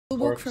We'll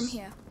walk from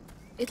here.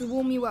 It'll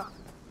warm you up.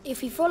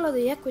 If we follow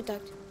the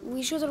aqueduct,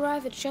 we should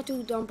arrive at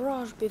Chateau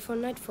d'Ambrage before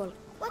nightfall.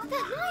 What's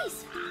that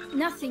noise?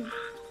 Nothing.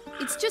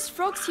 It's just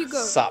frogs, Hugo.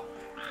 Sup.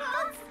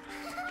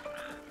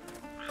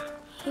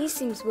 He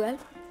seems well.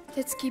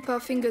 Let's keep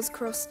our fingers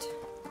crossed.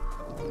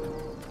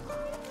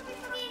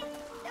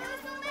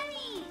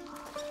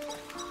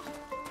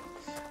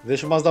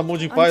 Deixa umas da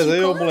mundo em paz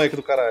aí, ô moleque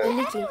do caralho. A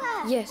little,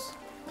 yes.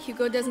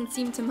 Hugo doesn't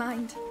seem to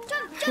mind.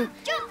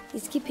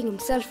 He's keeping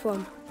himself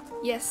warm.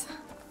 Yes.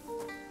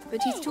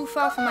 But he's too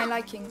far for my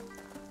liking.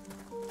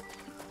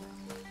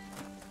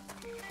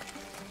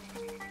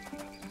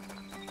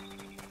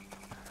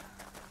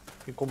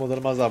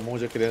 Incomodando mais a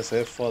monge a criança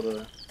aí é foda,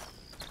 né?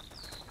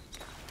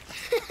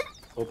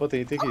 Opa,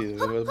 tem item aqui,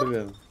 o negócio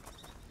brilhando.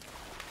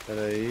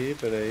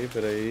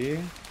 Peraí.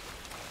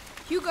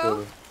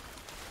 Hugo,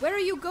 where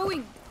are you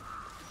going?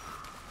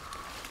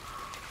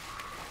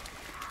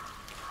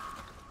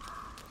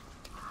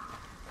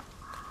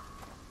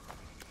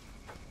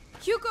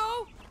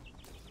 Hugo!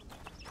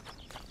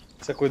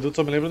 Esse aqueduto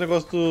só me lembra o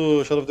negócio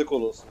do Shadow of the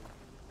Colossus.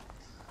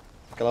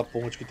 Aquela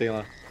ponte que tem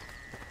lá.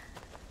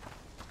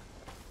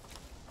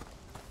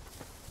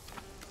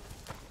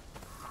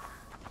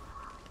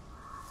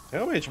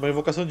 Realmente, uma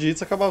invocação de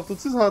hits acabava com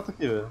todos esses ratos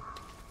aqui, velho.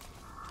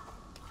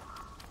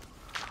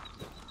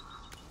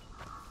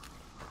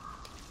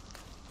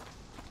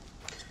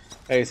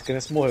 É, esse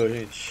criança morreu,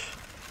 gente.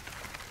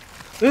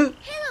 Hey,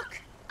 look!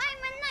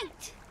 I'm a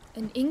knight.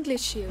 An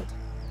English shield.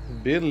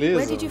 Beleza.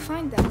 Where did you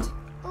find that?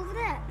 Over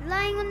there,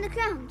 lying on the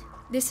ground.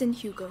 Listen,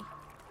 Hugo.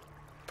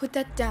 Put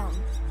that down.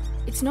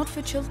 It's not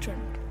for children.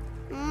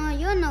 Oh,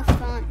 you're no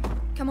fun.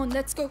 Come on,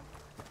 let's go.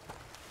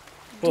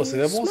 Pô,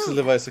 seria bom se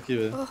levar isso aqui,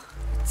 velho.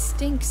 Oh, it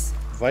stinks.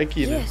 Vai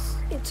que, né? Yes,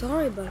 it's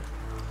horrible.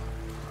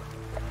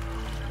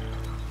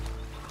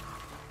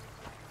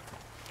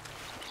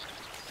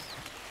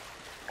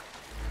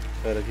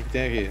 Pera, o que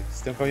tem aqui?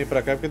 Se tem um caminho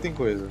pra cá é porque tem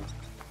coisa.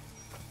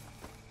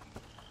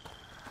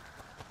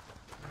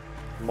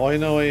 Morre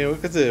não, hein?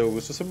 Quer dizer,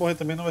 Hugo, se você morrer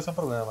também não vai ser um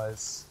problema,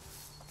 mas...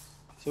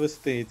 Deixa eu ver se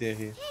tem item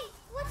aqui. Hey,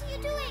 what are you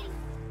doing?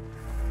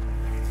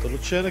 Tô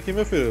luteando aqui,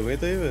 meu filho.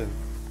 Aguenta aí, velho.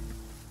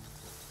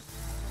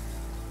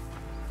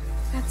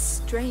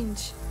 That's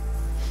strange.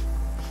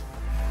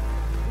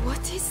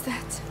 What is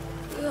that?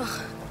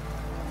 Ugh,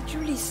 it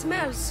really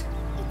smells.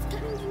 It's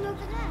coming from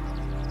over there.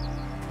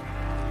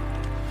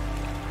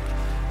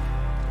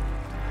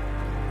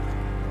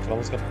 Aquela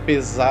música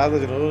pesada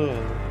de novo.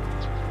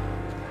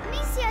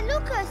 Amicia,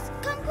 Lucas,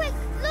 come quick,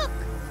 look!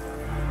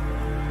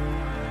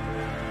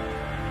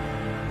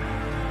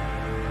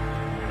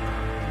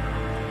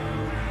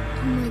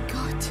 Oh my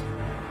god.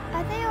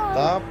 Are they all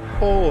Tá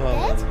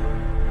porra, dead? mano.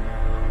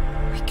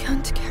 We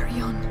can't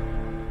carry on.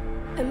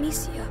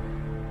 Amicia,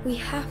 we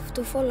have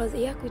to follow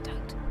the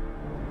aqueduct.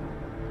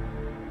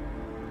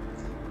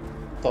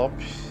 Top.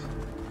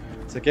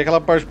 Isso aqui é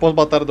aquela parte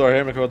pós-batalha do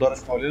Warhammer que eu adoro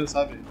ficar olhando,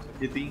 sabe? Isso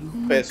aqui tem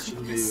peste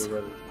no meio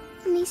agora.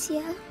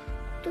 Amicia,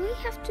 do we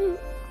have to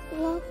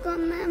walk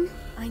on them?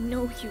 I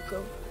know,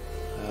 Hugo.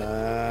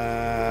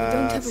 Ah, We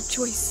don't have a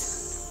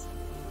choice.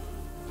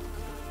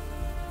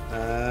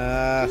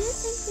 Ah, Do you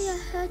think we are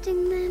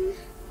hurting them?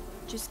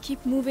 Just keep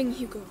moving,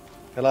 Hugo.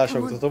 relaxa,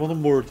 Come eu tô on. todo mundo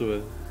morto,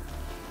 velho.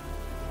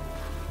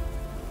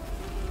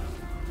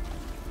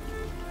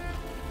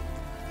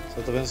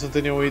 Só tô vendo se não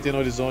tem nenhum item no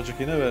horizonte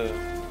aqui, né, velho?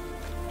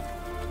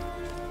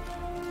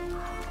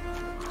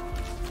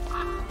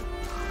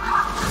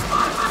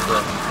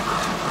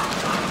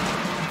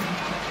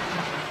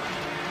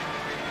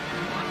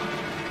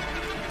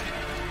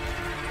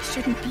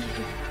 Shouldn't be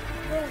here.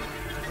 Oh,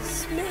 the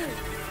smell.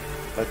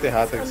 Vai ter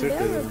rato, com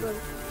certeza. Unbearable.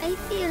 I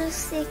feel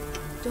sick.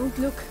 Don't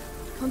look.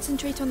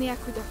 Concentrate on the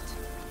aqueduct.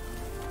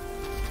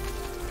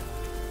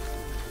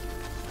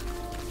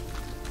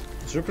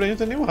 Surpreendente,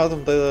 não tem nenhum rato,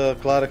 não tá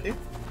claro aqui.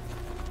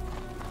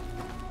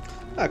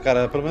 Ah,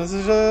 cara, pelo menos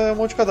já é um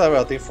monte de cadáver.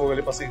 Ah, tem fogo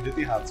ali pra acender,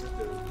 tem rato,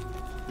 certeza.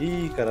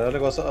 Ih, cara, olha o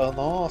negócio. Ah,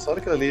 nossa, olha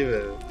aquilo ali,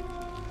 velho.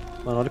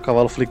 Mano, olha o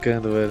cavalo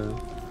flicando, velho.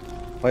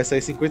 Vai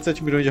sair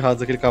 57 milhões de ratos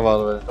daquele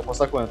cavalo, velho. Vou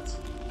mostrar quanto.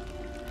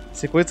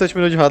 57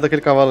 milhões de ratos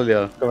daquele cavalo ali,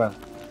 ó. Fica vendo.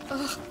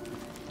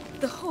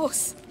 The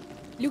horse.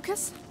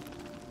 Lucas?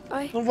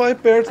 Não vai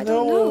perto, I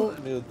não. don't know.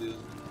 Meu Deus.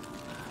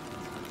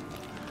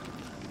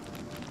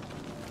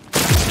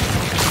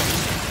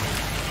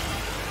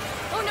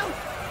 Oh no!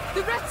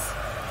 The rats!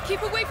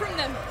 Keep away from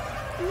them!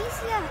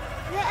 Amicia,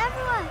 they're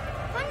everywhere.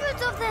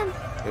 Hundreds of them.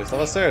 Eu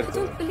estava I certo.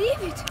 don't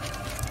believe it.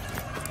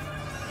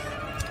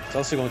 Só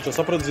um segundo, deixa eu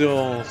só produzir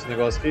uns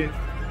negócios aqui.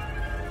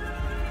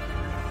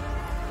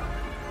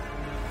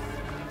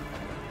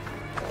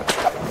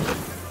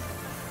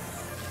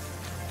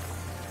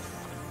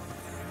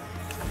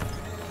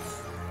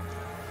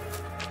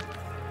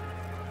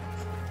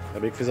 Ainda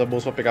bem que fiz a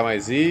bolsa pra pegar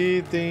mais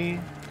item.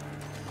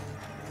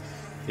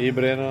 E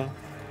Breno.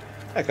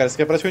 É, cara, isso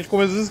aqui é praticamente o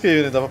começo dos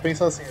escape, né? Dá pra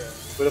pensar assim, velho.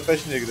 Depois da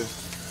peste negra.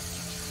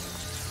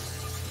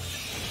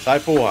 Sai,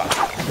 porra!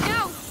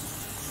 Now!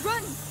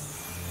 Run!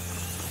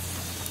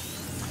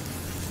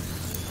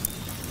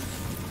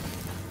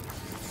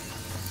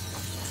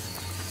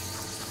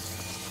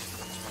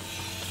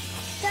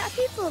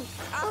 people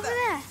over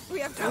there.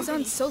 Those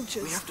aren't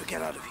soldiers. We have to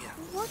get out of here.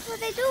 What were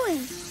they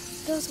doing?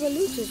 Those were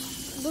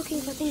looters,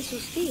 looking for things to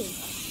steal.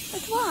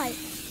 But why?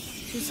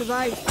 To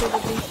survive,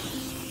 probably.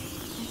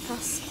 Like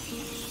us.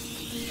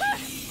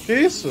 Que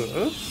isso?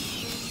 Hã?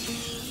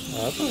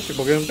 Ah, tá. Achei que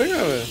alguém ia me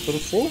pegar, velho. Tô no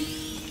fogo.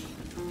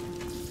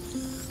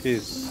 Que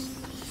isso?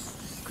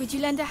 Could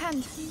you lend a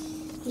hand?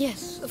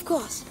 Yes, of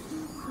course.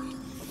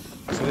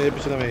 Assinei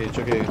repetidamente,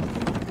 ok.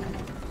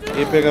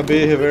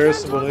 EPHB,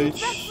 reverso, boa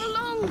noite.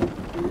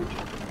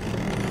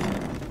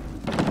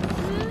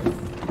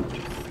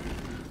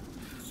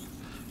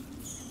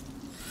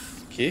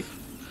 Que?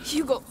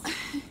 Hugo,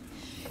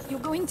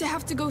 you're going to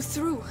have to go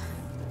through.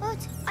 But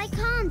I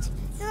can't.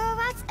 There are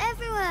rats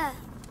everywhere.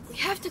 We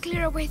have to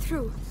clear a way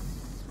through.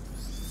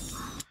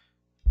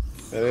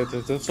 Pera aí, tô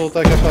tentando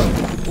soltar aqui a parada.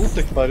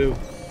 Puta que pariu.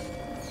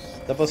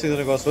 Dá pra acender o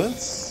negócio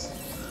antes?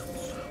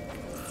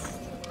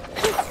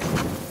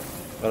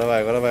 Agora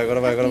vai, agora vai,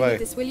 agora vai, agora vai.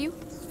 This, will you?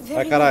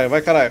 Vai caralho,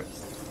 vai caralho.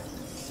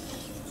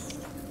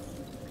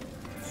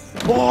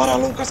 Bora,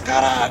 Lucas,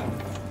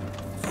 caralho!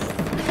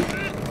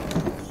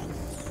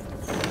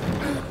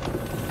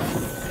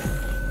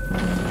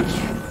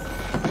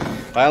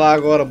 Vai lá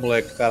agora,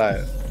 moleque,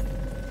 caralho.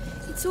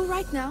 It's all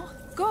right now.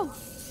 Go.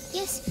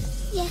 Yes,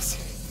 yes.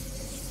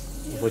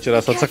 Vou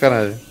tirar só de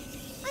sacanagem.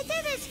 I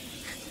did it.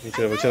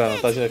 Mentira, vou tirar,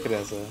 não tá tirando a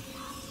criança.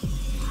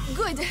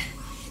 Good.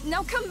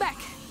 Now come back.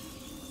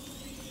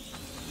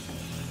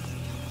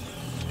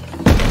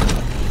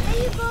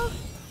 There you go.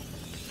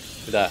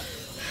 Me dá.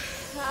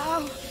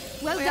 Wow.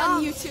 Well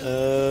done, you two.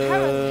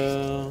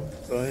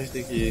 Então a gente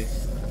tem que ir.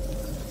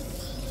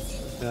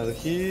 Tem nada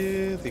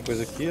aqui, tem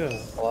coisa aqui,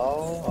 ó.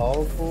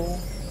 Álcool.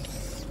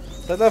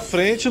 Sai da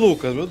frente,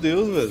 Lucas, meu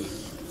Deus,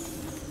 velho.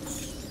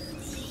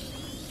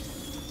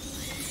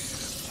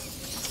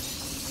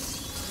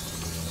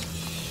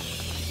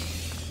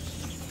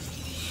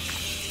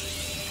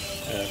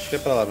 Acho que é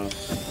pra lá mesmo.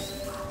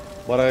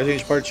 Bora,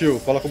 gente, partiu,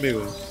 cola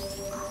comigo.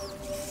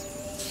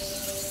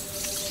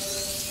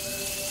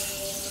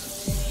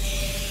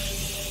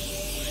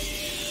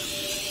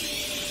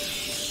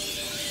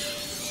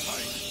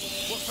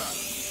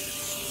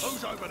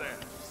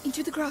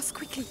 Into the grass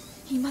quickly.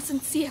 He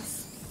mustn't see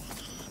us.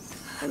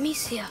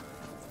 Amicia,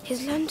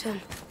 his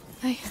lantern.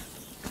 I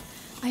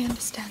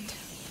understand.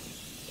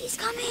 He's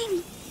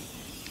coming.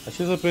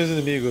 Achei surpresa,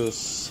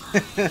 inimigos.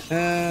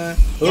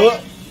 Oh!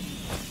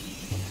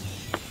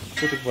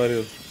 Puta que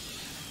pariu.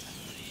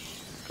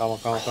 Calma,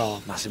 calma,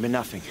 calma. Must have been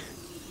nothing.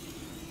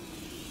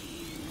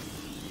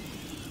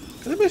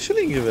 Cadê meu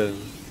estilingue, velho?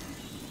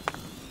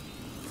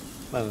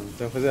 Mano,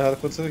 tem uma coisa errada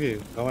acontecendo aqui.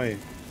 Calma aí.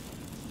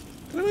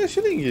 Cadê meu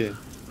estilingue?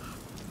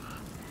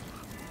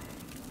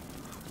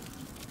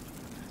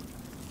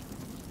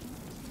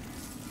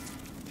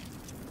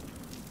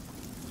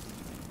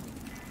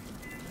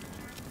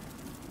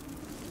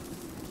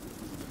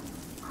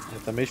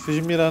 Tá meio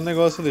difícil de mirar no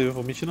negócio ali, eu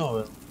vou mentir não,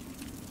 velho.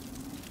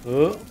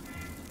 Oh.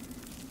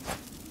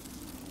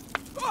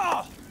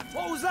 Oh,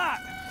 what was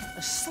that?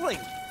 A sling?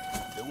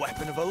 The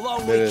weapon of a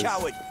lonely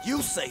coward.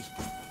 You see.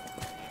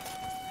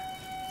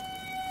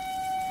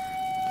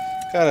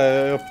 Cara,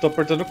 eu tô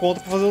apertando conta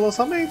pra fazer o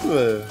lançamento,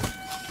 velho.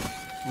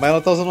 Mas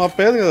ela tá usando uma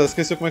pedra, ela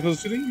esqueceu como é que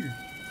usa o estilingue.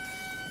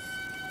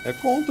 É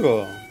Ctrl,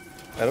 ó.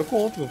 Era o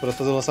Ctrl pra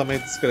fazer o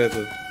lançamento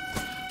discreto.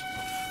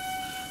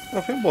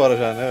 Ela foi embora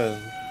já, né,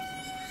 velho?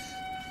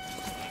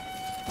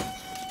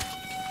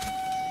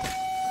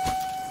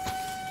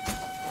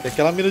 E aqui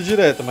ela mira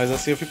direto, mas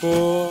assim eu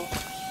fico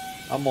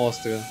à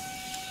mostra.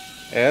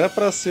 Era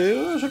pra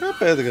ser jogar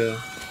pedra.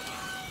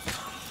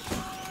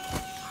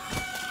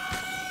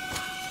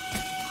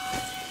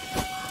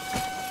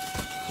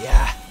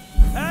 Yeah.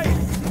 Hey!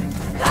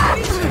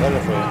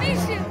 Agora foi.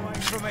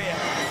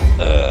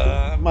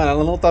 Mano,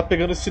 ela não tá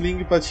pegando o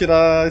estilingue pra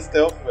tirar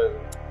stealth, velho.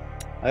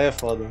 Aí é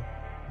foda.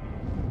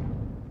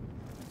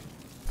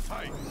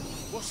 Hey,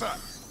 what's that?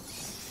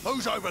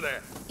 Who's over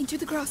there? Into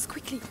the grass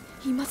quickly.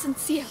 He mustn't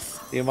see us.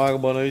 E Mago,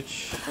 boa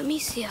noite.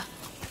 Amicia,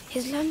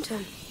 his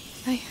lantern.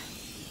 I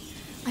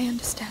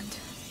understand.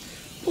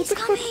 Puta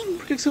que pariu.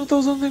 Por que você não tá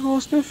usando o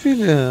negócio, minha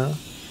filha?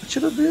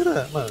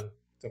 Atiradeira. Mano,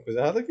 tem uma coisa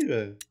errada aqui,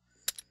 velho.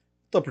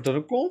 Tô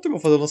apertando Ctrl, vou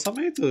fazer o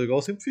lançamento, igual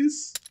eu sempre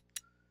fiz.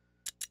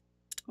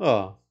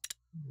 Ó.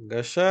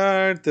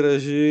 Agachar,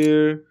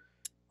 interagir,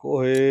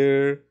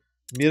 correr,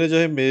 mira de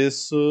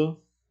arremesso,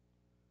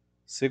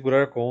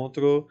 segurar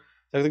Ctrl.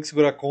 Será que tem que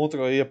segurar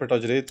Ctrl aí e apertar o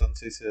direito? Não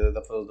sei se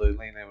dá pra fazer os dois,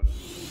 nem lembro.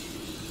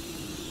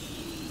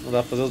 Não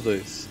dá pra fazer os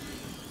dois.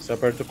 Se eu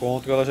aperto o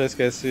Ctrl, ela já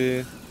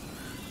esquece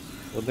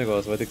o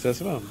negócio. Vai ter que ser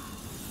assim mesmo.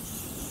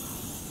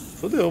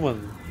 Fodeu,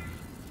 mano.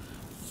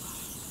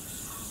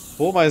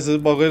 Pô, mas o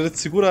bagulho é de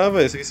segurar,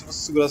 velho. Esse aqui, se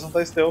você segurar, você não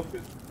tá stealth.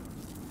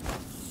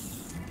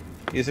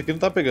 E esse aqui não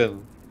tá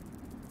pegando.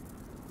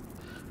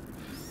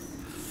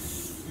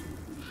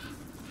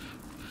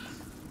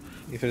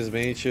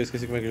 Infelizmente, eu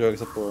esqueci como é que joga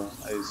essa porra.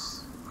 É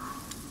isso.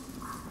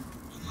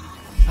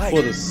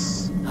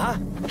 Foda-se.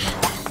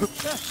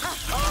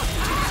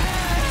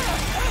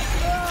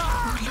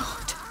 Oh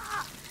Lord,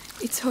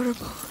 It's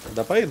horrible.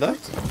 Dá pra ir, dá?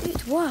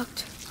 It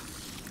worked.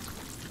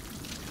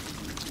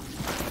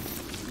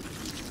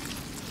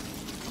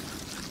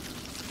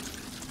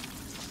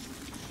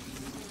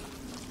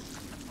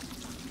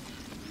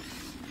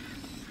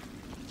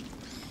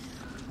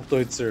 A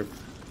torre de cerco.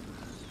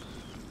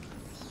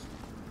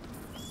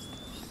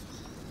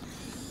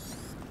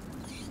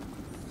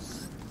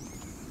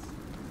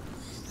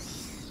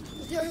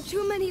 There are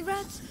too many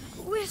rats.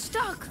 We're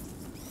stuck.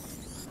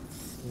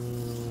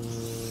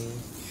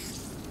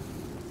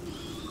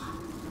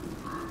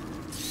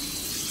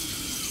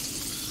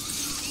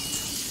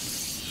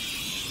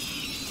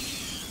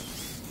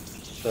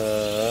 Tá,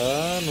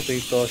 não tem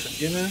tocha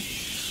aqui, né?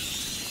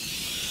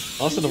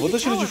 Nossa, eu não vou ter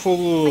tiro de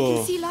fogo. I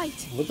can see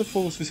light. Não vou ter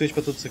fogo suficiente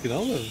pra tudo isso aqui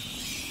não, velho.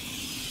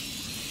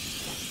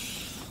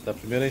 Tá,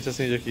 primeiro a gente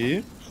acende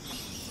aqui.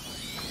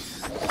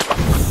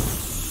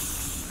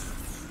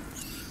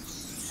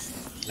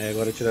 Aí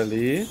agora tira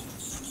ali.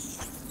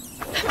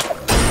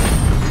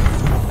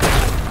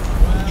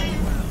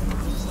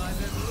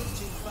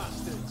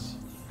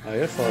 Aí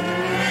é foda.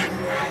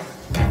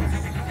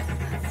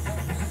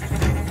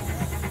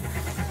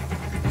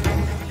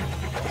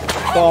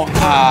 Então,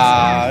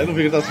 eu não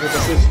vi que ele tava subindo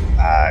cacete.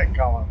 Ai,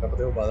 calma, dá pra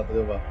derrubar, dá pra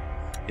derrubar.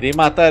 Irei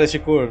matar este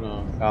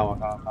corno. Calma,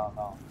 calma, calma,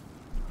 calma.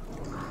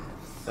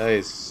 É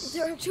isso.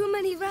 There are too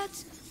many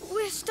rats.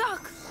 We're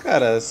stuck.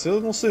 Cara, se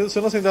eu não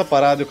acender a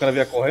parada e o cara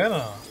vier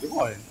correndo, ele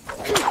morre.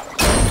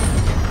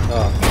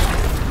 Ó.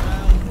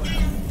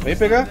 Vem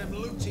pegar.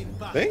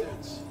 Vem.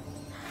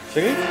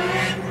 Chega aí.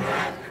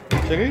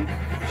 Chega aí.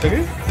 Chega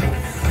aí.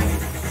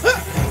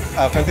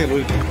 Ah, o cara tem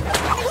luz.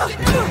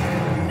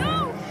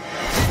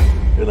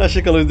 Eu não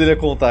achei que a luz dele ia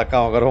contar.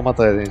 Calma, agora eu vou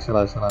matar ele, gente.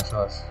 Relaxa, relaxa,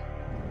 relaxa.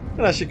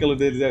 Eu não achei que a luz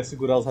dele ia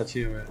segurar os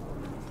ratinhos, velho.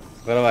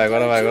 Agora vai,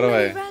 agora vai, agora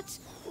vai.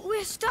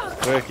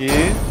 Foi aqui.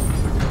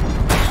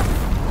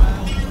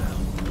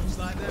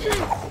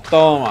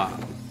 Toma.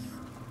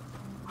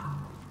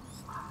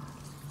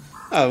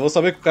 Ah, eu vou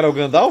saber que o cara é o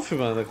Gandalf,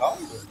 mano.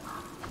 Calma.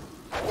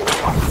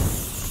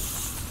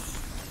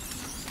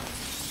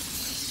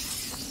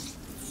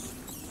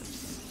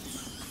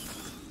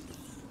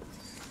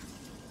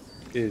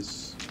 Que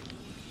isso?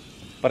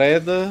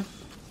 Preda.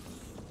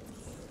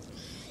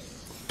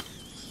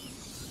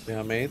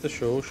 Ferramenta,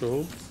 show, show.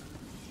 O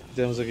que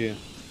temos aqui?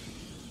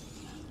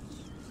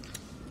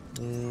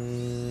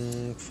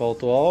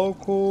 Falta o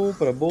álcool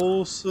pra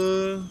bolsa.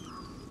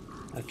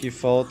 Aqui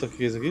falta, o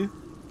que é isso aqui?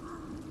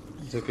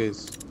 Não sei o que é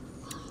isso.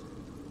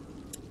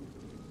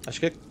 Acho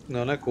que é...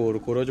 Não, não é couro,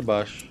 couro é de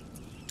baixo.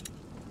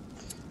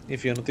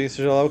 Enfim, eu não tenho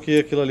seja lá o que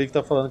aquilo ali que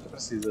tá falando que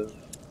precisa.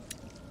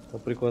 Então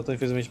por enquanto,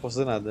 infelizmente, não posso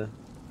fazer nada.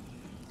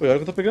 Pô, e olha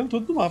que eu tô pegando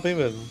tudo do mapa, hein,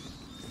 velho.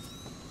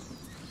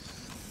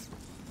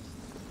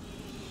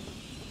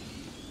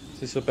 Não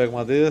sei se eu pego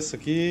uma dessa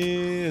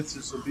aqui, antes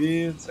de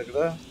subir, será que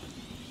dá?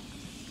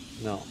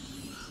 Não.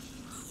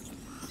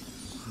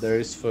 There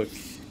is fuck.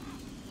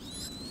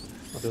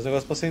 Tem uns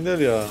negócios pra acender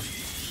ali, ó.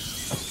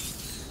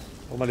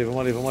 Vamos ali, vamos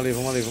ali, vamos ali,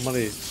 vamos ali, vamos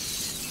ali.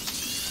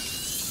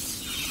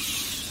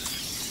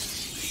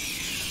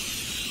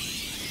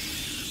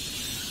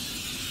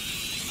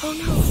 Oh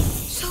no,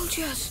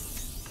 soldiers.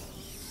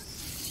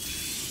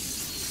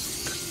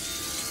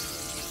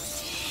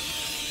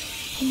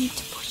 I need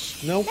to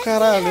push. Não,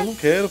 caralho, eu não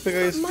quero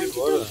pegar isso aqui Mind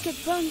you agora. don't get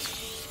burnt.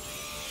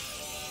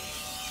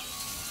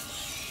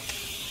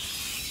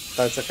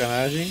 Tá de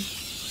sacanagem.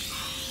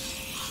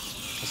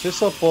 Você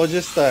só pode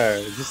estar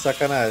de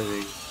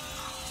sacanagem.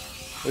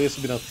 Eu ia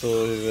subir na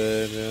torre,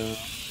 velho.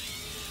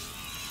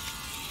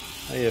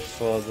 Aí é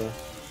foda.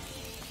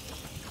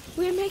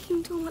 We're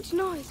making too much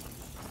noise.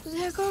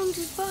 They're going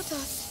to spot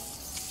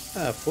us.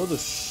 Ah,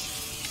 foda-se.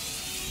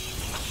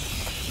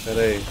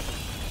 Pera aí.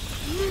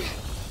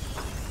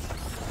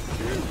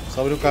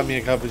 Só abrir um caminho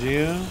aqui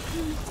rapidinho.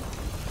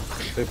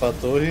 Foi pra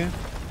torre.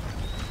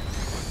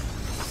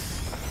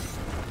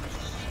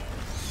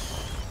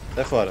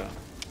 Sai fora.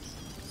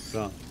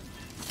 Pronto.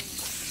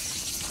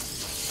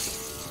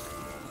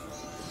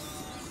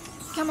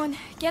 Come on,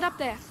 get up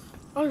there.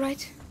 All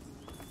right.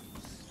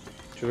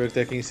 Deixa eu ver o que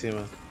tem aqui em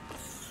cima.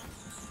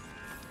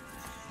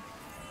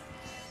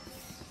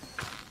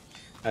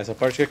 Essa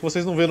parte aqui é que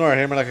vocês não vêem no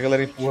Warhammer lá que a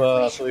galera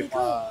empurra a torre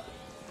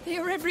They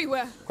are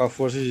everywhere. com a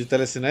força de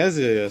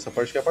telecinese. Essa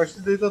parte aqui é a parte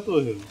de dentro da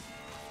torre.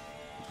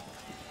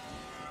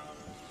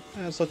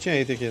 É, só tinha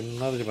item aqui,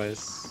 nada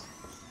demais.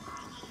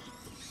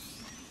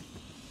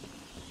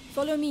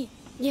 Follow me.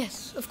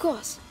 Yes, of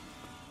course.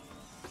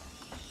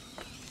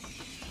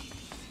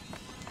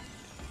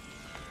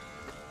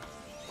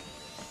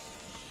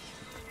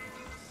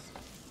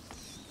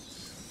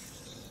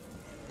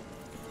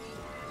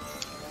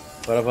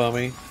 Agora vamos,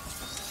 hein?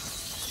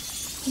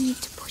 We need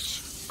to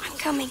push. I'm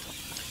coming.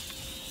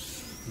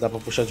 Dá pra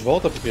puxar de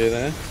volta? Porque,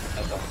 né?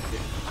 Ah, tá.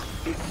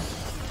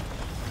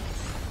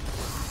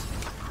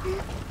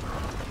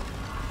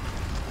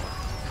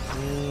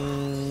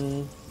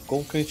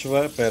 Como que a gente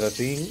vai... Pera,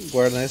 tem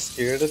guarda na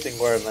esquerda, tem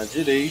guarda na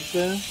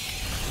direita.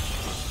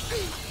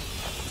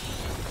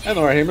 É,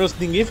 no Warhammer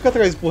ninguém fica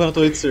atrás empurrando a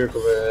torre de cerco,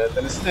 velho. É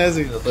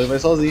telecinese ainda, a torre vai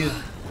sozinha.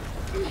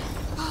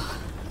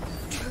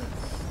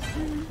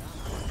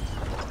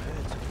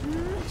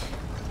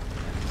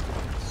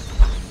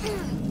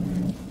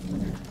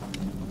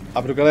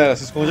 Abre, galera,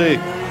 se esconde aí.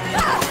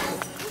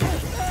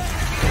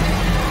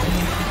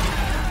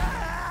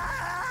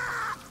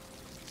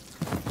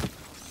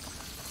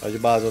 Vai de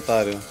base,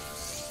 otário.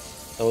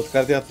 O outro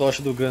cara tem a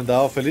tocha do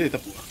Gandalf ali. Eita,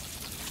 porra.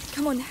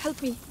 Come on,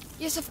 help me.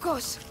 Yes, of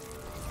course.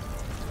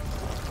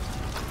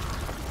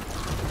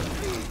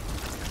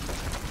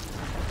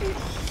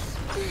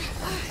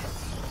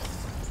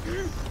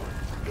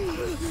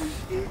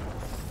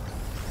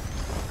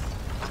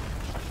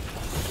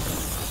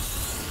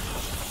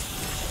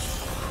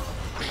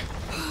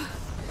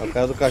 O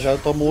cara do cajado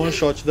tomou um one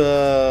shot da...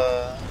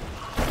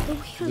 The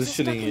do wheels are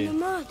stuck in the estilingue.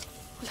 mud.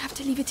 We'll have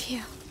to leave it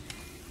here.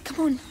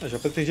 Come on. Eu já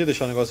pretendia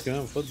deixar o negócio aqui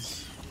mesmo,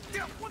 foda-se.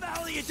 What the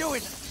hell are you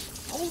doing?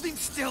 Hold him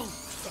still.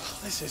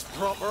 This is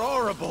proper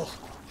horrible.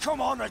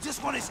 Come on, I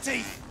just want his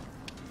teeth.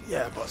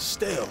 Yeah, but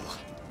still.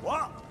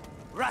 What?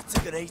 Rats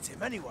are gonna eat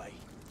him anyway.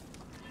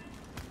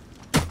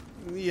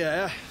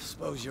 Yeah,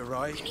 suppose you're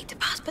right. We need to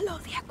pass below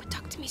the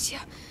aqueduct,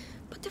 monsieur.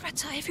 But the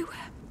rats are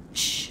everywhere.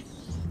 Shh.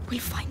 We'll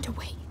find a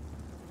way.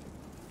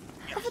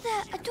 Over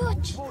there, a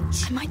torch.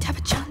 I might have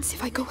a chance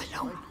if I go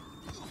alone.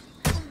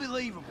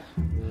 Unbelievable.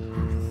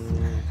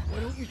 Why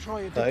don't you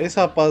try and Tá, esse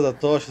rapaz da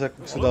tocha, será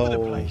que conseguiu dar All over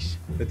the o place.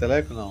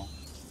 peteleco? Não.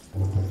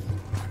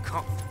 I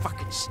can't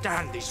fucking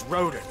stand these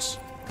rodents.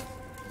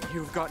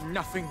 You've got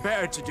nothing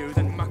better to do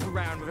than muck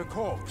around with a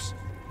corpse.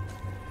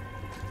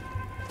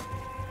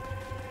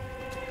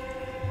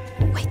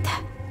 Wait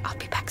there. I'll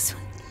be back soon.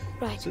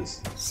 Right.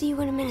 Você See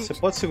you in a minute.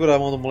 pode segurar a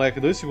mão do moleque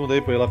 2 segundos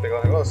aí pra eu ir lá pegar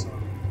o negócio?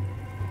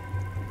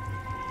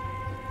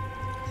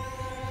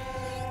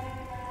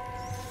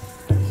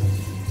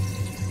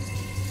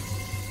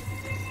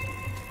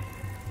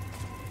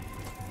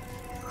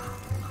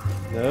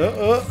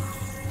 Não,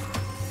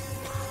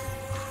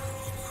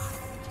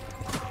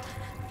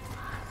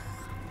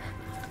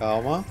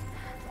 Calma.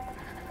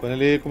 Quando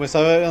ele começar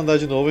a andar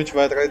de novo, a gente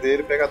vai atrás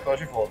dele, pega a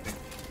tocha e volta. Hein?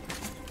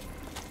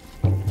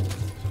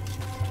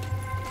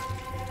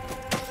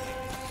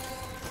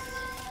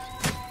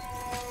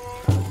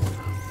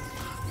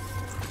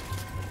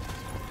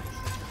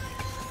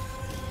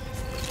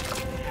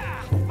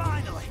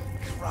 Finally!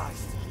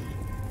 Christ.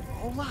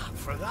 All that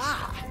for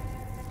that?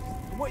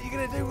 And what are you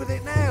gonna do with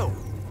it now?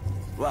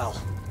 Well,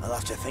 I'll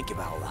have to think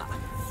about that.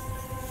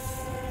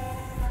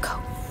 Go.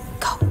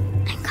 Go.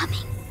 I'm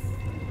coming.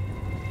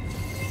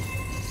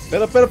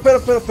 Pera,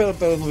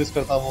 não vi se o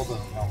cara tava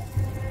voltando. Calma.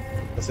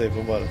 Já sei,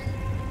 vambora.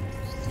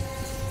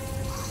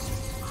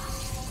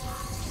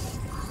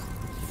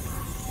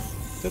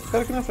 Tem outro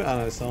cara aqui na frente. Ah,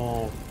 não, eles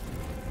estão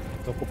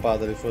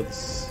ocupados ali,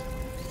 foda-se.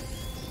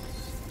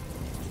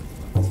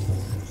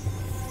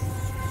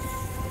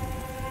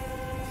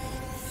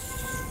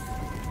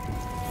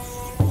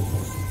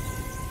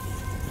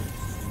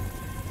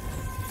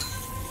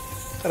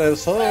 Cara, era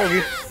só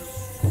alguém.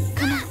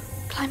 Come on.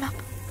 Climb up.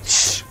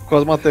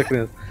 Quase matei a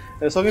criança.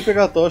 É só alguém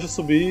pegar a tocha,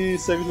 subir e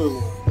segue o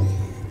jogo.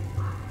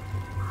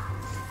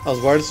 Ah, os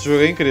guardas desse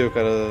jogo é incrível,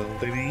 cara. Não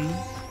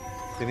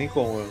tem nem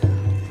como, velho.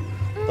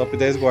 Top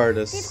 10 They've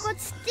guardas. got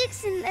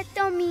sticks in their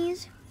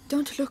dummies.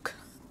 Don't look.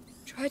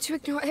 Try to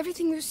ignore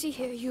everything you see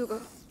here, Hugo.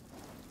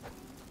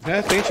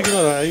 É, tente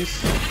ignorar, é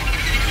isso.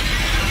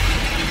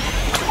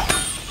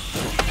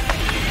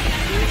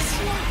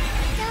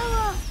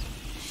 Tower.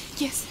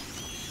 Yes.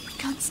 We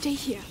can't stay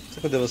here.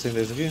 Será que eu devo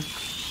acender isso aqui?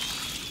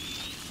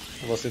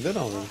 Não vou acender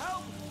não, velho.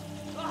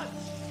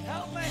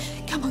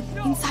 Come on.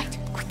 Inside.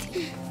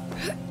 Quickly.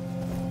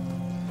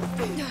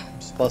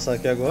 Preciso passar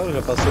aqui agora,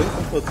 já passei,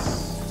 então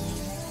foda-se.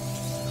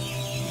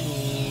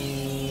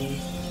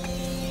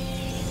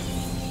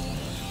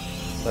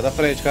 Sai da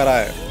frente,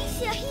 caralho.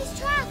 Monsieur, he's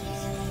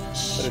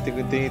trapped.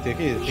 Peraí, tem item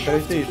aqui? Tem cara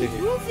de ter item aqui.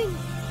 Moving.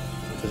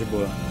 Tá de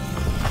boa.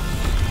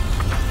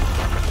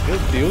 Meu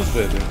Deus,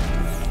 velho.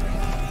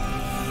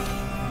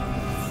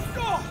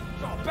 Oh,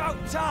 about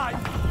time!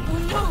 Oh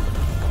no!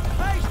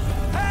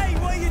 Hey,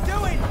 what are you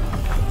doing?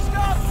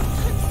 Stop!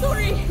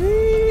 Sorry.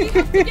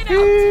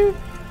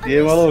 E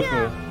aí, maluco?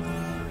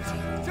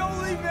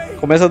 Don't leave me!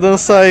 Começa a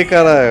dançar aí,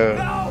 caralho.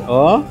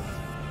 Ó.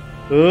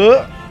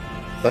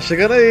 Tá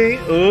chegando aí, hein?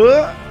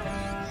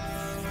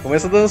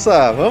 Começa a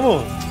dançar,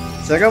 vamos?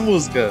 Segue a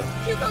música.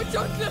 Hugo,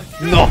 don't look.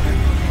 Não!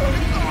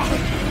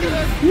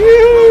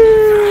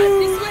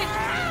 This way.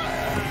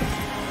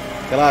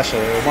 Relaxa,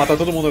 eu vou matar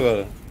todo mundo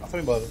agora. Ah, foi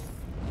embora.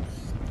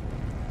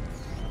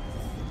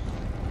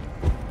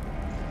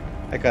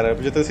 Ai, cara, eu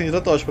podia ter acendido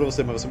a tocha pra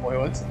você, mas você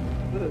morreu antes.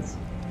 Beleza.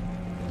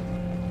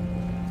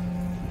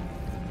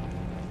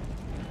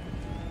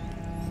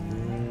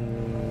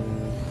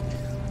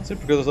 Não sei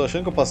porque eu tô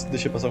achando que eu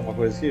deixei passar alguma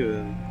coisa aqui,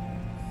 velho.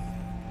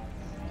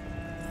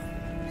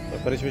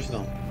 Aparentemente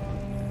não.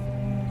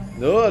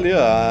 Não, ali, ó.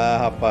 Ah,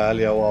 rapaz,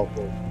 ali é o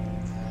álcool.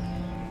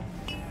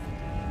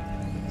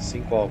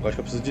 5 álcool, acho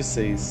que eu preciso de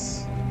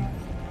 6.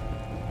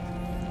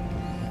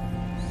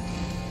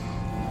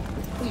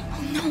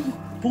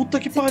 Puta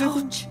que pariu!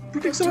 Por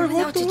que você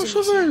largou a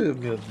tocha, velho?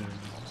 Meu Deus.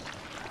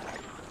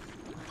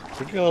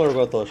 Por que ela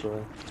largou a tocha,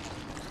 velho?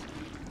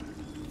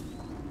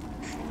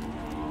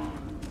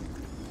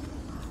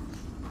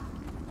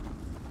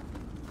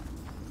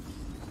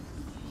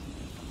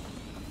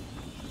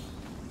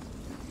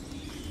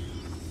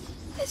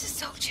 There's a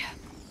soldier.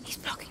 He's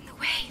blocking the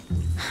way.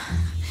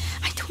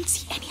 I don't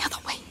see any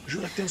other way.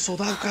 Jura que tem um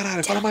soldado,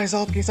 caralho. Fala mais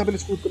alto, quem sabe ele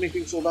escuta também que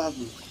tem um soldado.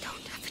 We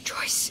don't have a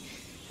choice.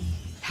 We'll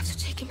have to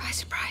take him by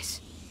surprise.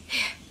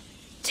 Here,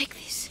 take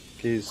these.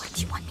 Que isso? What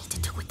do you want me to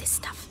do with this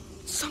stuff?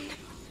 Some them.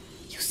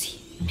 You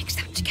see, mix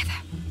them together.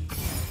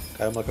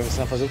 Caramba, quer me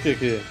ensinar a fazer o que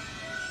aqui?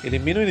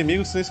 Elimina o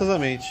inimigo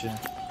silenciosamente.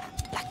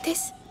 Like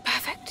this?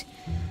 Perfect.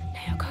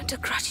 Now you're going to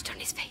crush it on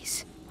his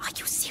face. Are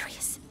you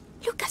serious?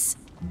 Lucas?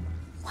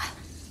 Well,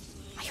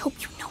 I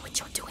hope you know what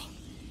you're doing.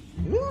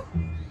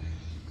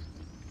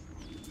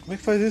 Como é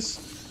que faz isso?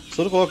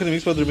 Solo coloca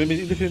inimigos para dormir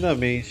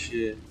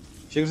indefinidamente.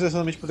 Chega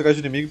selecionadamente por trás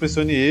de inimigo,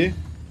 pressione E.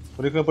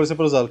 Por isso que vai aparecer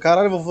para usá-lo.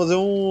 Caralho, eu vou fazer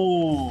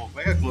um... Como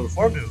é que é?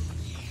 Clorofórmio?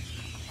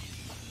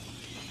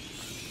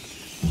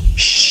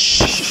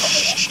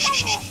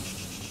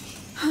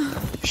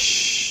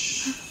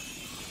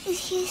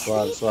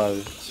 Suave,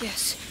 suave.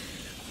 Yes,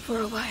 for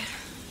a while.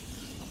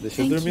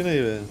 Deixa eu dormir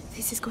aí, velho.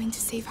 This is going to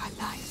save our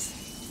lives.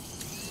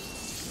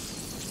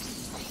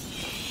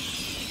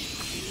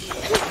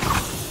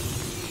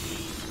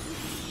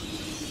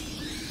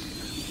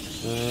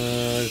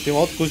 Tem um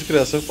alto custo de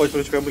criação que pode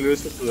praticar melhor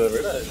estrutura, é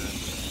verdade, né?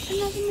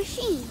 Another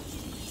machine.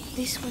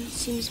 This one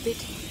seems a bit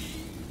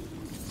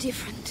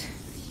different.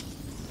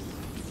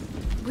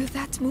 Will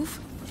that move?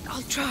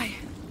 I'll try.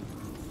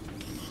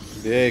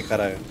 Vê aí,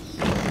 caralho.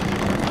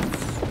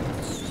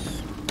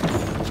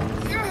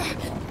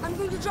 I'm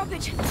going to drop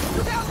it.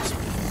 Look out!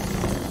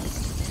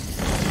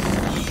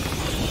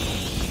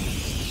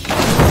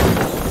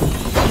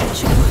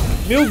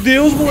 Meu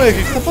Deus, moleque,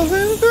 o que você tá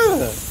fazendo,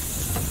 cara?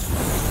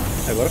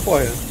 Agora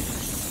corre, né?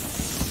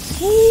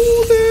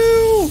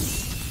 Deus!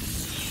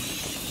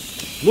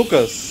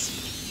 Lucas!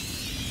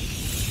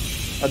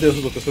 Adeus,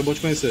 Lucas, foi bom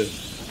te conhecer.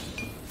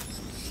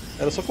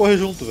 Era só correr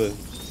junto, velho.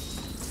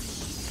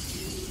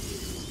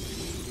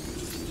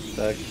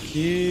 Tá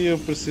aqui, eu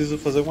preciso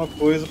fazer alguma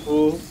coisa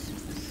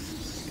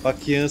pra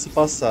criança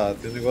passar.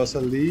 Tem um negócio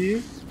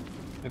ali.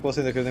 Como é que eu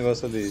acendo aquele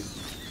negócio ali?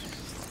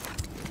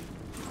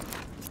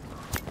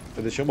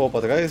 Eu deixei um baú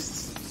pra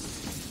trás?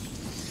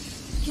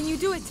 Can you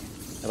do it?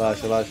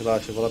 Relaxa, relaxa,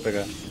 relaxa, eu vou lá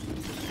pegar.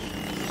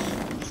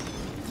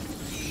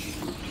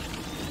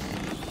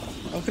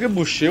 Eu não queria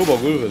buchar o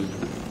bagulho, velho.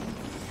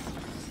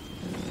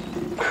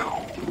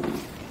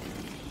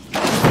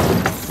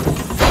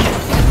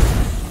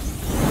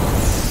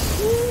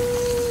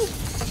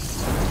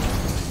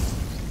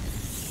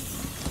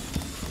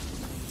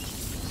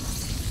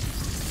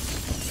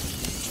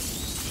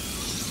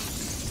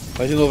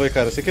 Faz de novo aí,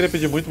 cara. Você queria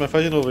pedir muito, mas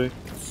faz de novo aí.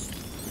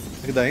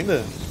 Tem que dar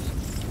ainda?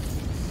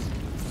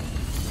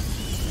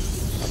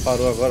 Ah,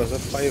 parou agora, já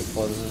pai é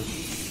foda, né?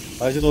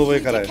 Faz de novo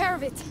aí, caralho. Take care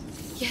of it.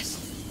 Yes.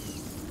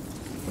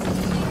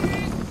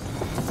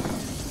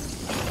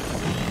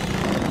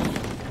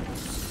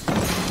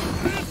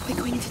 We're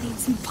going to need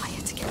some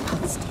fire to get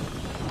past.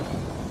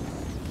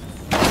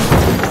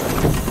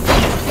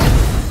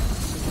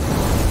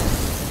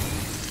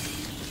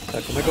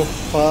 Tá, como é que eu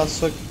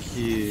faço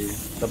aqui?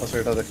 Dá pra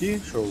acertar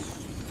daqui? Show.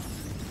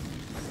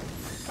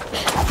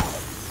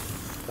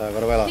 Tá,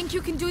 agora vai lá. Think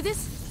you can do this?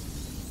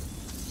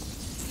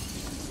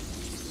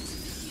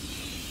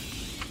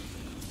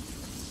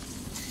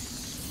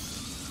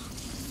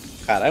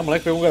 Caralho, o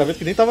moleque pegou um graveto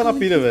que nem tava na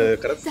pilha, velho. O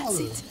cara é That's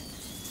foda. it.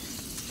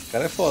 O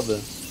cara é foda.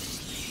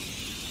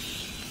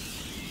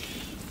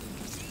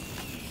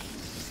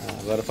 Ah,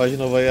 agora faz de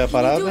novo aí a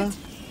parada.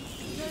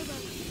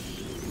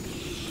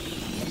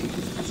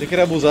 Sem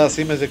querer abusar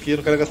assim, mas aqui eu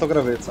não quero gastar o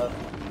graveto, sabe?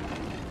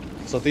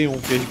 Só tem um,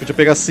 porque a gente podia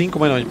pegar 5,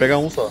 mas não, a gente pega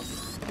um só.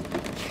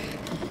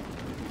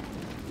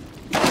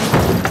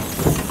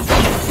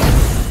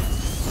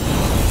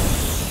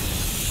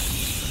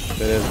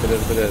 Beleza,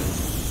 beleza,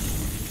 beleza.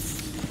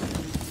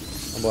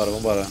 Vambora,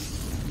 vambora.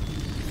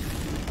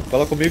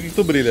 Fala comigo que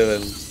tu brilha,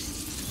 velho.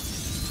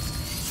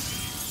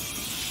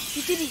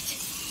 You did it.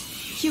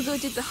 Hugo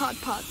did the hard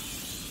part.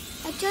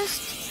 I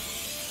just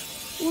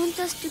want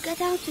us to get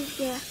out of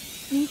here.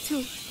 Me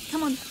too.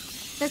 Come on,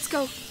 let's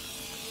go.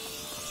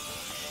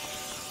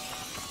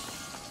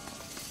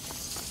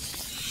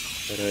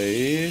 Pera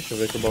aí, deixa eu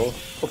ver aqui o baú.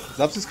 Pô,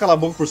 dá pra você escalar a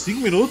boca por 5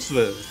 minutos,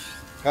 velho?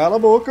 Cala a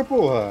boca,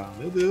 porra.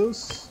 Meu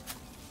Deus.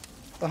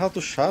 Tá rato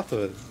chato,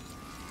 velho.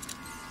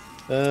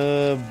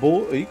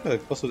 Ih, cara,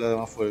 que posso olhar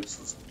uma folha de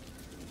susto.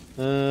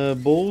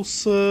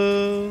 Bolsa.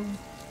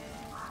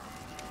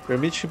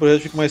 Permite que o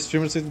projeto fique mais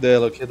firme no centro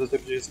dela, que reduz o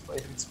tempo de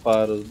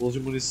disparos. Bolsa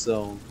de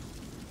munição.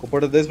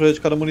 Comporta 10 projetos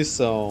de cada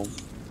munição.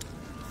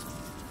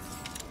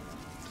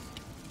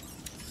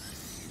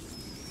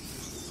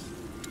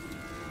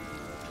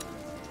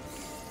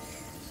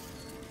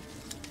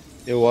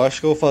 Eu acho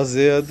que eu vou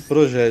fazer a de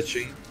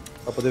projétil, hein?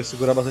 Pra poder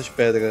segurar bastante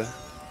pedra.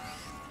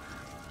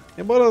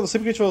 Embora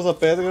sempre que a gente vai usar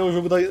pedra, o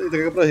jogo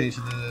entrega pra gente,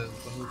 né?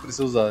 Quando não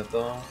precisa usar,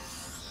 então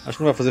acho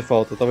que não vai fazer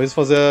falta. Talvez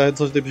fazer a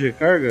redução de tempo de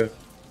recarga.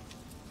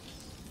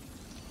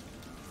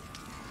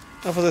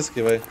 Vou fazer isso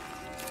aqui, vai.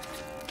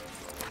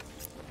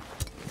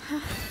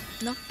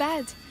 Not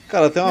bad.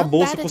 Cara, tem uma Not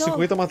bolsa bad com at all.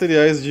 50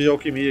 materiais de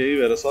alquimia aí,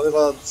 velho. É só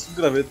levar 5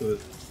 gravetos, velho.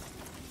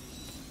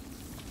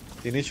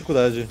 Tem nem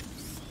dificuldade.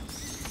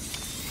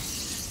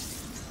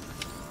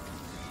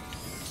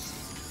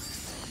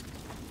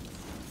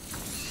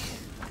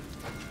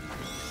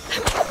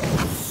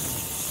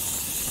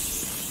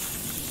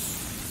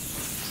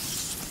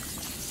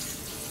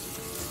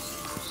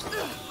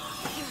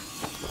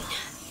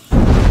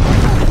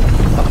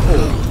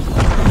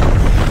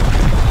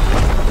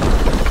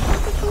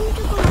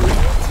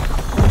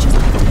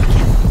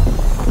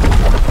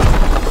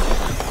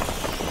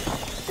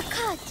 The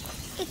cart.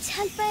 It's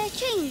held by a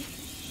chain.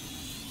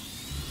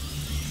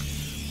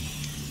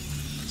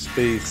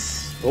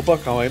 Space. Opa,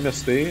 calma aí, me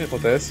assustei,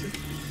 acontece.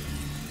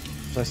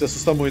 Mas se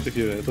assusta muito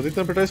aqui, velho. Eu tô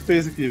tentando apertar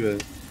Space aqui, velho.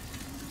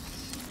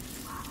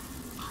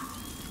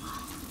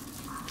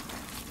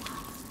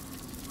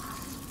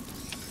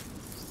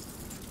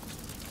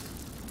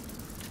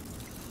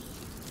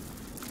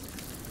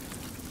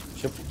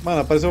 Mano,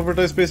 apareceu pra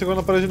apertar Space e agora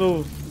não aparece de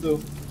novo.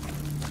 Fudeu.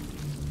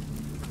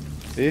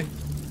 E? Acho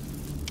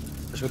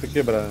que vou ter que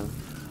quebrar. Olha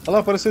lá,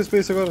 apareceu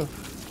Space agora.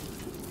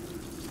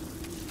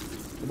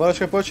 Agora acho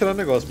que pode tirar o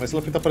negócio, mas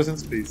ela tá aparecendo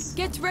Space.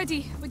 Get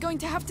ready. We're going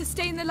to have to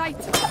stay in the light.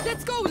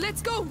 Let's go,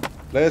 let's go.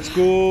 Let's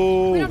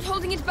go! We're not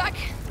holding it back.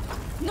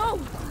 No,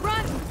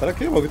 run. Para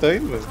que o bagulho tá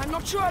indo, velho? I'm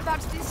not sure about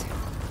this.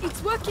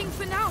 It's working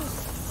for now.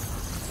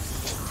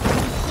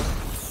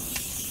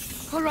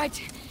 All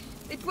right,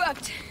 it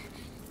worked.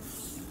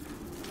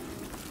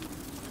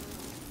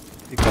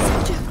 Ih,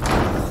 caralho.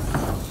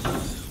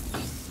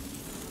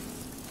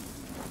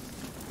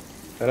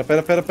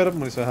 Pera,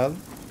 munição errada.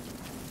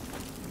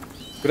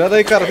 Cuidado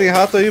aí, cara, tem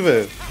rato aí,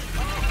 velho.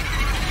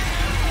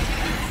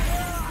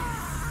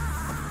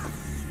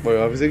 Bom,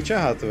 eu avisei que tinha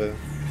rato, velho.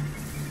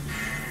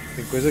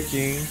 Tem coisa aqui,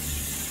 hein.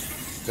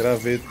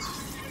 Graveto.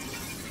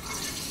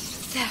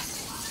 There,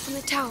 on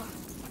the tower.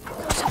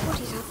 Those are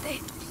bodies, aren't they?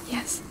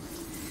 Yes,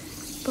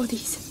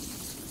 bodies.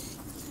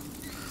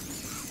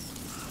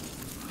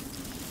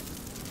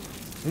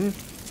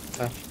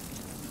 Tá.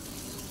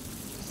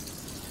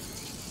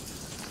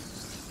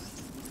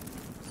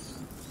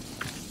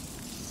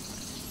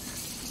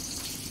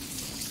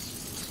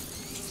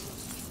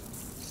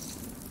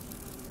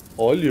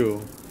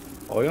 Óleo?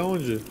 Olha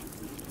onde?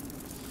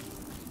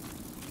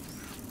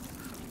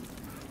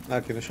 Ah,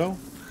 aqui no chão?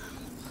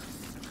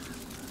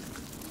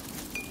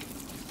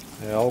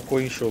 É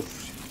álcool e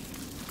enxofre.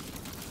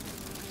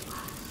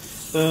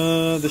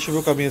 Deixa eu ver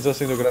o caminho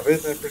desacendo o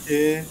graveto, né?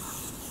 Porque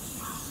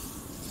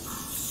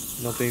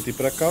não tem item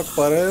pra cá, o que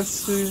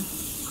parece.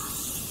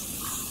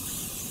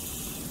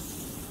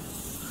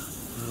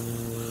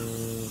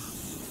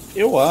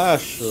 Eu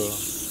acho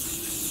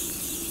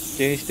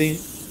que a gente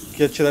tem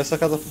que atirar essa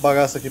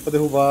bagaça aqui pra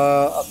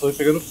derrubar a torre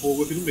pegando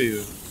fogo aqui no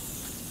meio.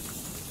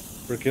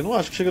 Porque eu não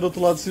acho que chega do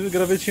outro lado desse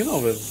gravetinho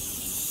não, velho.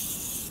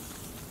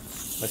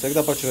 Mas será que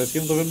dá pra atirar aqui?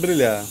 Eu não tô vendo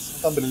brilhar. Se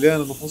não tá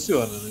brilhando, não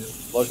funciona, né?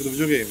 Lógico do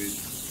videogame.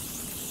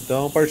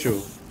 Então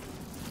partiu.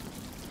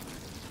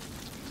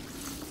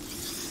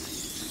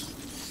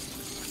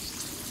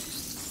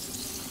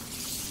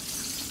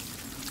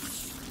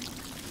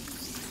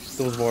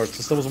 Estamos mortos,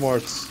 estamos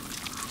mortos.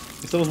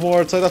 Estamos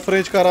mortos, sai da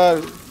frente,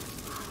 caralho.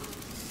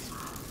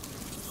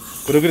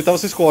 Quando eu gritar,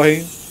 vocês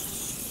correm, hein?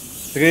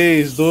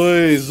 3,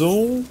 2,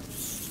 1.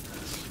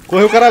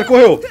 Correu, caralho,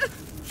 correu!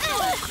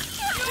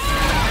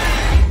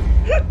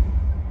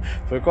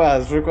 Foi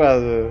quase, foi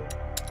quase.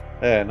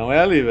 É, não é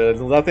ali, velho,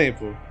 não dá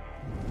tempo.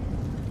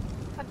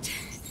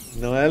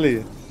 Não é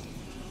ali.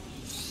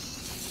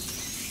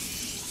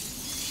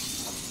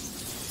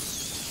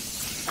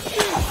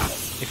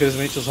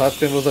 Infelizmente os ratos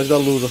têm a velocidade da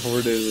luz a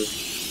favor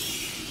deles.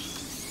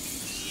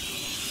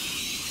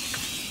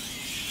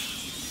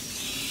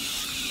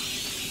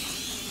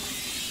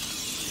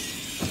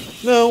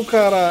 Não,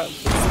 cara.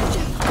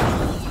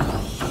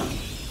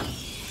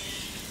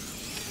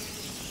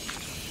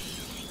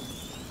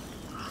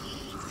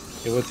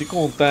 Eu vou te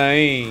contar,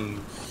 hein.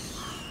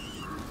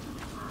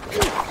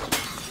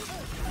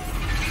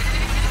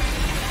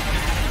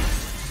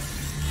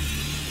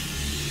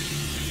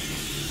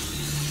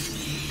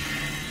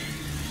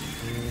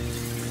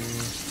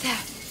 There,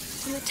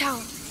 on the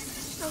tower.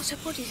 Those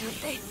are bodies,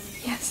 aren't they?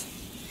 Yes,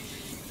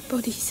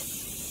 bodies.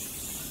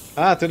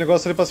 Ah, tem um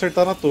negócio ali pra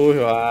acertar na torre.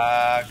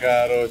 Ah,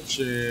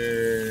 garotinho.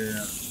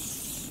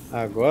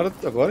 Agora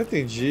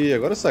entendi,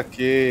 agora eu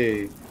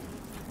saquei.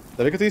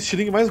 Ainda bem que eu tenho o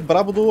estilingue mais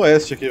brabo do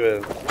oeste aqui,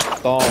 velho.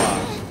 Toma.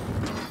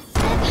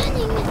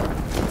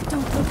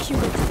 Don't look,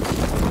 Hewitt.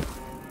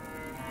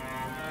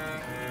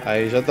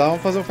 Aí já dá pra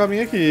fazer um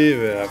caminho aqui,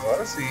 velho.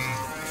 Agora sim.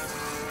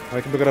 Como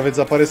é que meu graveto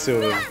desapareceu,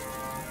 velho?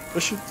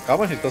 Oxi,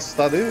 calma, gente. Tá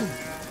assustado aí? Não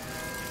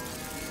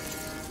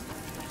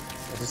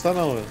assusta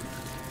não, velho.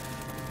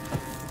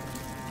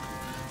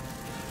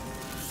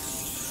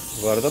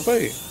 Agora dá pra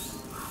ir.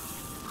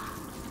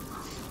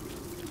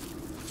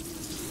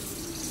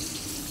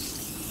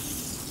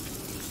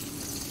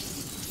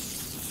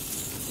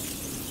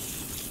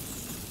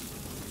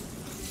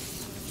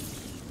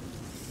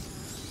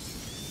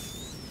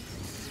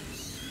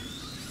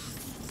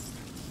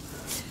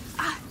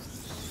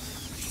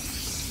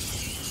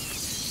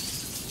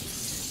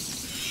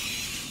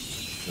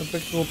 Pra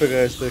que eu vou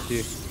pegar esse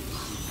daqui?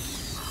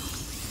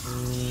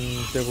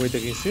 Tem algum item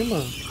aqui em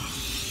cima?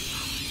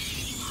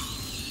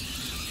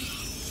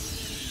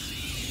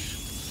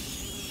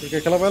 Porque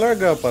aqui ela vai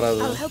largar a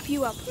parada. I'll help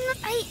you up. No,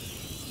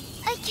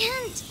 I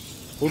can't.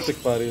 Puta que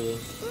pariu, velho.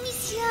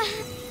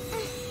 Monsieur.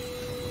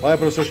 Vai,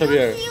 professor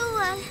Xavier. You,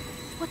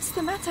 What's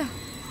the matter?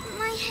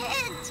 my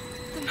head.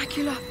 The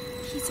macula.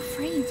 He's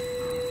afraid.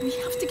 We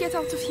have to get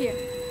out of here.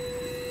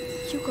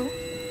 Hugo.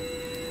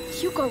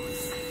 Hugo.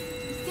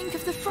 Think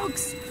of the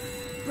frogs.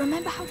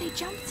 Remember how they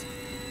jumped?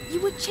 You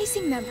were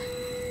chasing them.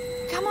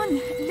 Come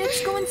on,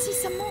 let's go and see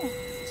some more.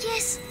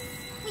 Yes,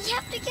 we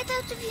have to get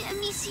out of here,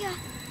 Monsieur.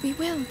 We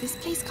will. This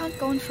place can't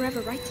go on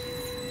forever, right?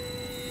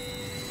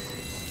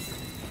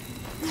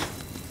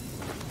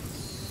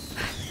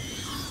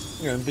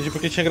 Eu me pedi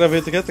porque tinha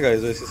graveto aqui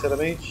atrás, velho,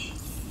 sinceramente.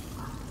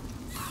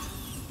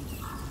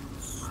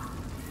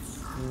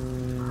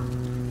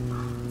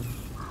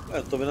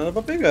 Não tô vendo nada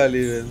pra pegar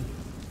ali, velho.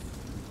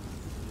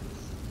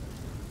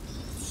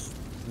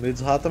 No meio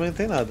dos ratos também não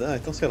tem nada. Ah,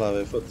 então sei lá,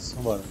 velho, foda-se,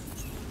 vambora.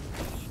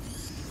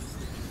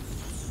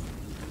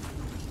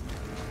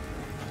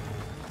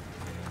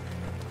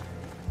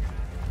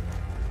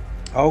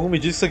 Algo me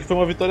disse que isso aqui foi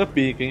uma vitória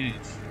pica, hein,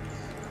 gente.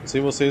 Não sei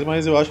vocês,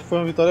 mas eu acho que foi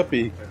uma vitória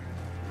pica.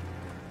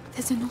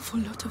 There's an awful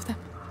lot of them.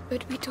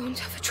 But we don't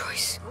have a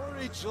choice.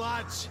 Courage,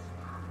 lads.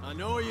 I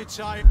know you're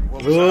tired.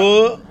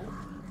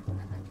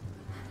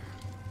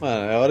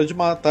 Mano, é hora de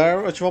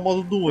matar, ativar o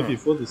modo Doom aqui,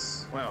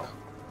 foda-se. Well.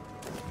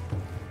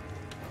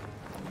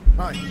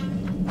 Hey.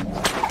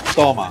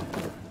 Toma!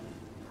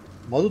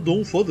 Modo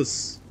Doom,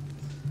 foda-se.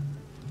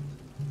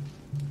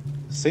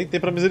 Sem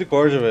tempo pra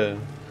misericórdia, velho.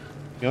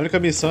 Minha única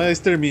missão é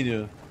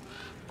extermínio.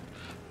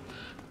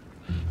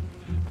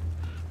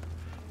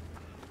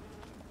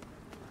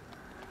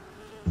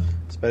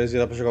 Espera eles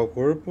virar pra jogar o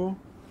corpo.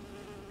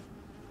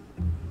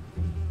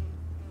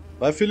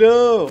 Vai,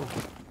 filhão!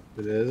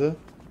 Beleza.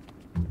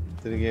 Não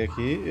tem ninguém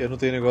aqui. Eu não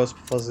tenho negócio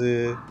pra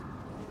fazer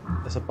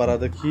essa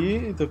parada aqui,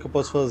 então o que eu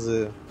posso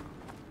fazer?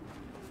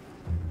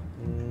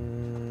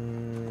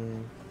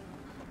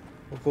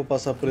 Como que eu vou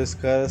passar por esse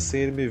cara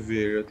sem ele me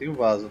ver? Eu tenho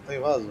vaso, não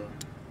tenho vaso?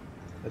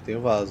 Eu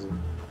tenho vaso.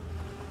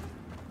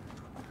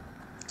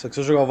 Só que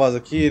se eu jogar o vaso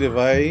aqui, ele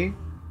vai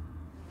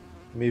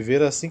me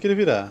ver assim que ele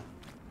virar.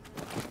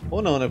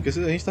 Ou não, né? Porque a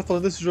gente tá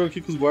falando desse jogo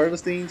aqui que os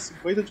guardas têm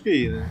 50 de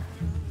QI, né?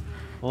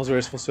 Vamos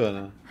ver se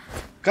funciona.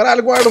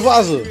 Caralho, guarda o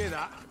vaso!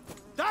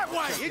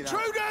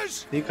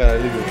 Ih, caralho,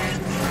 ele viu.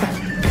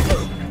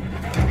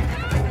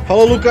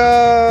 Falou,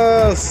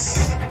 Lucas!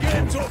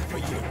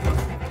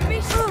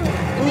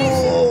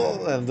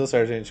 Não deu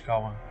certo, gente,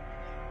 calma.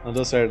 Não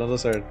deu certo, não deu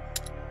certo.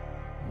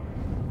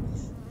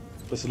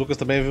 Esse Lucas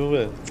também viu,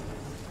 velho.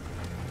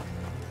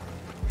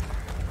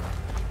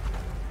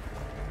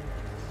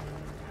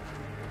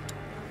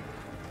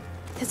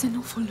 There's an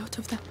awful lot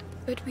of them.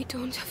 But we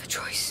don't have a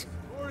choice.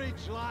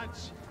 Courage,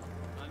 lads.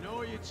 I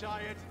know you're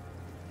tired.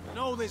 I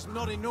know there's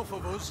not enough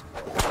of us.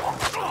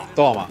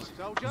 Toma.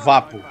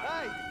 Vapo.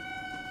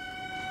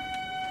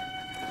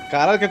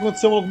 Caralho, o que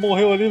aconteceu? O maluco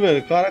morreu ali,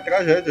 velho. Cara, é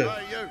tragédia.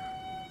 Hey, you.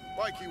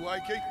 Wakey,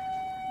 wakey.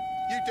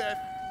 You deaf?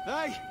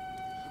 Hey,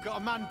 we've got a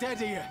man dead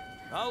here.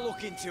 I'll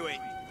look into it.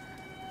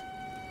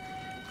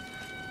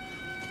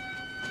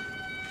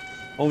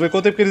 Vamos ver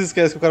quanto tempo que eles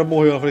esquecem que o cara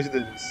morreu na frente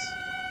deles.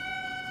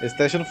 Esse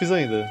teste eu não fiz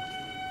ainda.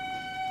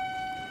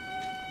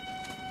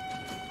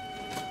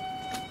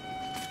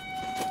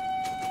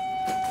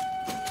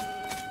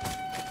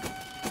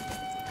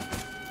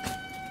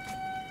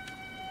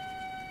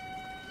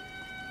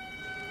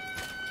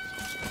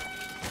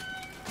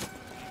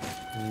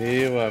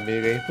 Meu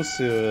amigo, é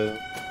impossível, velho.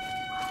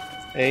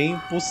 É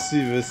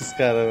impossível esses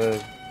caras,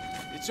 velho.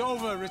 It's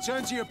over.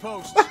 Return to your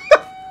post.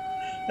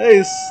 É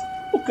isso.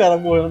 O cara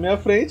morreu na minha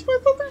frente,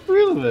 mas tá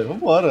tranquilo, velho.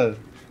 Vambora.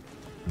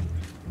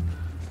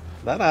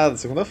 Dá nada,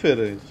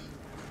 segunda-feira, gente.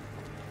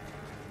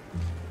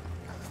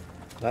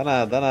 Dá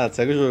nada.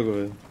 Segue o jogo,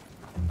 velho.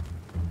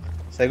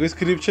 Segue o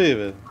script aí,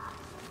 velho.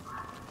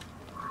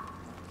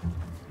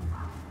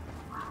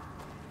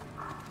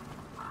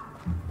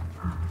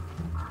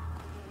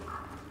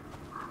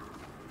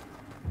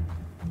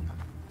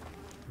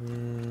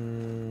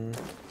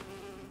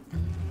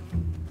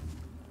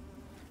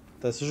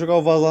 Tá, se eu jogar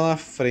o vaso lá na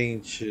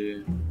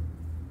frente...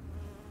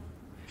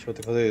 Deixa eu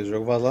ter que fazer isso.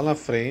 Jogo o vaso lá na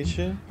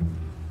frente.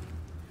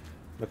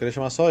 Eu queria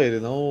chamar só ele,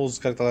 não os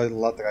caras que estão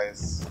lá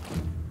atrás.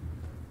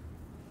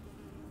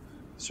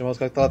 Se chamar os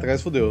caras que estão lá atrás,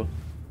 fodeu.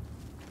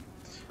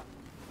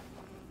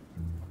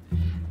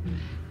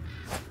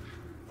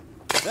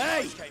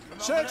 Hey,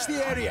 search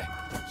the area.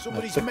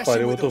 Somebody's Puta que messing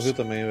pariu, eu with vou te ouvir us.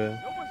 também, velho.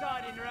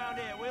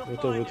 Eu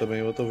tô ouvindo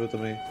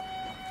também.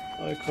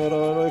 Ai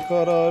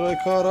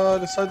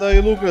caralho, sai daí,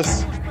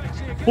 Lucas.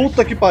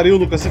 Puta que pariu,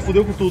 Lucas, você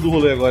fudeu com tudo o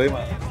rolê agora, hein,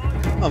 mano.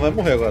 Não, vai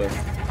morrer agora.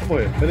 Vai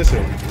morrer,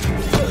 mereceu.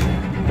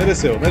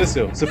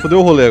 Você fudeu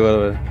o rolê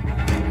agora, velho.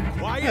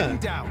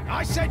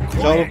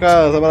 Tchau,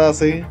 Lucas,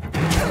 abraço, hein.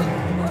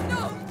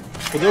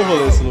 Fudeu o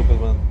rolê esse Lucas,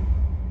 mano.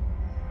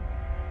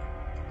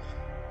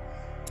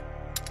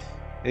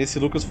 Esse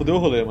Lucas fudeu o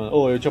rolê, mano.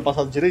 Oh, eu tinha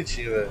passado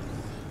direitinho, velho.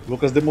 O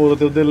Lucas demorou,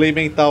 deu um delay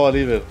mental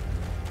ali, velho.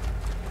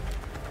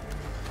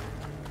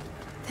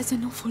 There's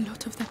an awful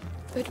lot of them.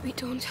 But we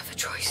don't have a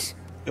choice.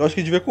 Eu acho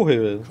que devia correr,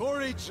 velho.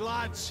 Courage,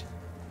 lads.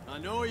 I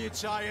know you're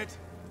tired.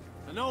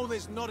 I know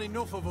there's not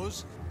enough of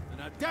us.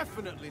 And I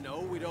definitely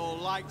know we'd all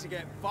like to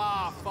get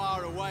far,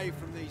 far away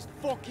from these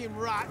fucking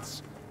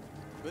rats.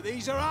 But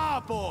these are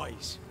our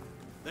boys.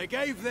 They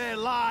gave their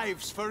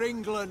lives for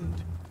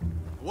England.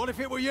 What if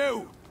it were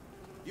you?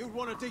 You'd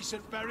want a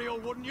decent burial,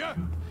 wouldn't you?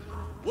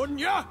 Wouldn't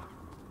you?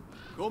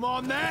 Come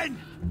on then!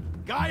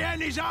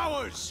 Guyenne is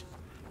ours!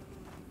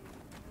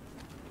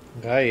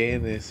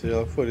 Guyenne, seja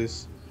lá o que for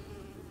isso.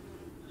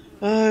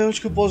 Ah,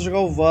 onde que eu posso jogar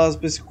o vaso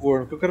pra esse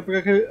corno? Porque eu quero pegar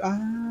aquele...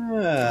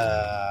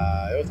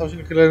 Ah, eu tava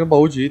achando que ele era um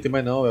baú de item,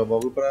 mas não, é um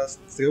baú pra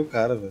ser o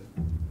cara, velho.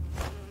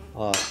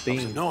 Ó, tem...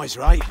 Nice,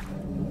 right?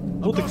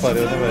 Puta que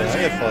pariu, né, velho?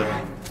 Aí é foda.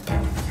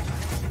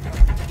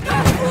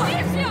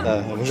 Tá,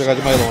 eu vou jogar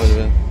de mais longe,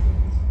 velho.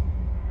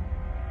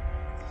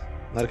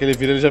 Na hora que ele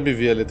vira, ele já me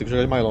vê ali, tem que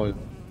jogar de mais longe.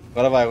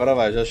 Agora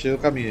vai, já achei o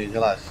caminho aí,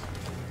 relaxa.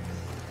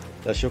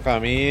 Já achei o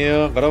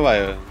caminho, agora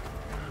vai, velho.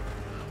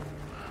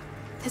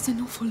 There's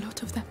an awful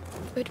lot of them.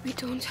 But we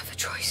don't have a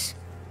choice.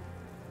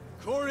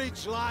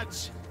 Courage,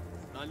 lads.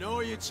 I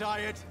know you're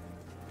tired.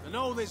 I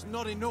know there's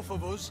not enough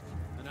of us.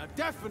 And I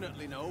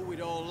definitely know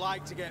we'd all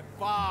like to get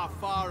far,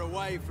 far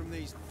away from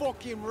these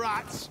fucking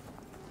rats.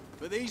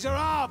 But these are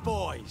our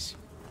boys.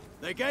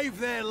 They gave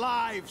their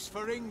lives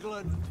for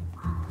England.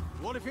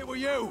 What if it were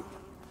you?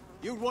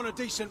 You'd want a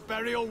decent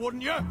burial,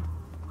 wouldn't you?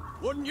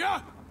 Wouldn't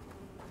you?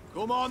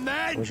 Come on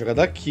then. Vou jogar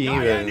daqui, hein,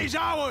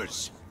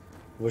 velho.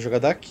 Vou jogar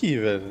daqui,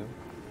 velho.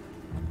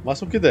 O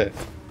máximo que der.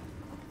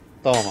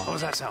 Toma.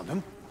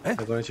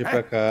 Agora a gente ir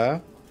pra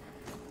cá.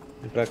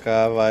 Vem pra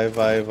cá, vai.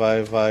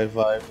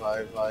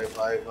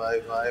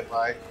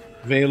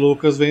 Vem,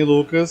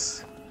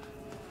 Lucas.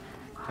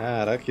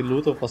 Caraca, que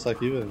luta eu vou passar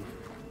aqui, velho.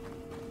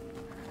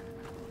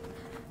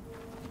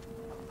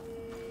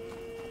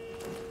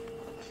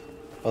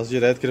 Passo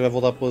direto que ele vai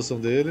voltar à posição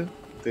dele.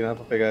 Não tem nada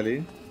pra pegar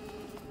ali.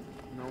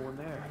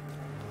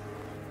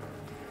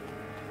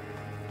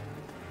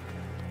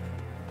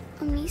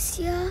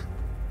 Amicia,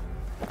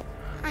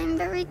 I'm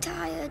very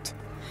tired.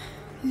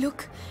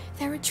 Look,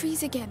 there are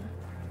trees again.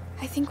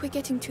 I think we're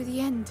getting to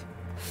the end.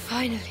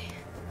 Finally.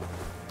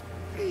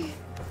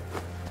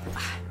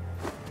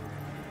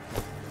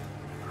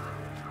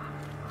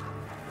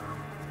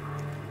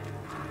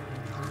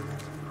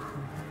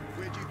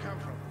 Where'd you come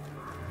from?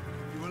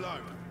 You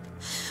alone?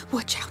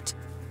 Watch out.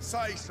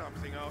 Say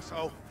something,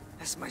 arsehole.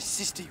 That's my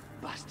sister, you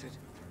bastard.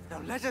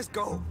 Now let us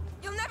go.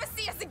 You'll never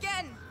see us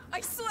again!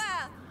 I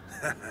swear!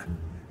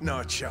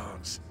 No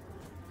chance.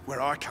 Where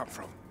I come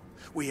from,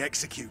 we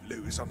execute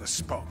looters on the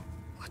spot.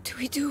 What do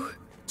we do?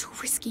 Too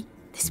risky.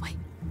 This way.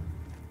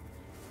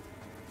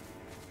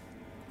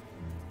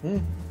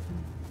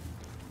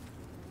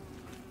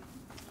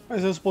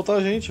 Mas eles botar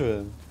a gente,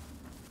 velho.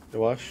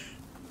 Eu acho.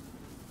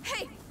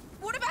 Hey!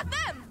 What about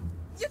them?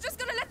 You're just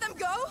gonna let them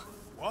go?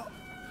 What?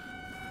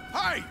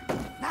 Hey!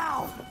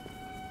 Now!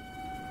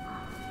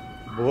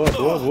 Boa.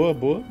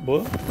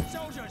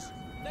 Soldiers,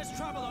 let's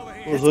travel over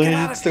here. Usou a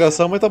gente de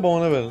distração, mas tá bom,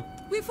 né, velho?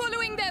 We're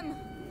following them!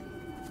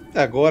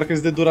 É agora que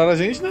eles deduraram a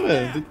gente, né,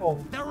 velho? Não tem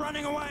como. They're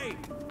running away.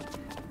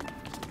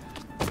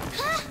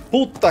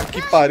 Puta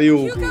que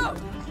pariu! Hugo!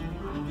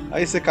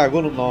 Aí você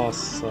cagou no...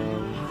 Nossa.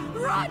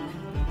 Run!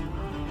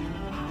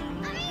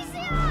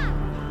 Amicia!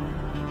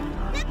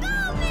 Let go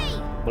of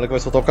me! O moleque vai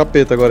soltar o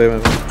capeta agora aí,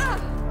 mano.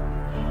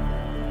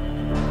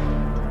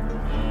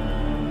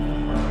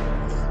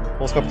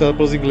 Vamos capturados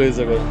pelos ingleses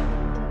agora.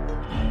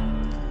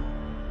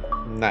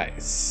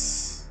 Nice.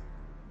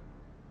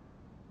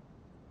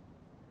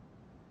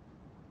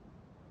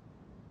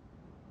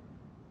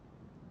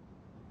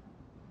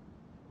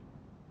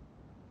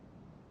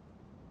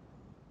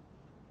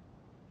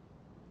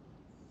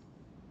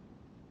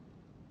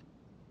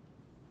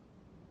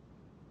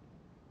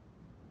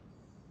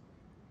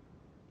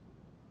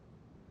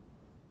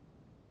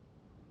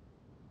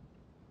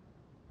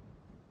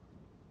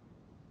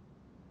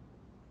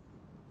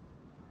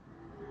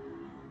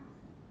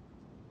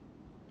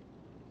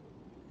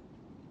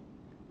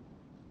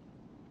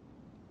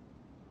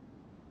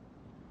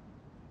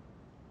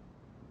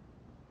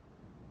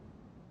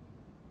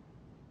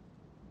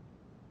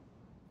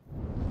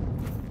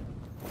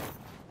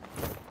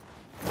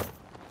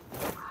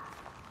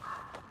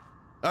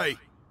 Hey,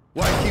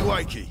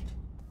 wakey.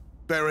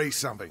 Bury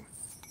something.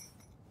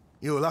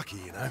 You're lucky,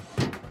 you know.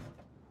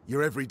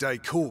 Your everyday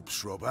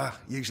corpse robber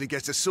usually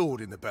gets a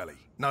sword in the belly,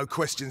 no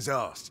questions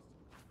asked.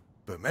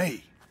 But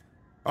me,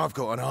 I've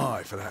got an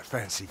eye for that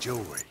fancy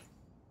jewellery.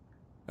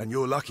 And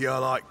you're lucky I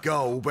like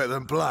gold better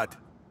than blood,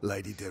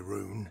 Lady de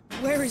Rune.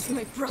 Where is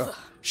my brother?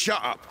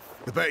 Shut up!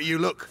 The better you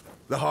look,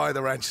 the higher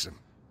the ransom.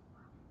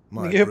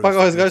 Ninguém vai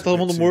pagar o resgate, todo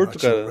mundo morto,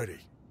 cara.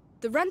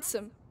 The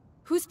ransom?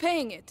 Who's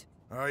paying it?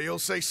 Oh, you'll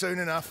see soon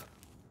enough.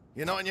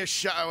 You're not in your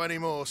shadow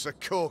anymore, so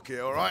cork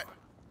it, all right?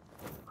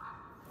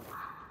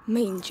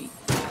 Mangy.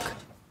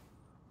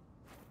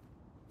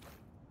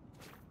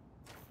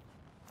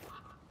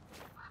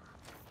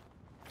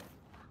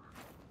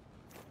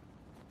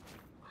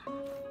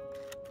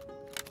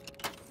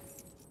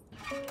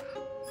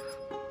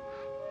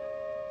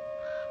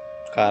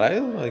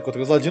 Caralho,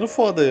 encontrei os ladinos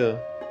foda aí,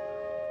 ó.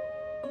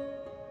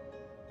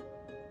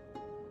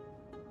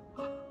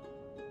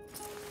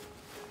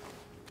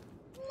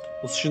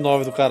 Os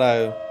X9 do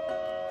caralho.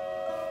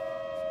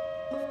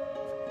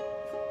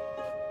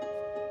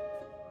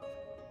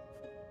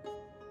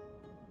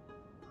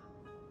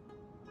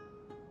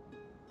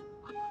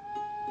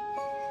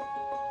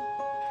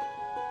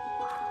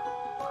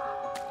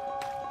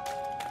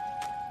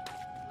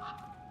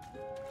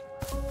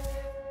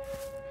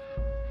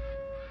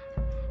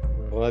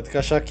 Agora tem que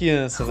achar a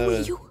criança, né,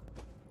 velho?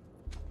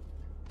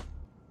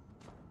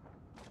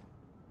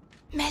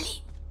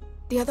 Melly,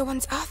 the other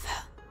one's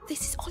Arthur.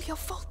 This is all your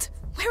fault.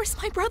 Where is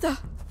my brother?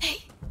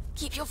 Hey,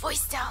 keep your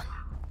voice down.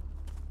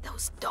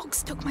 Those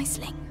dogs took my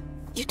sling.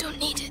 You don't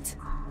need it.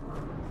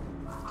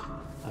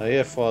 Aí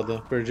é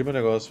foda. Perdi meu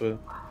negócio, velho.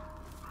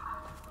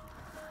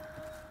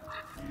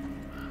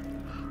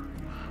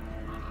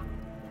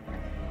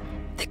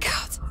 The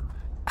guard.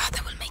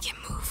 Arthur will make him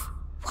move.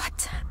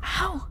 What?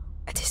 How?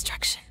 A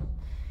distraction.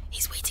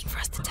 He's waiting for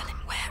us to tell him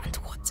where and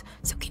what,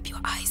 so keep your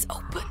eyes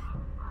open.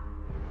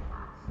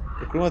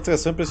 Procure uma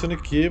atração e pressione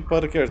Q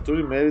para que Arthur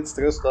e Mary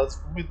distraiam os soldados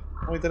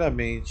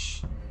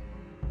momentaneamente.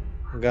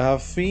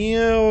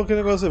 Garrafinha ou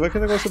aquele negócio aí? Vai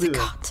aquele negócio ali,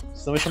 velho.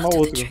 Senão vai chamar o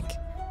outro. Get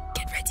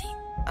ready.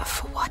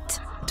 For what?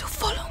 To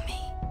follow me.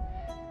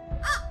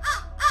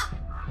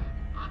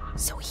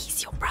 So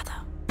he's your brother.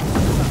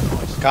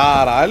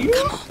 Caralho!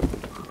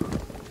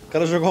 O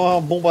cara jogou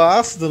uma bomba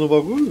ácida no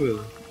bagulho,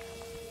 velho.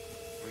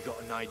 We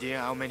got an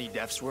idea how many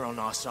deaths were on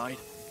our side?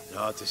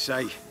 Hard to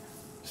say.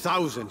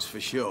 Thousands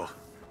for sure.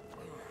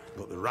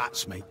 But the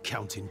rats make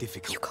counting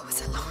difficult. Hugo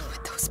is alone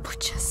with those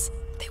butchers.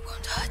 They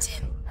won't hurt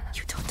him.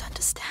 You don't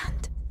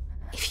understand.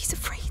 If he's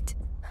afraid,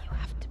 you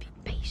have to be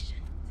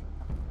patient.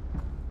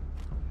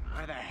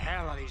 Where the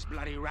hell are these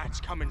bloody rats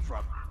coming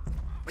from?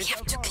 We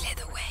have to clear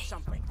the way.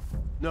 Something.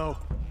 No.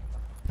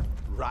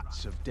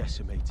 Rats have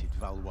decimated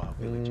Valois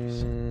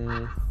villages.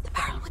 The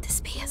barrel with the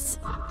spears.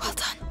 Well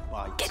done.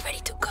 Get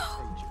ready to go.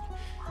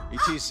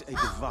 It is a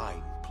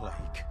divine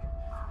plague.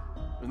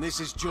 And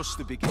this is just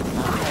the beginning.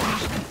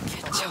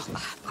 Good job.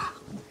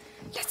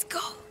 Let's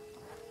go.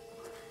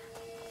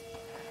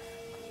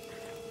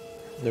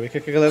 Ainda bem que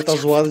a galera tá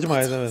zoada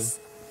demais, né, velho?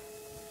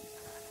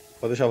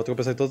 Pode deixar, vou ter que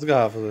pensar em todas as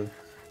garrafas, velho.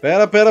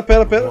 Pera.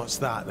 What's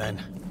that then?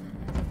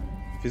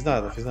 Fiz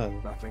nada.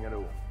 Nothing at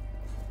all.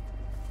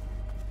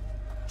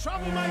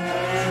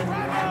 Troublemakers,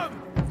 grab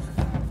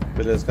 'em!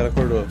 Beleza, o cara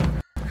acordou.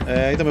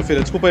 Então, meu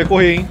filho, desculpa aí,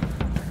 corri, hein?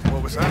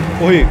 What was that?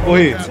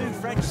 Corri.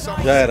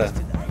 Já era.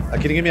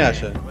 Aqui ninguém me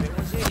acha.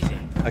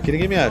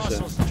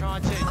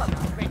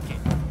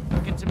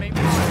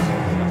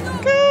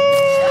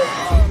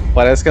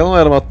 Parece que ela não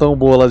era uma tão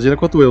boa ladina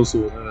quanto eu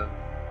sou, né?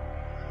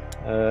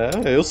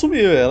 Eu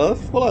sumi, ela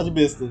ficou lá de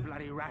besta.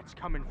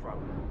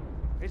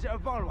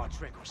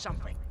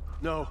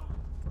 No.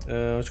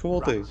 Onde que eu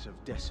voltei? Rats have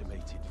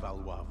decimated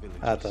Valois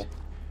villages. Ah, tá.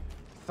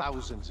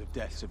 Thousands of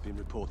deaths have been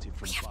reported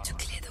from We have to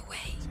clear the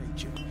way.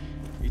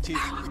 It is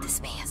Barrel with the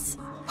spears.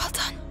 Well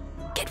done.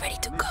 Get ready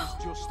to go.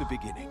 just the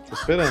beginning. Tô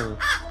esperando.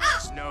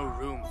 There's no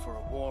room for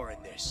a war in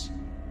this.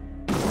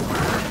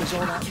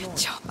 Good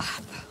job,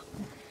 Arthur.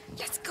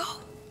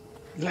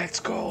 Let's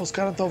go. Os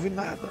caras não estão ouvindo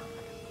nada.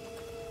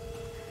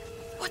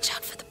 Watch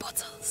out for the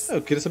bottles.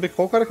 Eu queria saber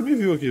qual cara que me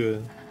viu aqui,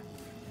 velho.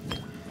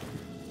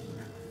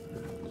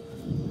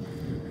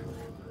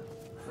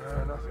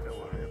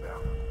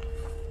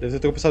 Deve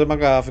ter pensado em uma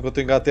garrafa enquanto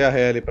eu engatei a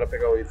ré ali pra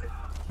pegar o item.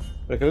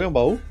 Será que ele é um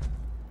baú?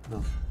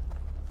 Não.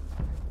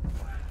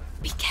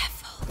 Be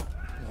careful.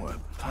 What a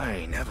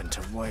pain having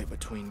to wait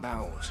between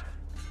barrels.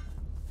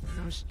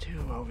 Those two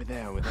over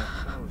there with their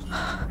clothes.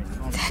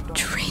 They're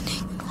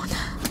training on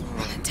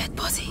a dead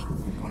body.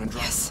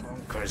 Yes,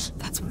 Bonkers.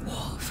 that's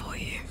war for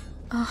you.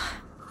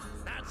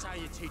 That's how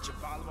you teach a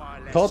Valois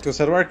lesson. Pronto,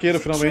 você era um arqueiro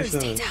finalmente, né?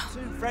 Stay down.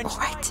 All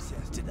right.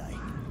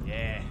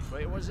 Yeah,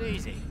 but it was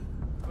easy.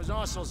 It was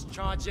Arsenal's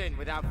charge in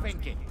without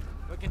thinking,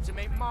 looking to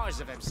make Mars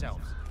of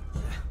themselves.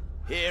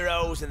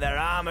 Heroes and their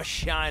armor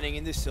shining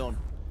in the sun.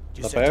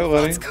 Just Tá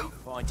agora, hein?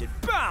 pointed,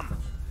 bam!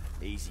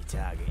 Easy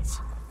targets.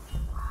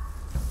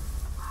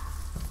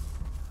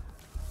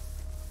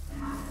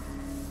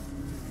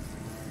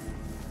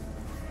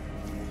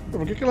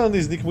 Por que ela anda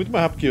sneak muito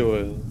mais rápido que eu,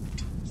 velho?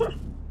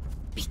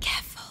 Be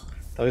careful.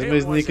 Talvez meu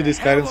sneak de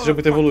Skyrim seja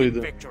muito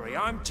evoluído. Victory,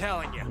 I'm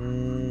telling you.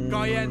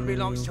 Guyenne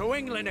belongs to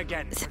England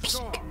again. The for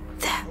sure. peak.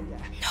 There.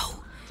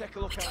 No.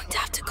 We don't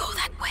have to go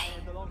that way.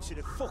 Belongs to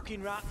the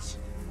fucking rats.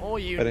 All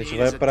you Pera, a gente need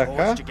vai is a pra torch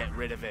cá? to get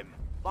rid of him.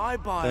 Bye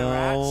bye,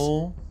 rats.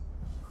 Então...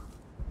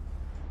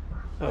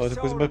 A outra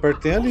coisa mais perto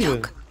tem ali,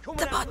 velho.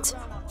 The bot.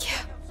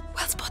 Yeah.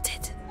 Well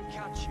spotted.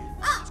 Catch you.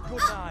 It's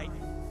good night.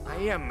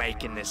 I am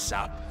making this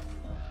up.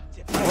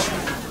 No.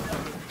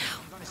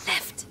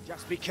 Left.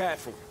 Just be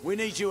careful. We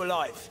need you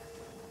alive.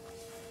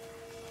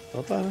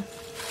 Então tá, né?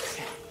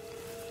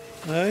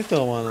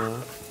 Então,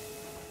 mano.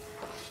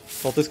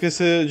 Falta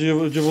esquecer de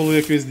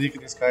evoluir aqui o sneak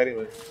do Skyrim,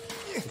 velho.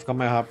 Pra ficar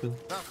mais rápido.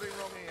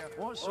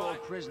 What sort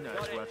of prisoner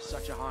is worth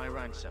such a high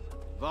ransom?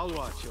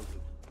 Valois children.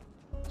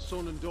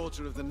 Son and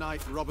daughter of the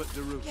knight Robert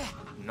de Roux. Yeah.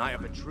 Knight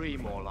of a tree,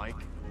 more like.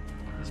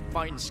 His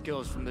fighting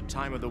skills from the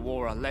time of the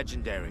war are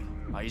legendary,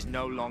 but he's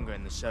no longer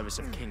in the service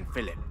of King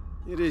Philip.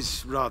 It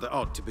is rather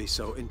odd to be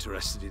so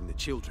interested in the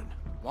children.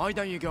 Why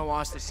don't you go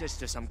ask the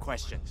sister some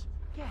questions?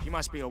 She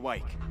must be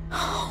awake.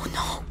 Oh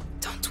no,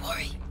 don't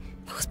worry.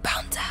 It was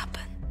bound to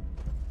happen.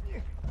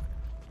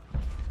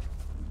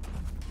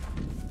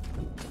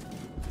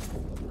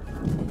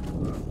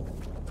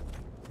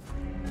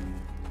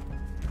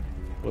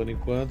 Por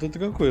enquanto,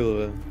 tranquilo,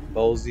 velho.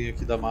 Baúzinho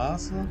aqui da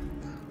massa.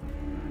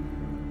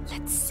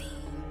 Let's see.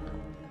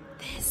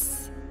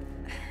 This.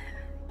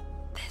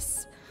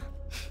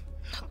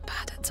 Not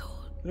bad at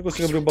all. Eu não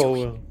consigo abrir o baú,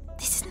 velho.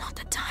 This is not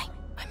the time.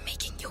 I'm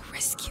making your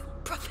rescue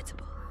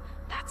profitable.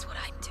 That's what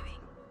I'm doing.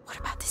 What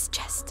about this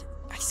chest?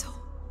 I saw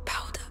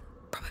powder,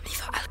 probably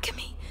for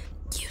alchemy.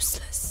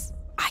 Useless.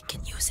 I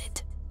can use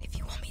it. If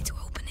you want me to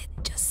open it,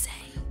 just say.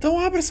 Então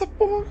abre essa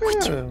porra,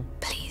 cara.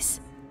 Please.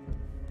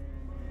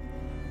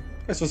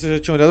 Mas se você já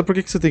tinha olhado, por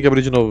que você tem que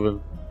abrir de novo,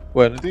 velho?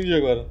 Ué, não entendi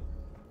agora.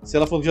 Se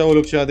ela falou que já olhou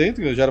o que tinha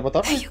dentro, já era pra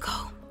estar. There you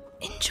go.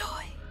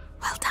 Enjoy.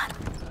 Well done.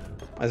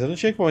 Mas eu não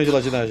tinha equipamento de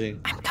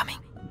ladinagem. I'm coming.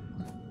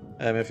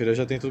 É, minha filha, eu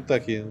já tenho tudo que tá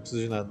aqui, não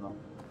preciso de nada, não.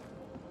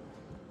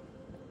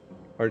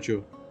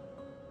 Partiu.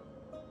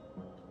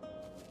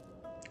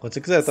 Quando você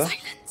quiser, tá?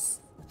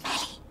 Silence.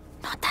 Melly,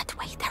 not that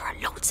way. There are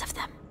loads of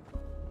them.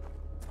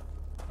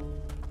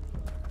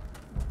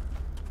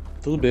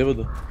 Tudo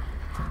bêbado.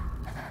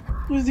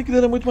 O stick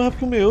dele é muito mais rápido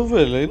que o meu,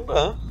 velho. Aí não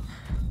dá.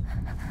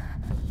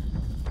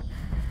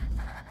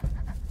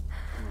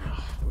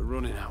 We're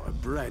running out of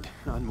bread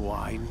and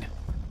wine.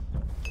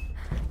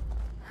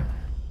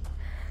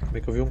 Como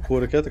é que eu vi um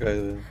couro aqui atrás,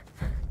 velho?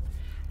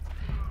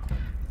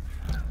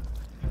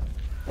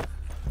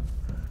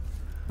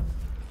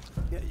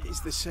 It's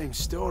the same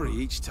story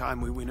each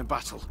time we win a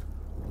battle.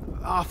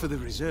 Half of the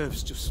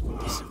reserves just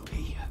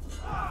disappear.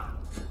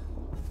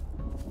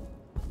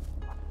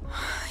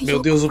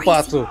 Meu Deus, o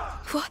pato!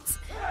 What?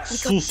 We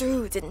got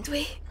through, didn't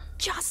we?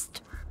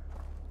 Just.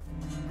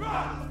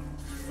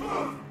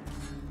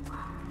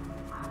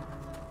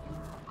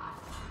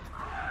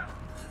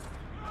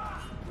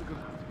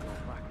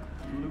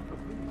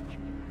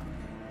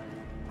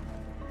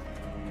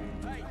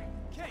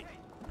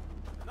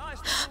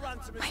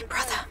 My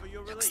brother.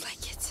 Looks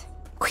like it.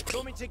 Quickly.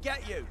 Coming to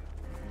get you.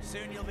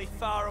 Soon you'll be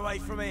far away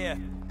from here.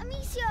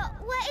 Amicia,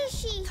 where is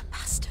she? The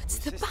bastards.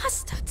 The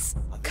bastards.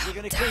 You're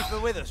gonna keep her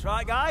with us,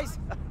 right, guys?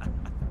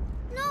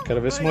 No.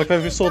 Quero ver se o moleque vai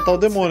vir soltar o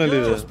demônio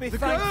ali, Just velho. be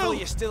thankful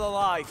you're still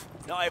alive.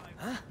 Not a...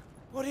 Huh?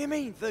 What do you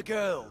mean, the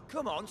girl?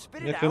 Come on,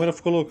 spit Minha it câmera out.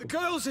 ficou louca. The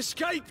girl's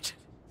escaped.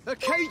 Her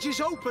cage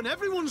is open.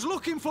 Everyone's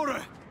looking for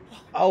her.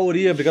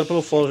 Auria, obrigado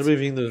pelo follow,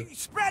 bem-vindo.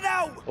 Spread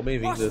out. Ou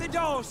bem-vinda. Watch the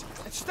doors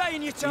and stay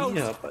in your toes. Ih,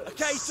 rapaz. A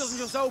cage doesn't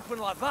just open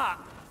like that.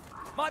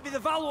 Might be the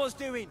Valor's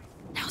doing.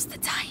 Now's the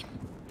time.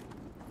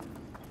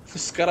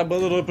 Esse cara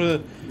abandonou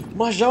pra...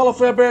 Uma jaula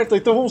foi aberta,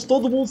 então vamos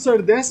todo mundo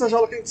sair dessa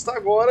jaula que a gente está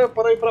agora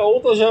para ir pra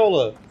outra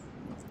jaula.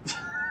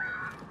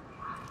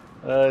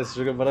 Ah, esse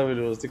jogo é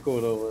maravilhoso, tem como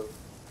não, mano.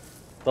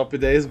 Top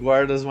 10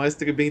 guardas mais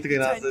bem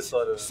treinados da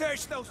história.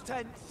 Search those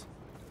tents.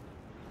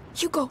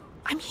 Hugo,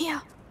 I'm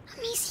here.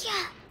 Amicia.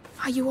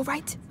 Are you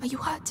alright? Are you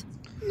hurt?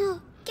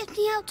 No, get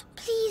me out,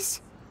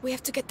 please. We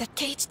have to get that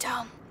cage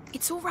down.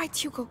 It's alright,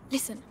 Hugo.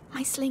 Listen,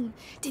 my sling.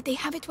 Did they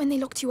have it when they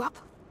locked you up?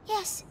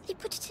 Yes, they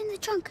put it in the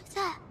trunk,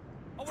 there.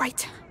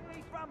 Right.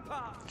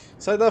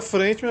 Sai da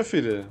frente, minha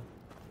filha.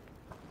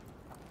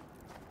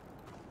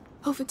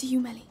 Over to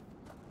you, Melly.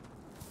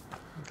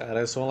 Caralho,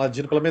 eu sou um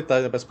ladino pela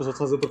metade, né? Parece que as pessoas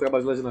estão fazendo o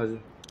trabalho de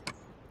ladinagem.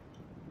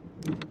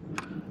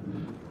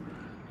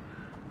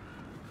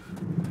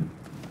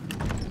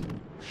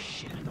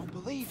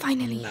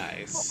 Finally.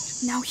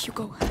 Nice. Now,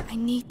 Hugo, I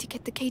need to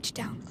get the cage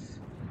down.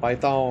 Pai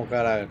tá on,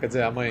 caralho. Quer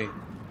dizer, a mãe.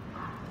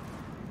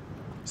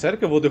 Sério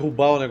que eu vou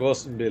derrubar o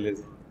negócio?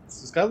 Beleza.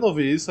 Se os caras não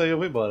ouvirem isso, aí eu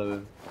vou embora,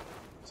 velho.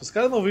 Se os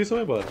caras não ouvirem isso,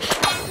 eu vou embora.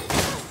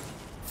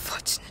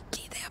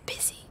 Fortunately, they are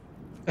busy.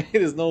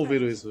 Eles não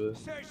ouviram isso, velho.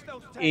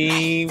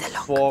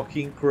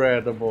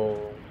 Incredible.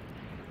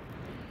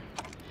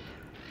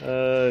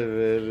 Ai,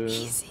 velho.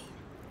 Easy.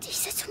 They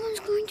said someone's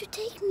going to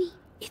take me.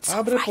 It's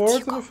Abre a alright,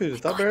 porta, Hugo. meu filho.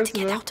 We're Tá going aberto to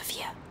get já. out of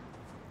here.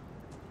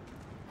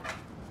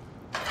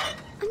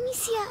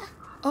 Amicia,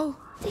 Oh,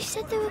 they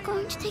said they were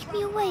going to take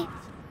me away,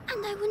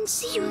 and I wouldn't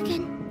see you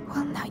again.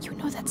 well, now you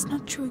know that's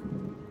not true.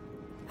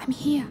 I'm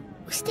here,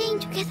 We're staying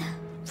together,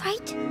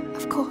 right?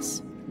 of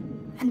course.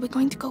 And we're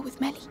going to go with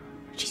Melly.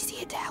 She's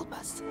here to help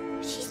us.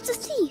 She's the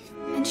thief.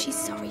 And she's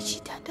sorry she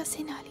turned us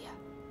in earlier.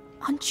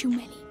 Aren't you,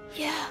 Melly?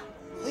 Yeah,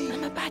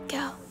 I'm a bad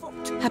girl.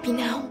 Happy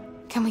now?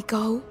 Can we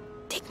go?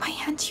 Take my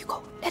hand,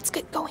 Hugo. Let's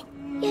get going.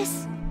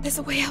 Yes. There's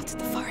a way out at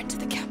the far end of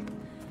the camp.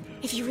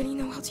 If you really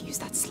know how to use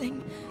that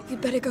sling,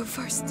 you'd better go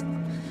first.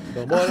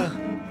 Vambora.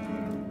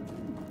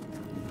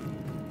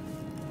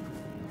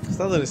 Você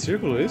tá dando em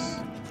círculo, é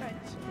isso?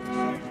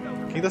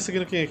 Quem tá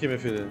seguindo quem aqui, minha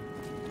filha?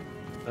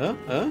 Hã?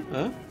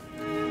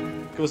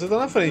 Porque você tá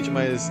na frente,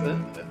 mas...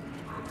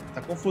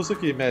 Tá confuso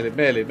aqui, Melly,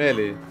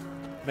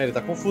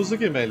 tá confuso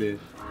aqui, Melly.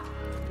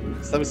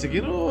 Você tá me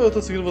seguindo ou eu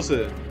tô seguindo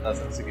você? Ah,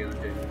 você tá me seguindo,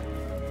 ok.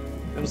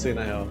 Eu não sei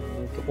na real,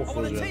 eu tô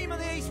confuso já.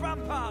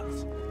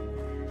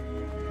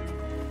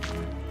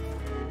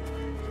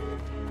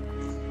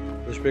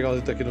 Deixa eu pegar um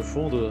item aqui no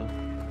fundo.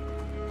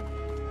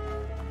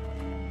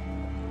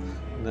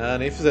 Não,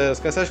 nem fizeram.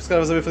 Você acha que os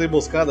caras vão saber fazer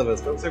emboscada, velho?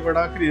 Os caras vão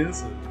guardar uma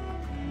criança.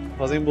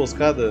 Fazer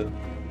emboscada.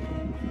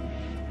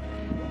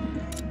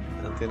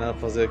 Não tem nada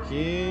pra fazer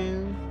aqui.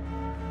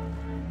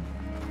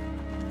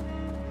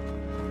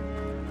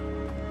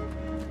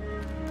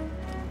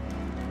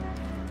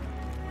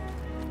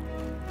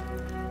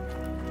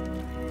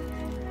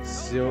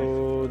 Se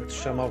eu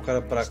chamar o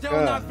cara pra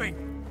cá.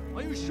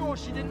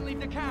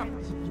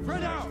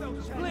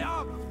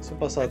 Se eu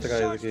passar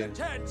atrás aqui.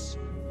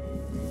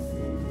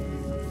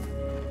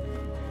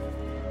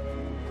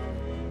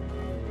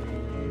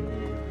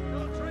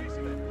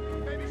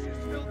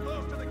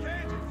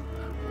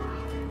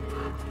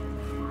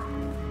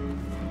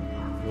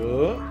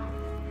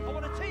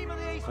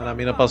 A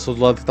mina passou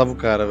do lado que tava o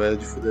cara, velho,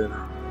 de fuder.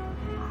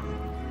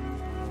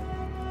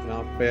 Tem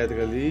uma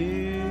pedra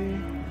ali.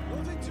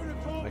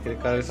 Aquele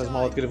cara ele faz uma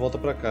outra que ele volta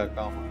pra cá,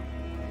 calma.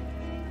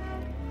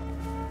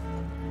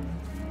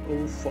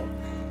 Oh fuck.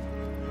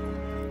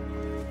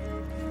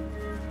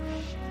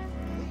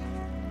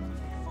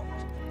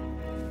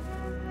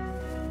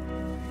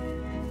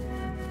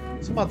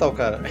 Deixa eu matar o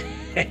cara.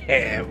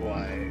 É,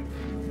 boy.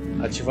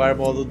 Ativar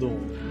modo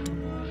Doom.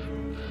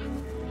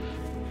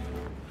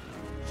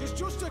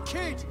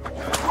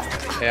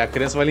 É, a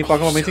criança vai limpar o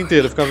acampamento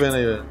inteiro, fica vendo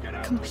aí, velho.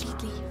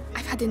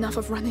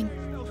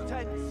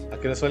 A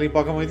criança vai limpar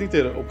o acampamento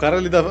inteiro. O cara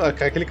ali,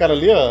 aquele cara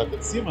ali, ó, aqui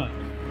de cima,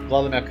 do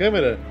lado da minha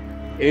câmera,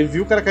 ele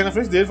viu o cara cair na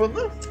frente dele e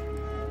falou: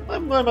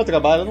 não é meu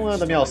trabalho, não é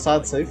da minha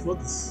alçada isso aí,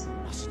 foda-se.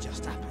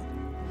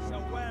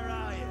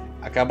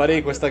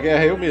 Acabarei com esta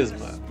guerra eu mesmo.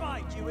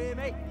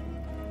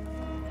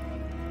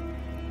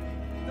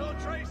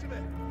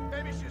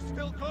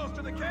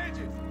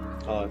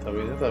 Ó, tá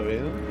vendo, tá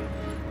vendo?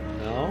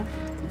 Não.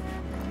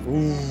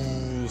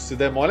 Se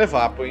der mole é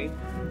vapo, hein?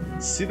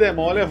 Se der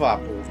mole é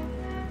vapo.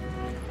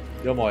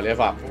 Deu mole, é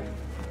vapo.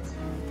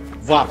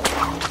 Vapo.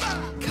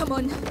 Come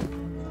on.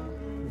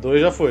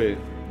 2 já foi.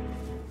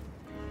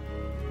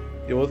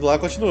 E o outro lá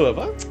continua.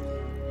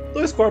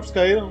 2 corpos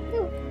caíram.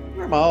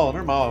 Normal,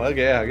 normal. É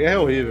guerra. A guerra é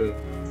horrível.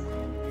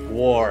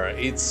 War,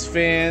 it's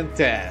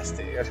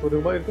fantastic. Acho que eu vou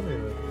derrubar ele também,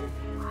 velho.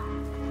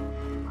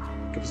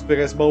 Eu preciso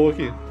pegar esse baú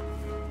aqui.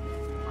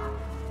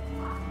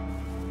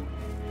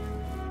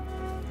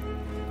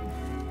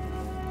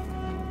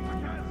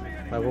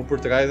 Mas vamos por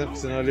trás, né? Porque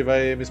senão ele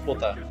vai me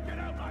spotar.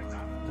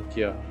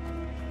 Aqui, ó.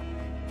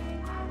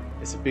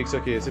 Esse pixel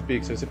aqui, esse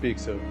pixel, esse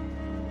pixel.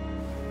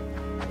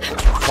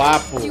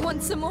 Vapo! Do you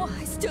want some more?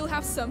 I still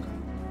have some.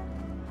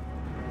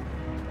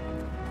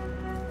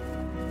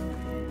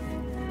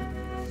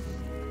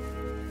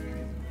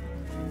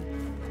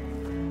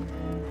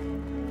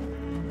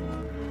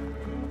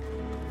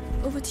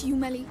 Over to you,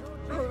 Melly.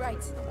 All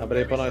right. Abre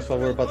aí pra nós, por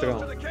favor, patrão.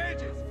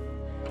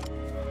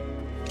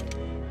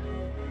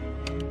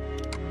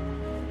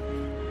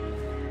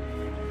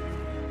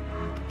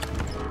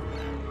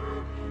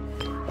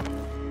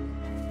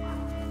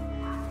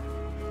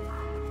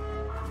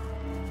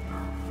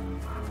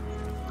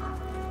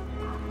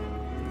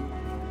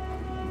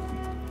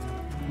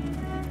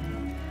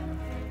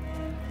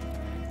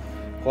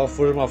 Com a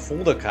forma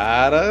funda,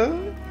 cara.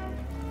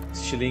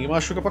 Estilingue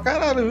machuca pra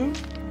caralho, viu?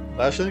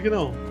 Tá achando que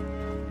não?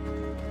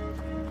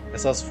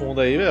 Essas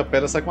fundas aí, velho, a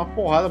pedra sai com uma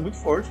porrada muito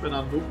forte, velho.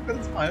 Na nuca o cara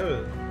desmaia,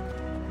 velho.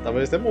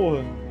 Talvez até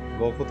morra,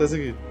 igual acontece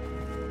aqui.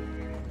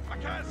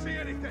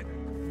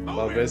 O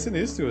bagulho é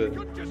sinistro,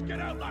 velho.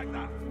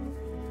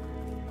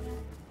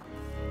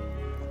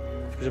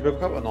 Já pegou o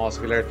cavalo. Nossa,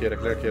 aquele arqueiro,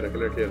 aquele arqueiro,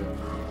 aquele arqueiro.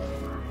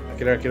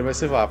 Aquele arqueiro vai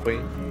ser vapo, hein?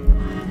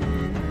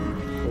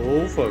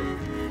 Ufa!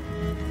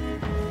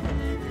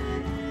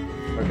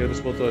 O arqueiro me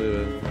spotou ali,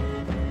 velho.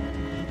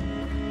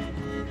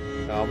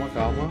 Calma,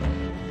 calma.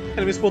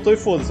 Ele me spotou e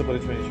foda-se,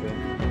 aparentemente,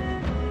 velho.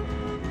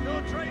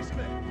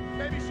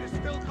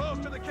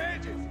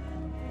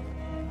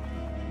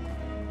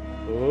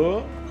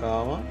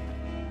 Calma.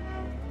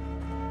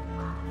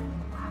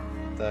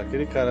 Tá,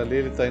 aquele cara ali,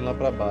 ele tá indo lá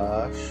pra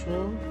baixo.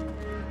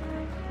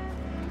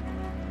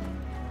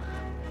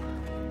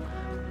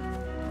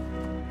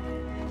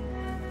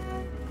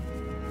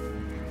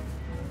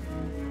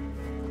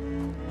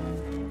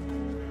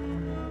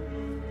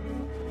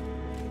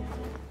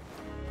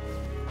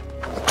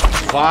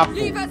 Vapo.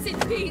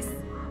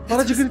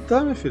 Para de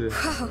gritar, minha filha.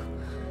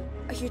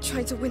 Are you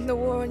trying to win the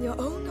war on your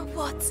own or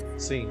what?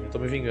 Sim, eu tô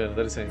me vingando,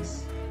 dá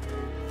licença.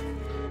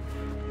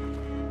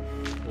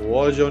 O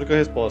ódio é a única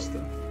resposta.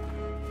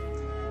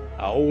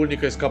 A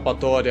única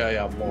escapatória é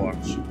a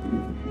morte.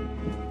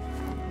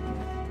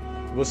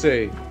 E você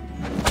aí?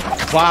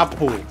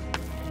 Vapo!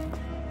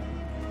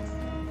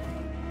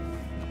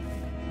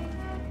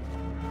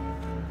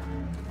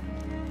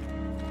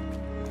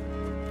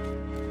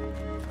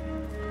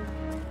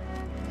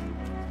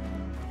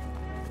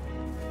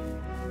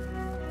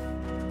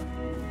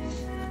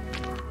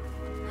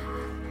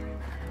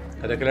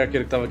 Cadê aquele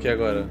arqueiro que tava aqui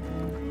agora?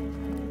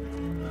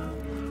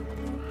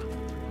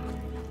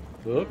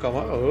 Ô,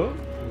 calma. Ô.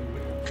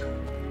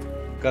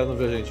 O cara não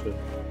viu a gente, velho.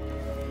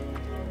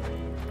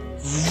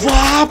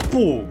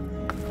 Vapo!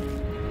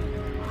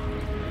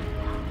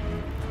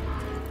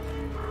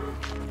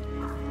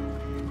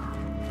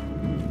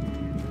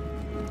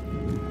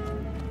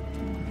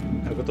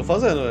 É o que eu tô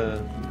fazendo,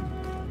 velho.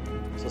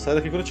 Só sai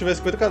daqui quando tiver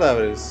 50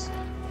 cadáveres.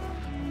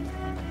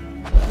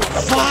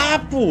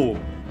 Vapo!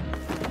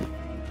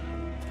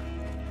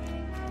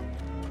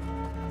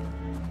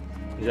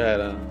 Já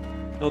era.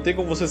 Não tem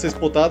como você ser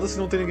spotada se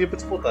não tem ninguém pra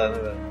te spotar, né,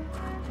 velho?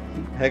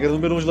 Regra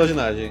número 1 de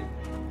ladinagem.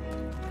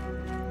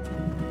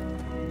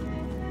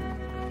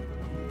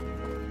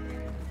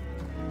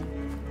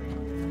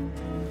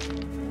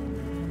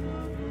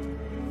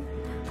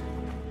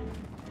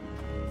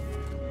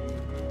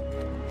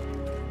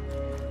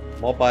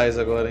 Mó paz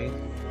agora, hein?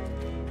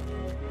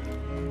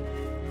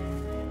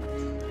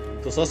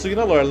 Tô só seguindo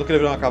a lore, não queria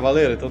virar uma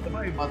cavaleira, então tamo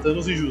aí, matando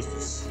os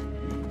injustos.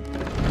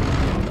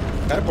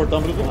 Cara, o portão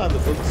abriu do nada,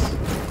 foda-se.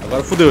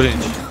 Agora fudeu,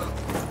 gente.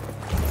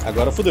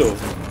 Agora fudeu.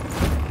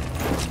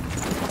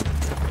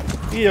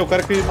 Ih, é o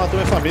cara que matou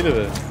minha família,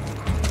 velho.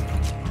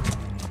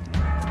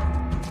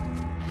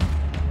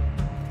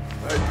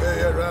 I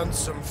pay a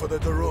ransom for the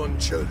Daron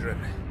children,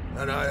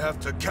 and I have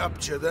to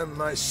capture them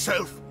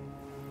myself.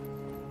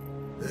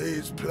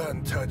 These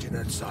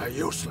Plantagenets are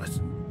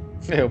useless.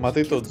 É, eu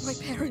matei todos. My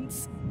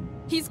parents.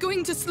 He's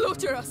going to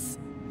slaughter us.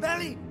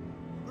 Melly,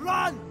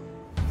 run!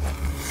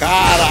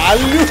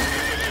 Caralho!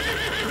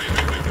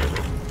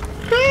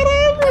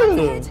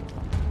 Caralho!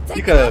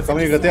 Ih, cara,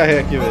 calma aí, eu tenho a ré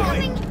aqui, velho.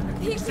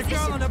 He's The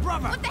girl and her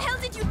brother! What the hell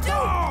did you do?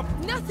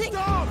 Nothing.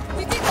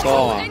 We didn't do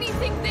Toma.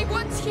 anything. They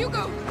want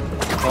Hugo.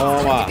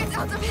 Toma! Get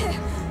out of here.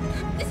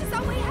 This is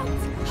our way out.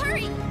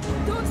 Hurry.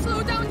 Don't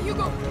slow down,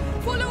 Hugo.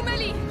 Follow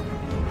Melly.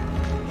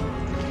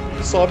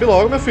 Sobe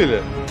logo, minha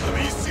filha.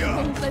 Amicia,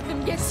 Don't let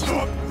them get you.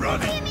 stop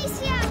running.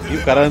 Ih,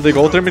 o cara anda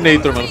igual o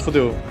Terminator, mano,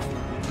 fodeu.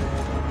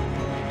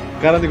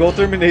 O cara anda igual o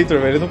Terminator,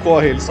 velho, ele não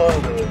corre, ele só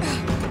anda, velho.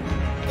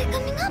 They're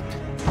coming up.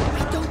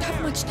 We don't have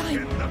much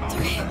time.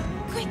 They're here.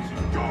 Quick.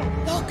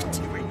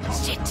 Locked.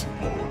 Shit.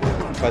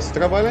 Faz esse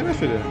trabalho aí, minha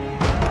filha.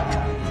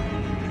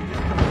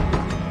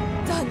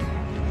 Done.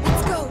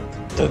 Let's go.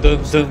 Dun, dun,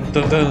 dun,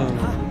 dun, dun.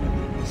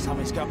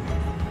 Something's coming.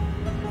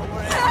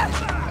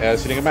 É, a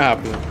seringa é mais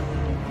rápida.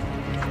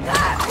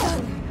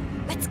 Done.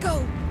 Let's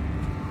go.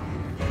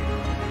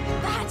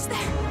 The hatch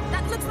there.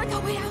 That looks like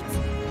our way out.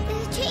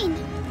 There's a chain.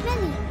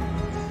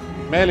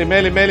 Melly,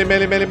 Melly. Melly,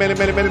 Melly, Melly, Melly, Melly,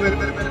 Melly, Melly, Melly,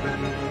 Melly.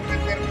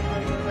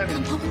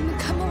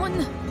 Come on.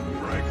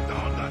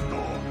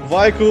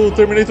 Vai que o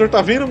Terminator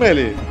tá vindo,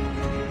 Melly.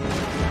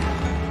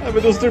 Ai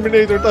meu Deus, o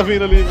Terminator tá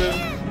vindo ali, velho.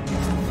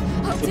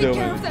 I'll Fudeu, take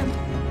care mano. of them.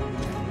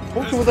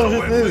 Como que eu vou dar um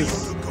jeito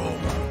neles?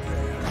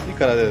 Ih,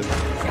 caralho. Shut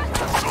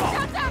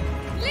up.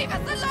 Leave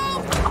us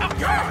alone.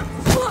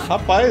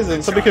 Rapaz, eu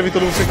não sabia que ia vir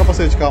todo mundo sem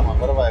capacete. Calma,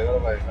 agora vai.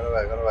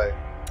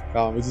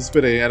 Calma, me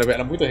desesperei.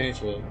 Era muita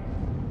gente, velho.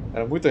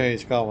 Era muita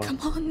gente, calma.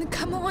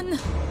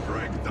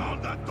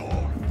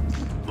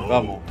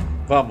 Come on.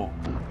 Vamos.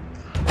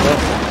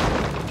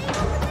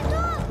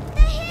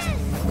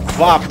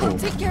 Vapo! I'll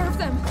take care of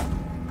them.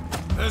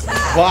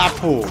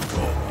 Vapo!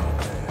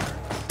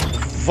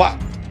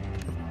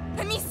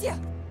 Amicia,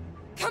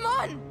 come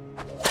on.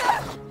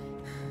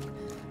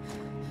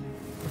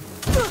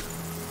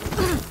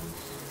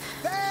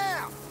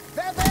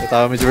 Eu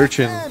tava me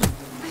divertindo.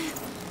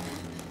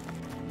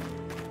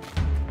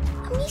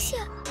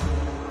 Amicia.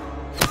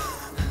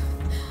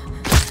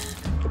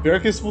 O pior é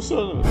que isso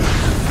funciona, velho.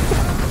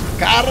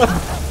 Cara!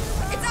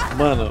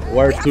 Mano, o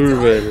Arthur,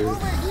 velho.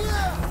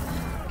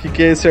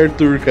 Que é esse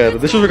Arthur, cara?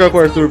 Deixa eu jogar com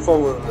o Arthur, por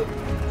favor, velho.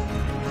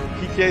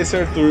 Que é esse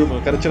Arthur, mano?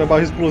 O cara tira a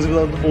barra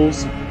explosiva do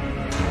bolso.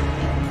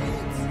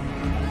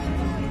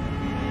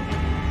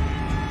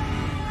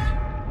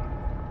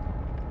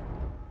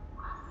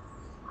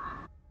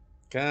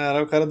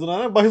 Cara, o cara do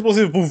nada, barra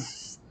explosiva.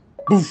 Buf,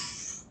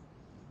 buf.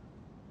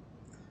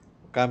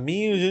 O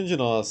caminho diante de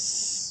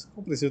nós.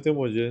 Como precisa ter um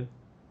emoji.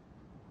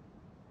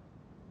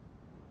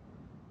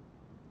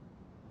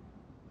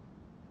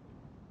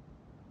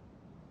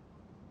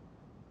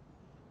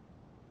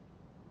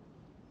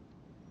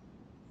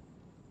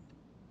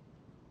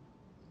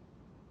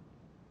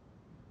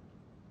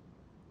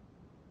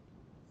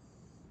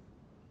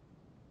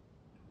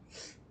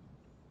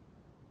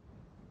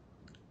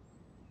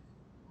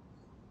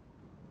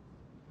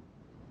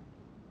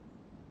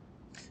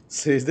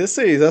 Seis d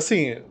 6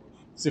 assim,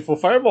 se for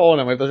Fireball,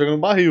 né? Mas tá jogando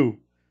barril.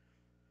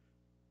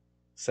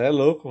 Cê é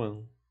louco,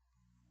 mano.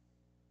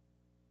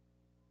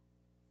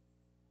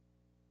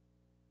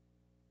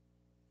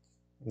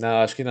 Não,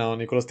 acho que não. O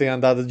Nicolas tem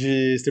andado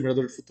de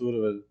Exterminador do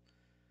Futuro, velho.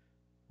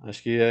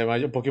 Acho que é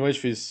um pouquinho mais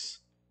difícil.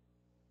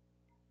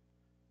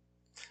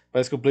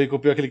 Parece que o Play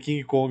copiou aquele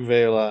King Kong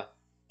velho lá.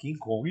 King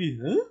Kong?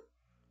 Hã?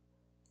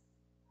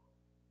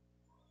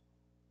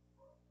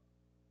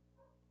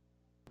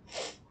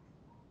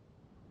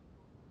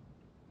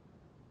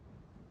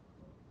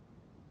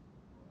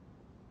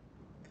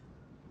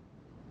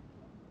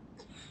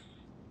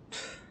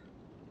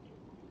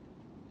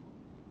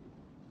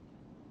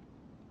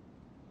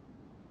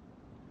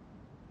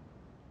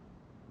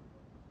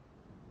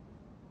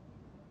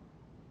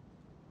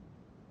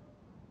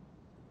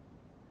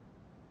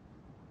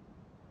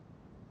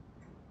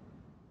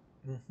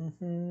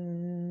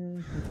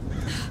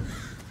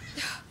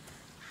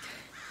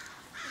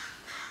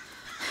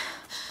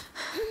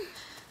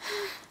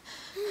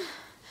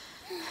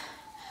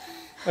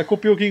 Aí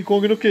copiou King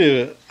Kong no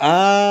quê?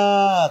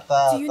 Ah,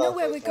 tá. Do you know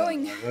where we're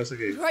going? Agora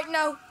saquei. Right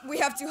now, we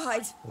have to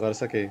hide. Agora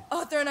saquei.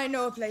 Arthur and I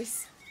know a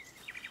place.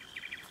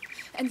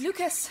 And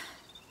Lucas,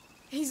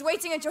 he's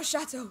waiting at your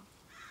chateau.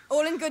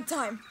 All in good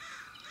time.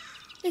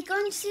 We're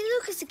going to see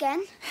Lucas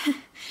again?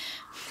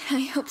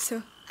 I hope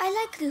so. I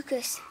like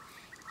Lucas.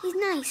 He's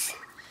nice.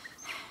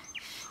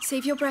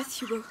 Save your breath,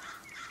 Hugo.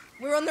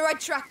 We're on the right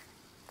track.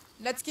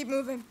 Let's keep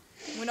moving.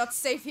 We're not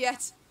safe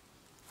yet.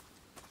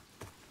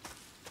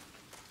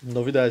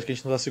 Novidade que a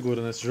gente não tá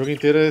seguro, né? Esse jogo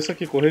inteiro é isso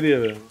aqui, correria,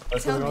 velho.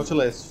 Parece jogar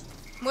Outlast.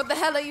 What the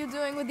hell are you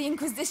doing with the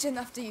Inquisition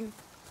after you?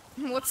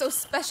 What's so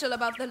special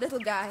about the little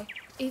guy?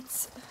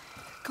 It's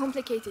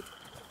complicated.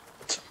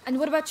 And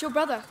what about your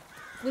brother?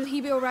 Will he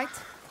be alright?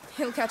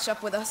 He'll catch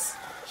up with us.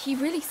 He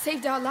really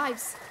saved our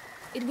lives.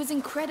 It was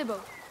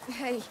incredible.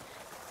 Hey,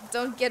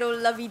 don't get all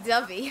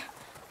lovey-dovey.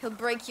 He'll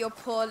break your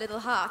poor little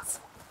heart.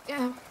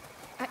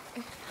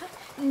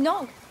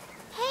 No.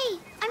 Hey,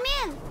 I'm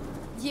in.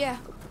 Yeah,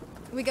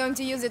 we're going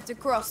to use it to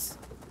cross.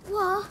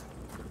 What?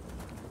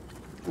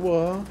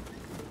 What?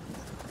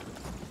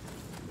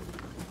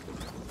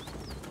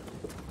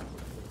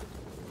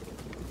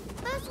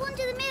 First one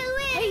to the middle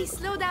win. Hey,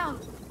 slow down.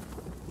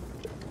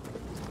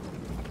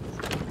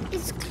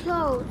 It's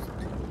closed.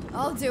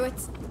 I'll do it.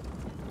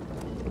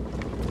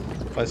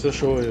 Faz seu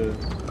show aí, velho.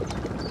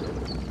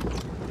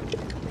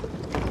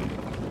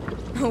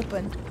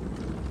 Open.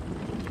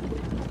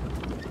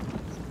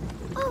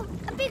 Oh,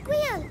 a big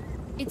wheel.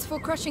 It's for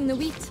crushing the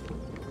wheat.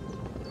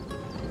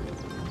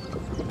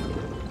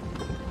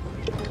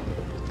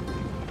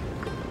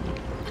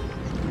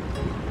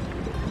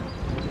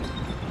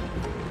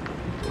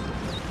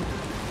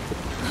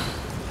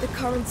 The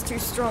current's too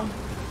strong.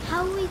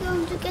 How are we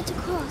going to get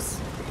across?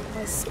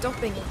 By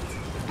stopping it.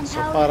 And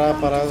Só how are parar a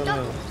we going parada to stop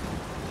mesmo. it?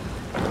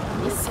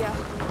 Alicia,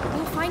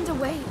 We'll find a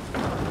way.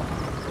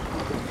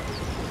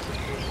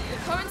 the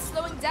current's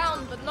slowing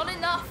down, but not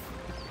enough.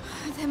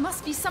 There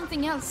must be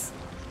something else.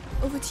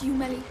 Over to you,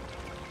 Melly.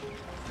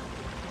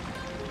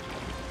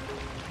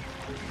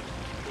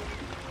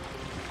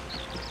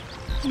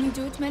 Can you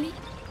do it, Melly?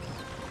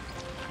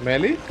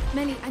 Melly?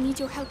 Melly, I need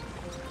your help.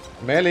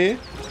 Melly?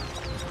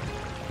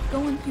 Go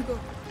on, Hugo.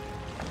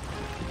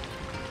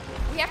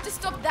 We have to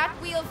stop that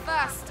wheel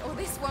first, or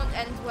this won't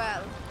end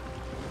well.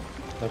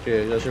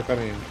 Ok, já achei o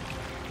caminho.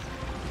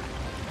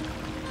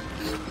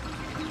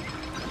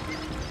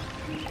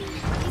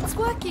 It's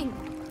working.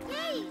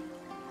 Yay!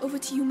 Over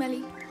to you,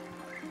 Melly.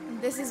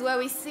 This is where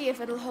we see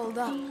if it'll hold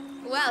up.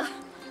 Well,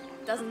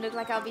 doesn't look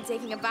like I'll be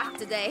taking a bath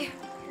today.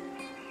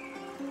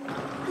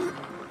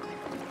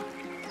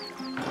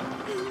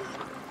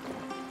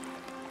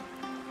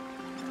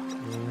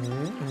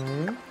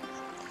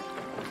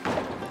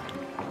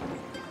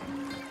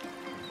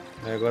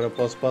 Aí agora eu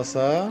posso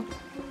passar.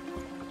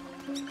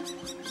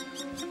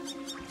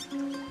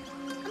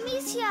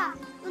 Amicia,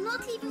 you're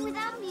not leaving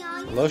without me,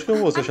 are you? Lógico que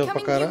eu vou, você é I'm chato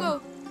pra coming, caralho.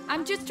 Hugo.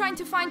 I'm just trying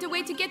to find a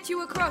way to get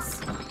you across.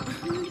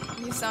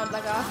 You sound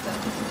like Arthur.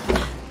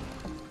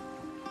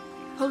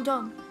 Hold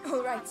on.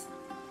 All right.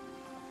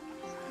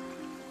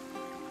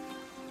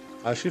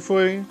 Acho que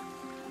foi, hein?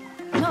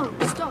 No,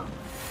 stop.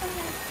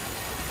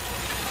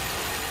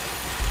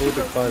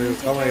 Puta que pariu,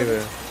 calma aí,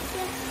 velho.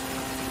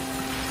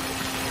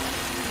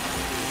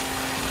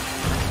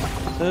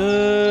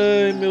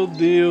 Ai, meu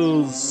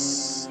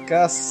Deus.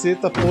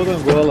 Caceta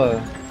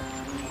porangola.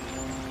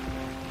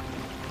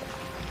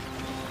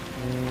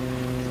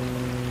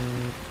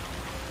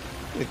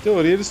 Em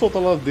teoria ele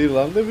soltou o lado dele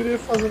lá, não deveria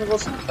fazer o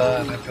negócio que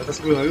tá, né? Porque tá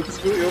segurando,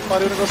 eu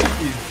parei o negócio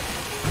aqui.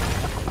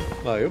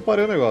 Lá, eu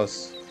parei o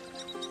negócio.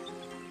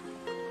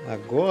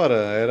 Agora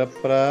era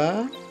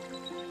pra...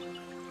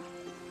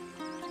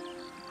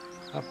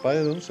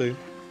 Rapaz, eu não sei.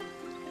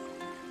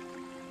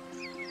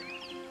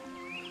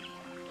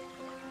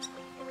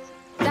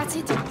 That's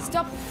it.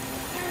 Stop.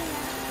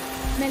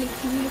 Melly,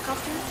 can you look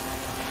after it?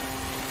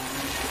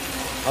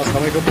 Nossa,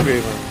 calma aí que eu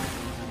buguei, mano.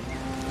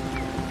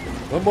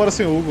 Vamos embora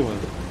sem o Hugo,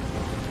 mano.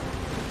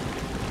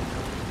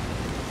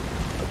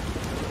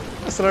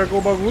 Você largou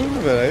o bagulho,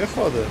 né, velho? Aí é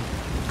foda.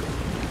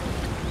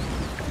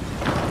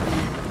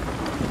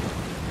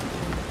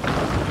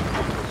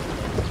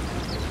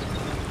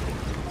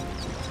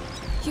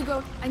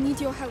 Hugo, I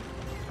need your help.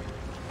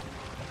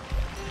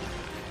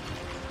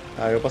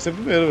 Ah, eu passei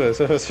primeiro, velho.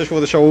 Você acha que eu vou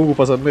deixar o Hugo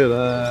passar primeiro?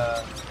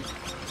 Ah.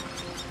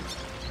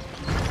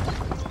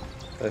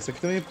 Tá, esse aqui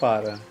também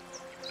para.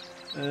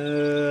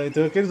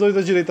 Então aqueles dois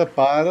da direita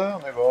para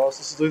o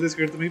negócio, esses dois da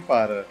esquerda também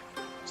para.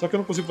 Só que eu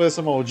não consigo fazer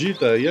essa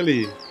maldita, e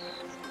ali?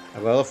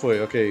 Agora ela foi,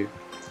 ok.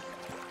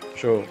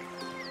 Show.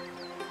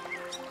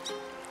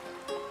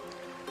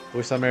 Puxa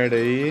essa merda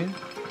aí.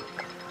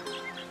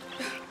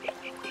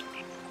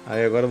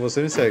 Aí agora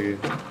você me segue.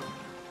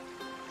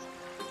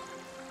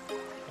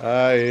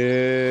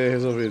 Aê,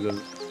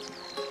 resolvido.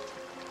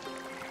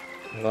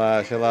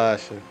 Relaxa,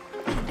 relaxa.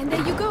 And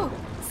there you go.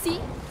 See?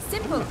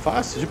 Simple.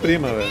 Fácil, de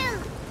prima, velho.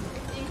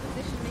 Being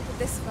positioned to make it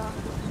this far.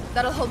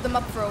 That'll hold them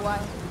up for a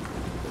while.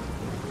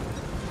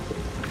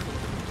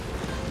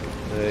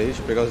 É,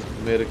 deixa eu pegar o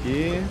primeiro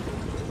aqui.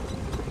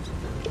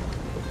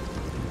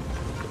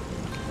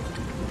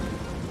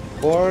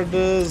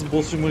 Cordas,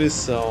 bolso de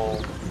munição.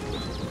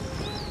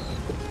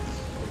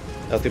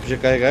 É, o tempo de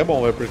carregar é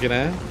bom, é porque,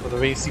 né? Quando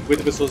vem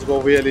 50 pessoas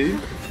igual veio ali,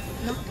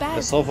 Not bad.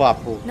 é só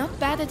vapo. Not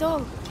bad at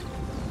all.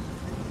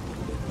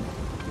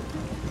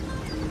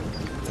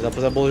 Mas dá pra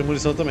fazer a bolsa de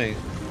munição também.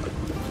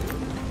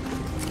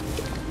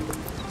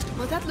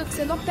 Well, that looks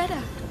a lot better.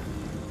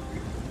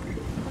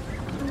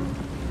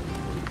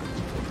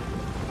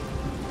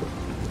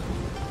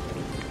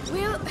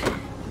 We'll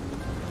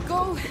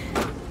go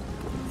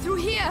through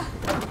here.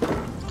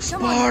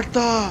 Come on.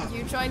 Sparta!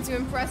 You trying to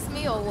impress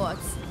me or what?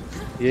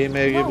 E aí,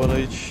 Maggie, boa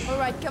noite.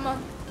 Alright, come on.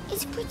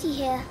 It's pretty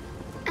here,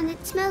 and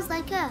it smells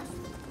like earth.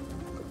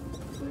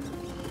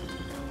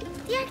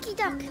 The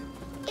Archduke,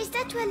 is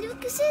that where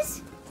Lucas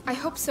is? I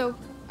hope so.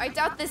 I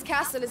doubt this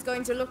castle is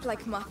going to look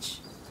like much.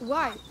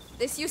 Why?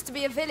 This used to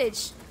be a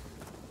village,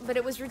 but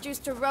it was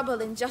reduced to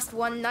rubble in just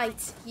one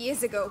night,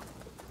 years ago.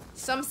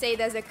 Some say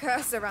there's a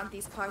curse around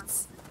these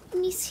parts.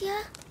 Amicia?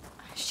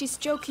 She's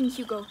joking,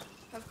 Hugo.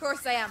 Of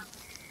course I am.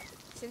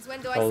 Since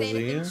when do I say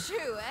anything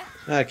true, eh?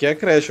 Ah, aqui é a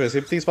creche, velho.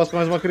 Sempre tem espaço pra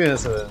mais uma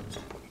criança, velho.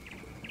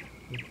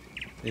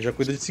 A gente já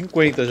cuida de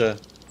 50 já.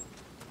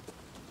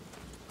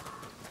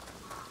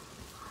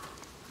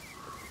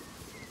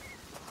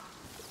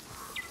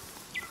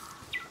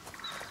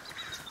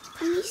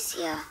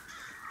 Amicia.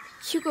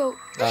 Hugo.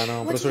 Ah,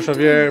 não. what Professor are you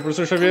Xavier, doing?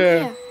 professor Come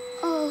Xavier. here.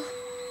 Oh,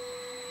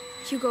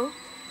 Hugo.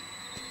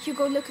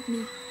 Hugo, look at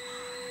me.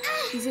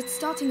 Is it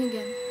starting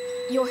again?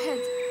 Your head.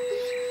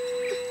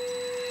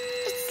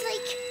 it's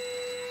like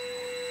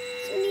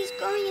something's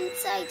growing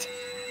inside.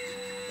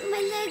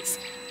 My legs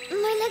É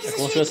are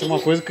como se tivesse shaking. uma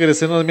coisa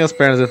crescendo nas minhas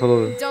pernas, ele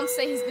falou. Don't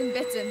say he's been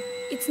bitten.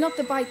 It's not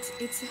the bite.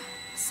 It's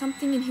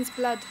something in his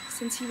blood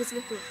since he was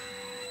little.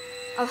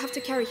 I'll have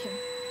to carry him.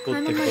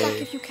 Climb on my back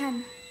if you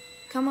can.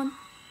 Come on.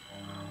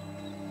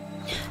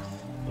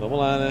 Vamos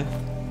lá, né?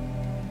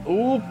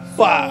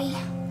 Opa!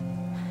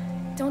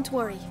 Don't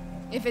worry.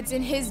 If it's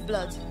in his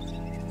blood,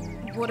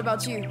 what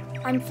about you?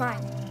 I'm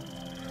fine.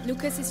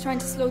 Lucas is trying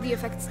to slow the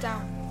effects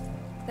down.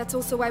 That's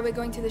also why we're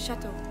going to the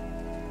chateau.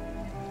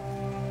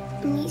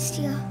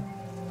 Amicia,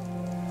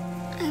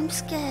 I'm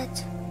scared.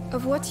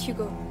 Of what,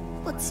 Hugo?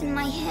 What's in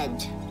my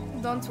head?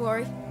 Don't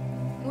worry.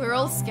 We're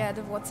all scared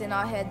of what's in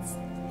our heads.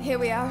 Here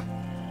we are.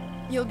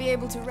 You'll be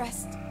able to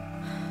rest.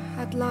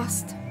 At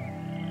last.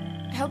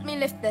 Help me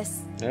lift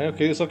this. É,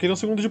 eu só queria um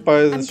segundo de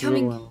paz I'm nesse jogo,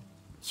 coming. mano.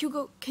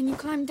 Hugo, can you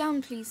climb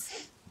down, please?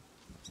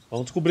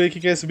 Vamos descobrir aí o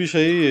que é esse bicho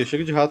aí.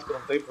 Chega de rato que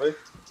não tem, vai.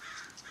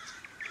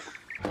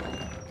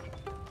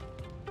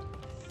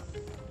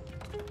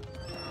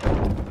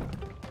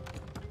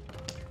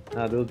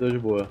 Ah, deu de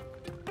boa.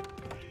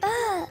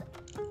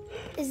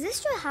 Is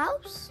this your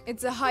house?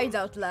 It's a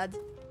hideout, lad.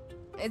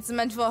 It's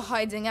meant for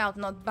hiding out,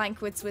 not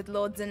banquets with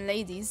lords and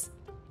ladies.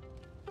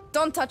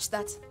 Don't touch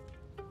that.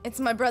 It's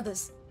my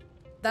brother's.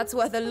 That's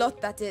worth a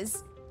lot, that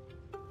is.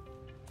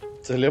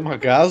 Se ele é uma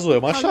gaso, é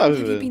uma How long chave, have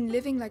you velho. been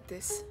living like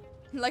this?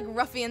 Like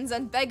ruffians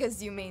and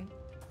beggars, you mean?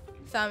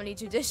 Family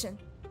tradition.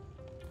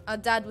 Our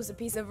dad was a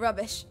piece of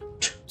rubbish.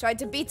 Tried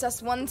to beat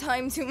us one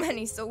time too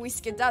many, so we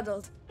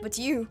skedaddled. But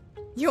you're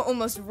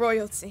almost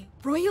royalty.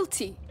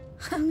 Royalty?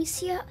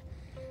 Amicia,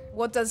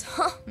 What does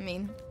huh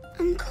mean?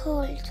 I'm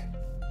cold.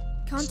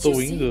 Can't Estou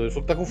you indo. see? Ele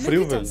falou que tá com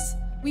frio, Look at velho. us.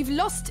 We've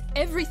lost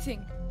everything.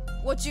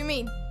 What do you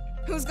mean?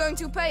 Who's going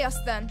to pay us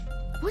then?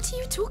 What are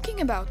you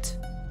talking about?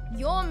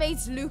 Your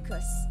mate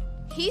Lucas.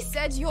 He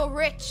said you're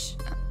rich.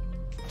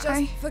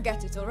 Just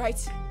forget it, alright?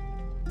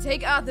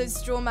 Take Arthur's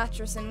straw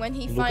mattress and when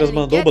he Lucas finally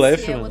mandou gets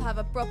blefe, here, mano. we'll have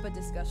a proper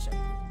discussion.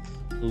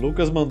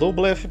 Lucas mandou o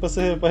blefe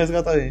pra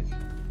resgatar a gente.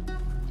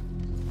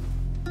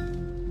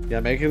 E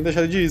a Meg queria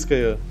deixar ele de isca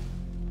aí, ó.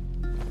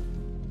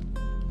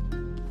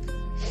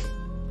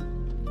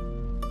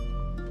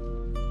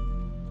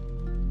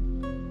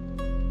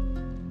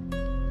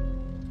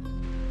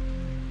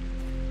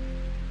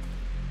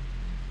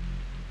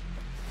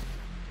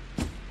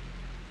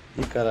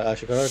 Ih, cara,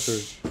 acha que era o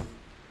Arthur.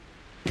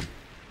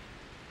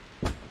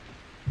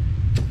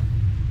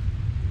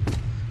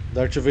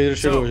 Darth Vader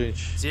chegou,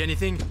 gente. See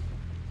anything?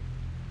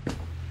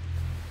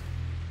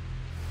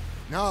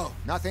 No,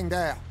 nothing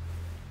there.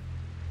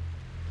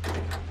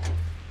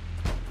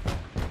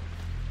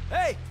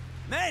 Hey,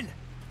 men!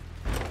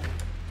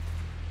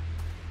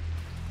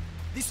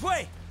 This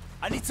way!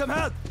 I need some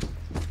help!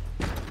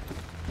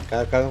 O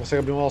cara não consegue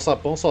abrir um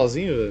alçapão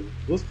sozinho, velho.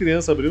 Duas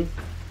crianças abriu.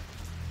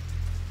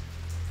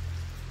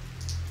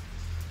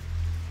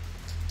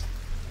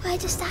 Where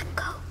does that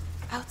go?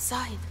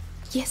 Outside.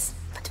 Yes,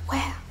 but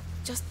where?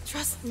 Just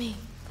trust me.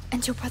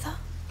 And your brother?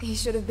 He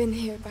should have been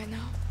here by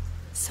now.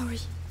 Sorry.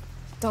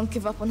 Don't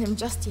give up on him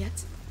just yet.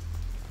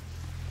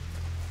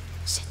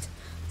 Shit.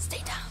 Stay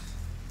down.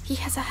 He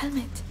has a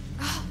helmet.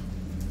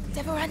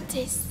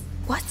 Devorantis.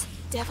 What?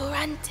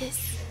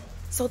 Devorantis.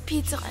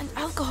 Saltpizza and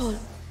alcohol.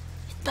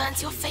 It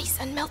burns your face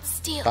and melts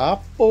steel. Tá,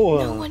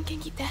 porra. No one can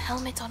keep their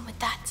helmet on with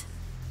that.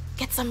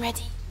 Get some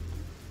ready.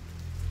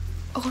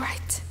 All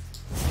right.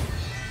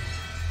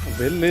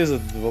 Beleza,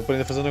 vou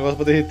aprender a fazer um negócio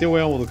pra derreter o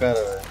elmo do cara,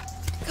 velho.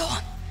 Go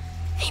on.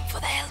 Aim for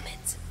the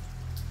helmet.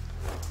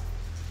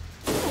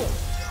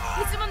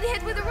 Hit him on the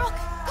head with a rock.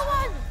 Go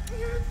on.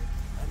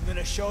 I'm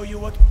gonna show you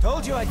what.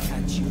 Told you I'd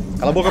catch you.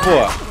 Cala a boca,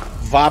 porra.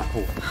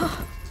 Vapo.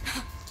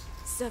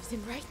 Serves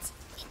him right.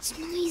 It's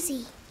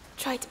noisy.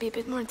 Try to be a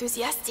bit more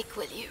enthusiastic,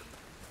 will you?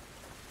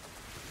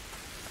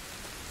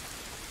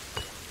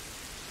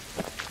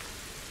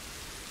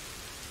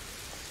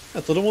 É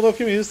todo mundo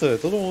alquimista, é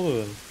todo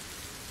mundo, velho.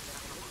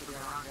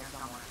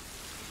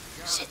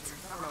 Shit.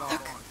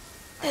 Look.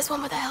 There's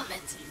one with a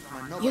helmet.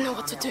 You know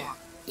what to do.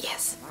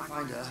 Yes.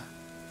 Find her.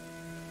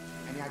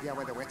 Any idea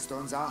where the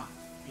whetstones are?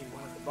 In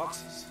one of the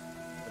boxes.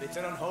 But it's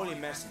an unholy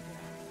mess in there.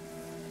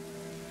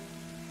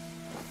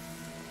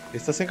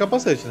 Esse tá sem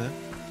capacete, né?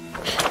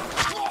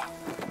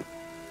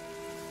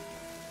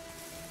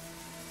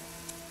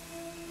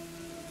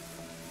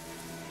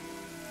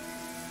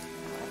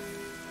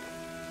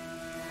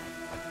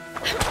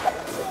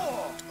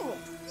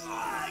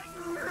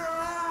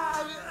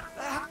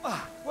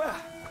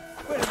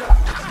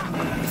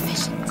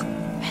 Efficient.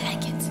 I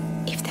like it.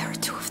 If there are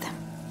two of them,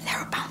 there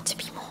are bound to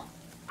be more.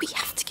 We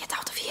have to get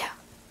out of here.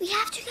 We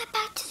have to get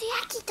back to the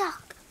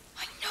aqueduct.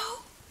 I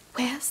know.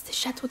 Where's the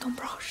Chateau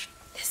d'Ombrage?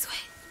 This way.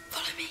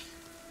 Follow me.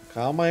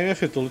 Calma aí, minha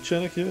filha, tô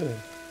luteando aqui,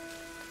 velho.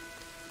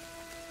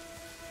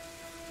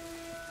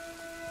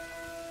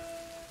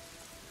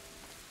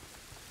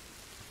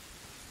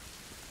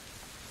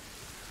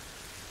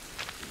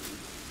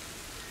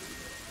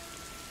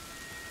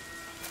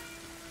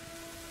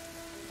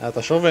 Ah, tá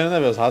chovendo, né,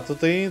 velho? Os ratos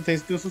tem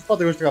os seus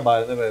padrões de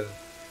trabalho, né, velho?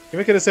 Quem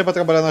vai querer sair pra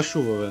trabalhar na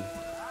chuva, velho?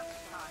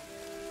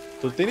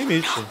 Tudo tem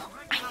limite.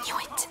 I knew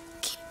it.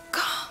 Keep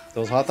calm.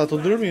 Então os ratos tá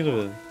tudo dormindo,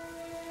 velho.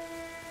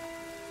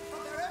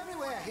 They're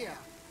everywhere here.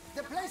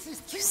 The place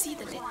is You see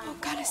the little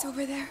palace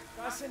over there?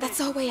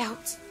 That's our way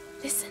out.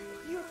 Listen,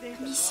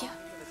 Amicia,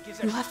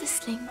 you have the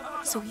sling,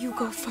 so you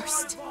go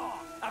first.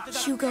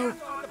 Hugo,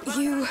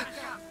 you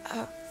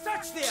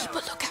keep a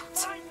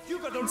lookout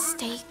and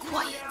stay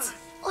quiet.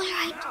 All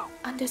right.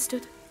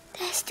 Understood?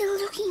 They're still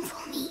looking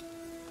for me.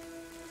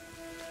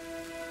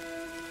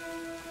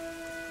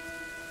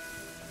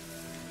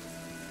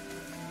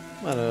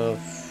 Mano.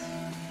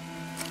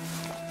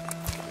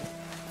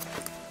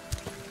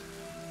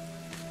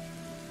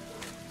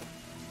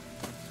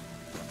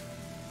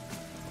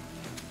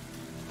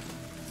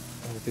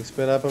 Vou ter que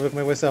esperar pra ver como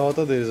é que vai ser a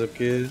rota deles,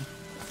 porque.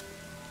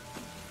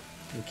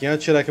 Quem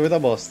atirar aqui vai dar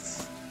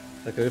bosta.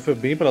 Aquele foi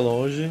bem pra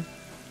longe.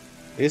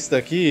 Esse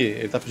daqui,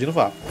 ele tá pedindo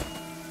vapo.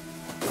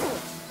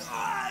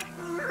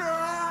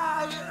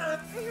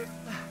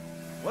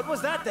 What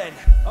was that then?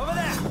 Over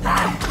there!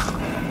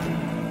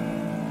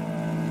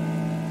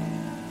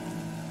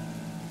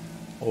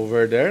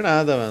 Over there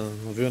nada, mano.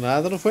 Não viu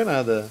nada, não foi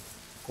nada.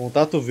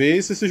 Contato veio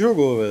e você se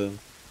jogou, velho.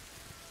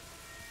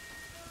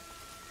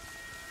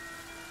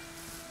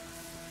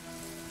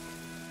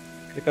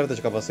 Aquele cara tá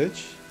de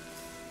capacete?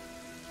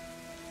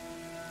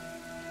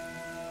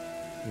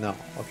 Não,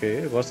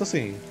 ok, eu gosto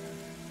assim.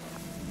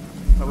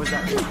 What was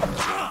that?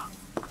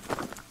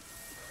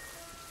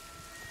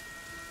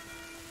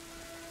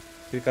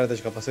 Aquele cara tá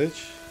de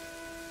capacete?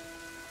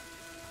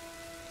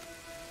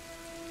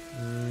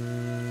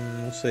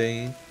 Não sei,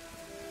 hein.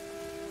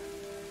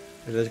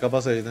 Ele tá de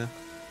capacete, né?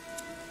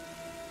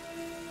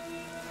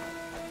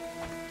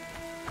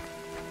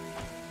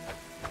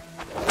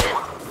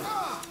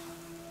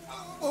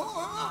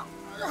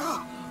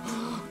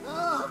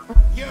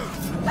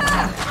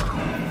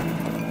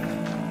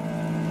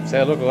 Você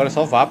é louco, agora é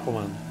só vapo,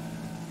 mano.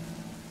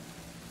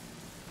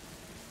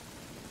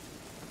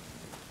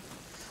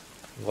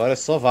 Agora é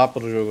só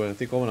vapo no jogo, não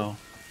tem como não.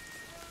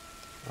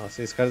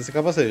 Nossa, esse cara tá sem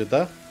capacete,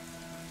 tá?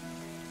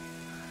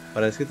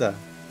 Parece que tá.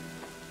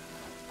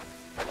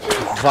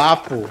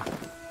 Vapo!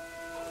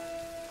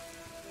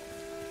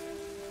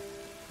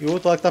 E o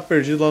outro lá que tá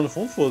perdido lá no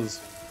fundo,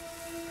 foda-se.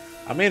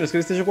 A menos que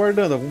ele esteja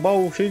guardando algum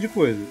baú cheio de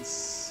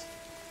coisas.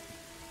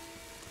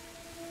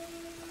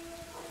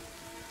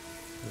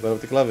 Agora eu vou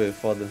ter que ir lá ver,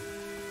 foda.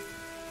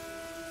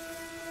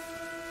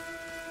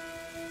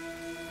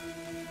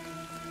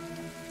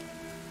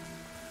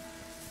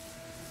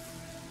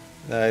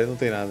 Aí não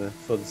tem nada,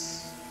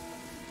 foda-se.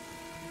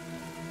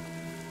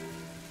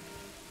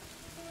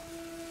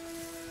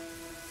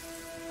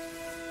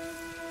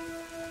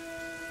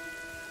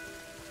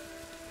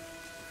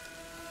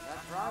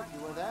 That's right,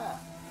 you were there.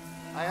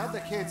 I heard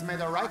the kids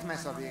made a right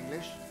mess of the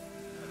English.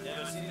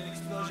 Never seen an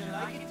explosion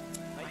like it?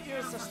 My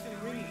ears are still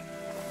ringing.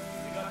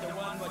 We got the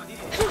one what did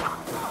it.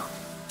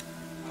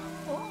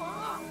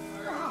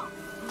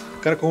 O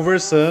cara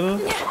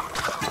conversando.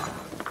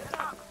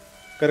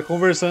 O cara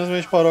conversando, a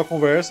gente parou a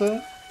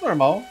conversa.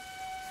 Normal.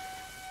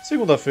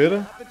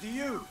 Segunda-feira. Happened to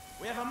you?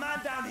 We have a man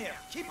down here.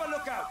 Keep a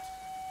lookout.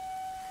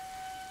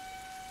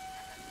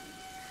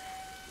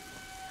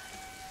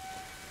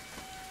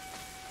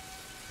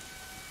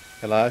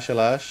 Relaxa,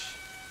 relaxa.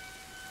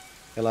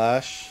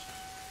 Relaxa.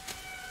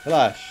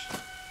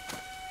 Relaxa.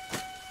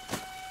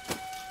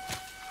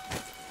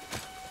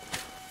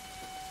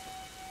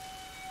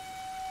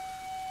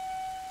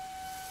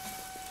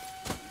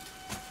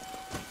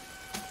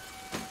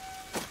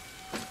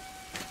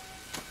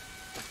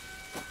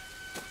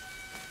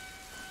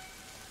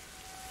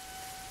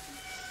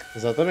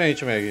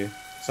 Exatamente, Maggie.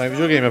 Só em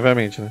videogame,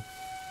 obviamente, né?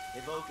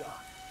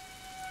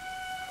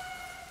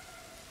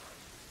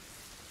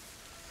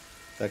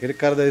 Tá, aquele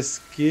cara da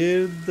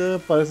esquerda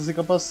parece sem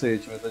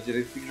capacete, mas da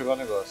direita tem que jogar o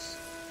negócio.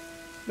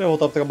 Ele vai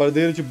voltar pro trabalho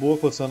dele, de boa,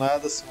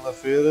 condicionada,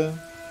 segunda-feira.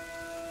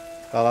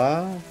 Tá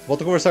lá.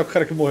 Volta a conversar com o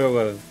cara que morreu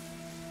agora.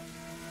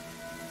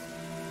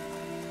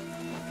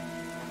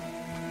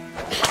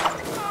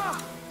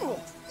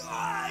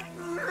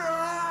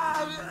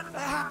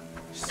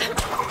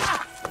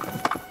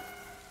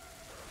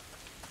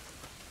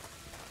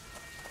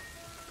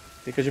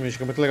 Tem que admitir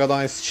que é muito legal dar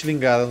uma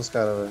estilingada nos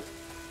caras, velho.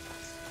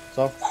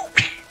 Só.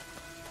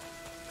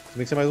 Se bem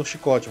que isso é mais um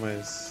chicote,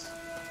 mas.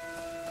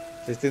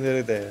 Vocês entenderam a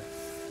ideia.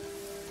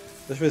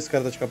 Deixa eu ver se esse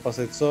cara tá de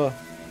capacete só.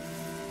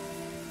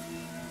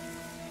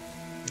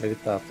 Ele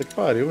tá. Puta que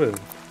pariu, velho.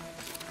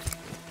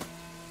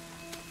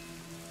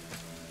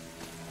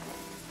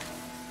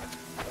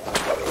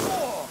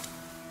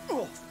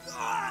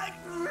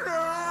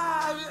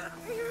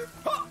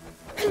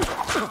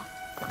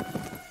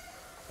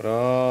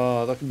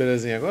 Pronto, olha que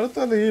belezinha. Agora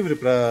tá livre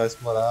pra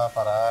explorar a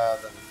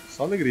parada.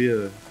 Só alegria,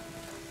 velho.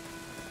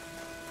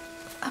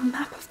 A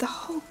map of the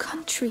whole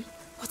country.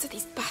 What are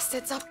these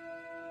bastards up?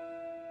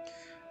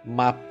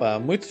 Mapa.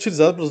 Muito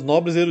utilizado pelos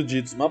nobres e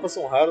eruditos. Mapas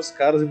são raros,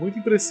 caros e muito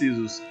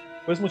imprecisos.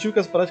 Por esse motivo que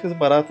as práticas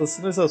baratas,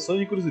 sinalizações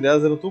e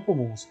encruzilhadas eram tão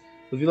comuns.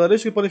 Os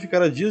vilarejos que podem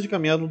ficar a dias de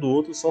caminhada um do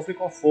outro sofrem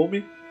com a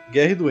fome,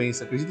 guerra e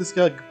doença. Acredita-se que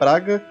a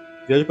praga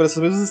viaja por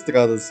essas mesmas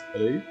estradas.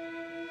 Peraí.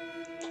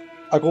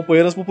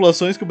 Acompanhando as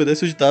populações que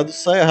obedecem o ditado: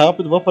 saia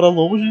rápido, vá para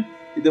longe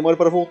e demore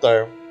para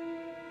voltar.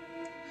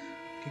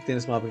 O que tem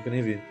nesse mapa que eu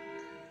nem vi?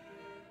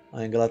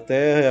 A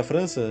Inglaterra e a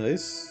França? É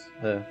isso?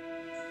 É.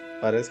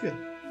 Parece que é.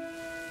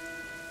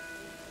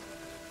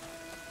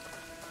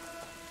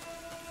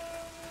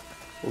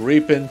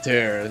 Rip and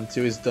tear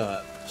until it's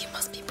done. You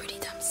must be pretty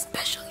damn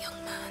special,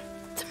 young man,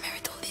 to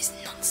merit all this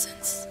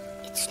nonsense.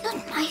 It's not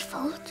my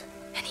fault.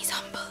 And he's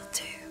humble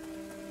too.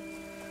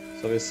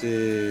 Só ver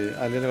se...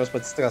 ali é um negócio pra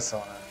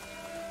distração, né?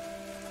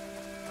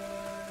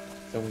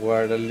 Tem um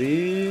guarda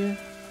ali.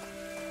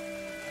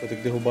 Vou ter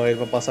que derrubar ele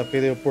pra passar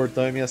pelo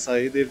portão e minha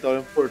saída e ele tá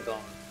olhando pro portão.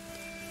 Né?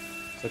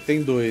 Só que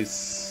tem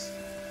dois.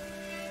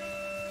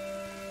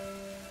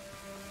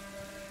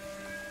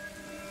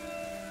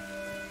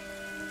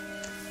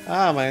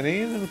 Ah, mas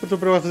nem não tô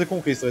preocupado em fazer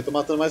conquista, vai tô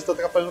matando mais e tá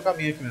atrapalhando o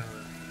caminho aqui mesmo.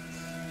 Né?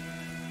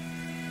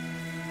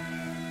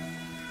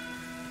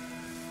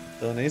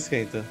 Então nem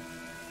esquenta.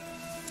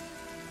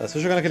 Tá, se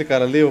eu jogar naquele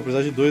cara ali, eu vou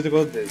precisar de dois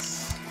negócios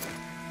desses.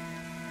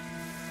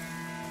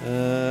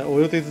 Ou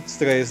eu tento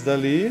distrair esse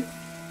dali.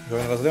 Jogar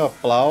o negócio ali, ó,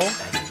 plau.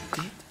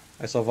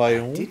 Aí só vai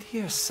um.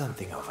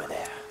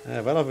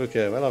 É, vai lá ver o que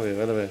é, vai lá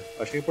ver.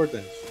 Acho que é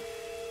importante.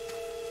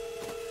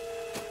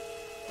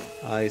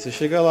 Aí você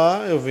chega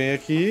lá, eu venho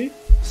aqui.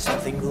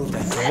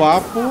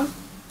 Vapo.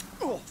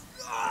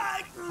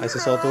 Aí você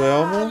solta o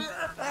elmo.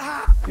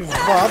 E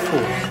vapo.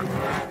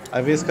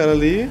 Aí vem esse cara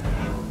ali.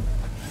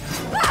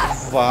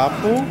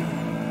 Vapo.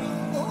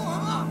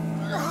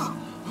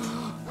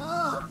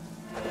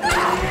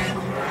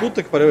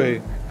 Puta que pariu, eu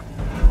errei.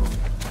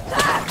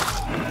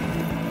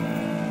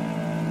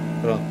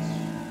 Pronto.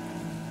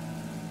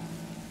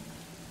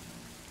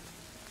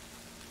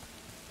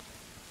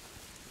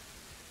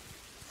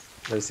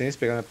 Dá licença,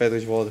 pegar minha pedra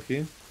de volta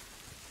aqui.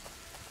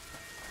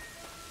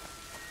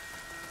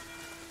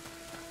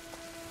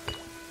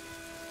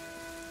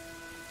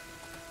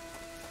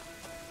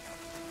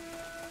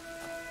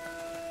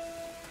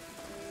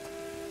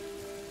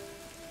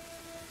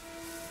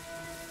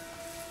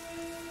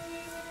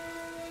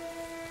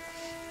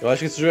 Eu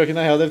acho que esse jogo aqui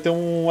na real deve ter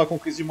uma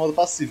conquista de modo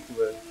pacífico,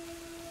 velho.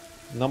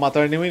 Não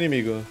matar nenhum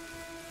inimigo.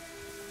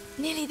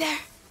 Nearly there.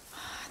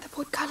 The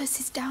portcullis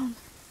is down.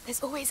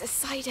 There's always a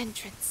side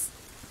entrance.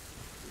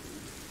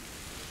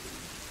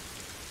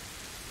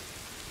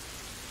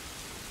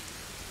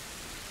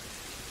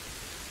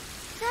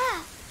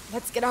 There.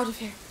 Let's get out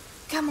of here.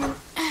 Come on.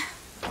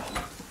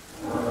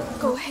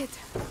 Go ahead.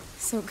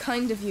 So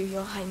kind of you,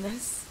 Your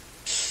Highness.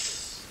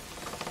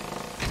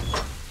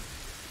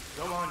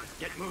 Go on,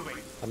 get moving.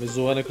 Tá me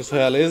zoando com sua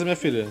realeza, minha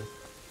filha?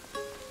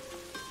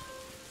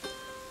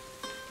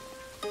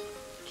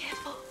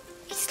 Careful.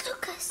 It's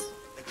Lucas.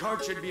 The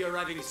cart should be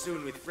arriving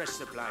soon with fresh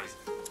supplies.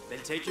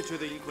 They'll take you to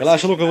the Inquisition.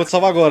 Relaxa, Lucas, eu vou te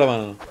salvar agora,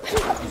 mano.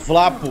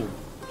 Flapo.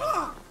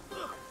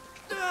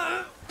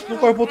 Não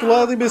corre pro outro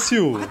lado,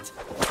 imbecil.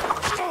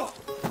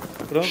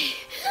 Pronto.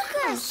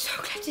 I'm so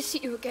glad to see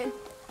you again.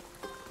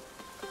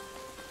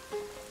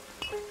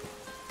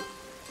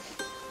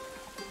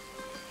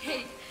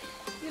 Hey,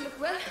 you look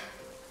well.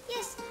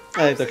 Yes.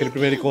 É, então aquele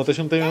primeiro encontro a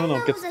gente não tem mesmo não,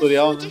 porque é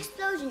tutorial, né?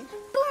 Explosion.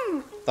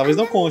 Boom. Talvez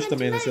não And then conte we went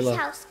também, to né, sei Mary's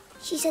lá. house.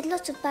 She said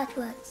lots of bad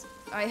words.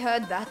 I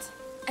heard that.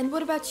 And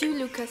what about you,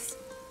 Lucas?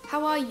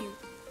 How are you?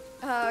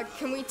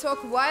 Can we talk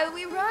while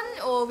we run,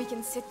 or we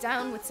can sit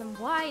down with some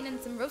wine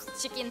and some roast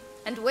chicken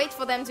and wait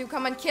for them to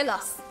come and kill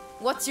us?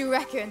 What do you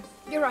reckon?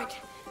 You're right.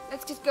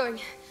 Let's get going.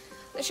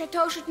 The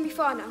chateau shouldn't be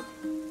far now.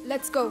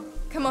 Let's go.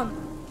 Come on.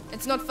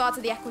 It's not far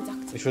to the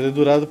aqueduct. A gente foi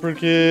dedurado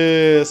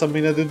porque essa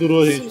menina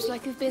dedurou a gente. Seems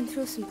like we've been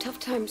through some tough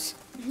times.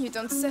 You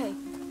don't say.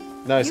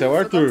 Não, esse é o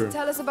Arthur.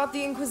 Tell us about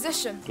the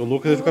Inquisition. O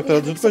Lucas ficou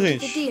capturado junto com a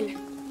gente.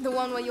 The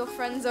one where your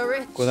friends are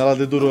rich. Quando ela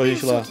dedurou a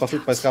gente lá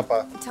pra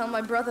escapar. Tell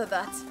my brother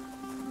that.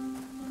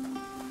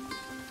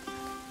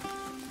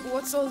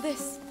 What's all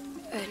this?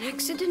 An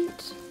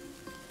accident?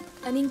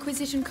 An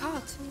Inquisition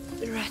cart.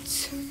 The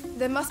rats.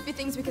 There must be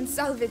things we can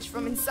salvage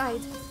from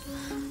inside.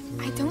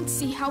 I don't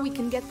see how we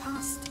can get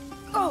past.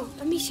 Oh,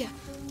 Amicia,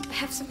 I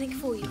have something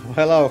for you.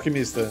 Vai lá,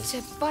 alquimista. It's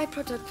a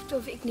byproduct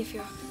of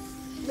Ignifera.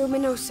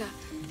 Luminosa.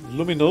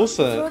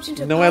 Luminosa?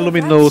 Não é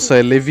luminosa,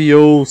 é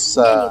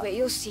leviosa. Anyway,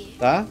 you'll see.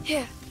 Tá?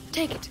 Here,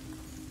 take it.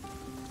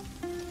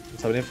 Não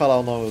sabe nem falar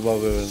o nome do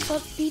bagulho.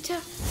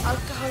 Saltpeter,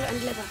 alcohol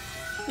and leather.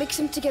 Mix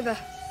them together.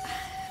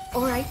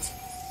 All right.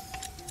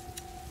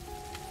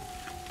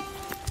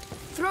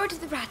 Throw it at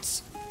the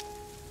rats.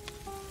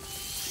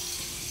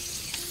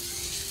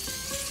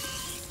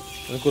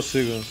 Eu não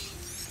consigo.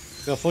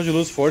 Tem uma fonte de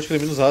luz forte que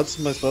elimina os ratos,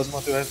 mas próximo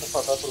material está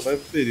passado por um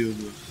breve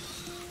período.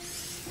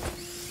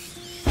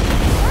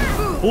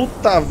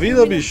 Puta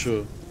vida,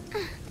 bicho!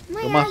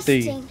 Eu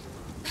matei.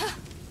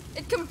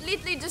 It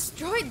completely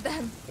destroyed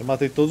them. Eu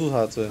matei todos os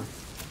ratos, velho.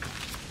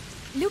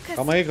 Lucas,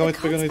 Calma aí, tô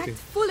pegando item.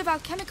 Full of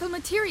alchemical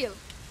material.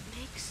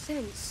 Makes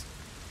sense.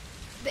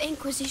 The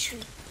Inquisition.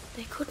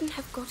 They couldn't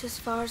have got as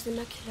far as the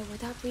macula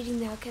without reading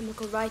the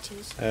alchemical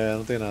writings. É,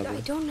 não tem nada.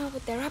 I don't know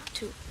what they're up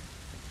to.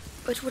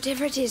 But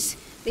whatever it is,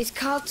 these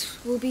carts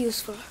will be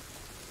useful.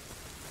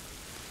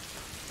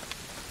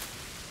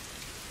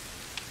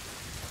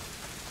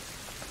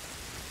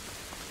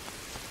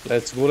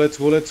 Let's go, let's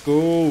go, let's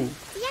go!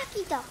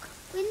 Yucky Doc,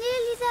 we're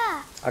nearly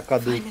there.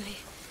 Acadou. Finally.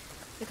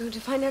 We're going to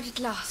find out at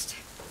last.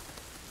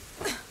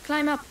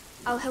 Climb up.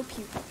 I'll help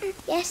you.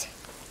 Yes.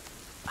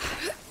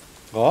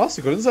 Ó,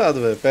 sincronizado,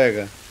 velho.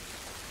 Pega.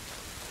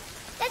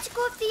 Let's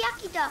go up the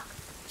Yucky Doc.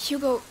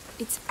 Hugo,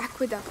 it's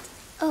aqueduct.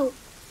 Oh,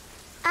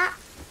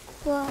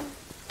 aqueduct.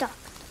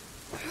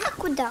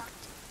 Aqueduct.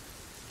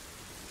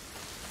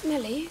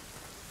 Millie,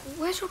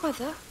 where's your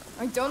brother?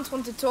 I don't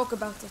want to talk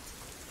about it.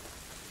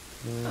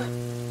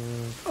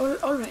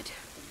 All right.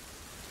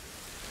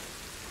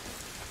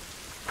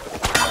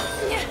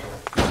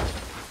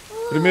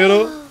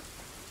 Primeiro.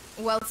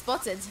 Well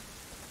spotted.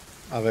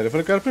 Ah, velho, eu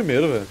falei que era o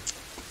primeiro, velho.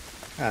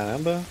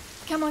 Caramba.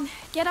 Come on,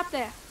 get up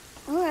there.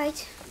 All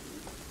right.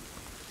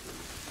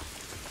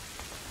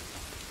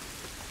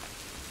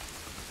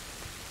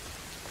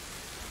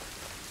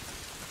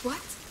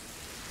 What?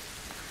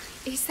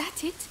 Is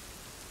that it?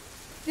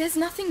 There's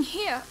nothing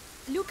here.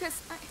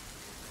 Lucas,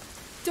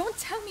 don't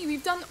tell me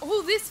we've done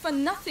all this for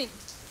nothing.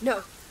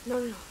 No.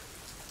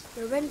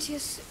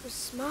 Laurentius was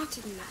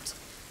smarter than that.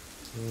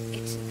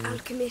 It's an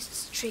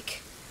alchemist's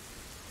trick.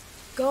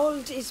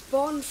 Gold is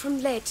born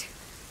from lead.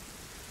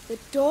 The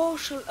door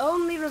shall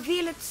only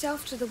reveal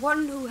itself to the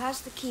one who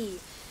has the key.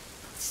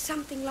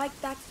 Something like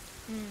that.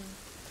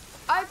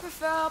 I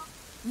prefer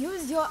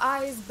use your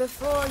eyes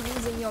before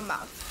using your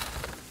mouth.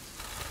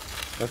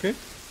 Ok.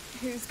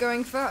 Who's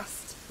going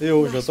first?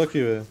 Eu já tô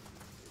aqui, velho.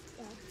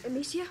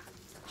 Amicia?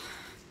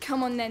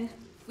 Come on then.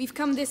 We've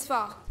come this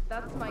far.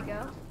 That's my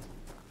girl.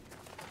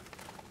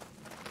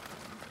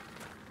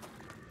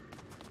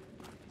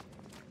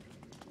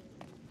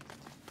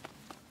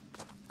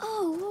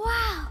 Oh,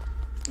 wow.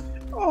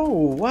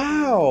 Oh,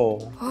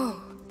 wow!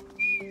 Oh.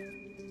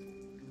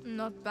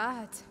 Not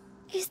bad.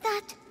 Is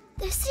that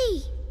the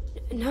sea?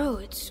 No,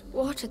 it's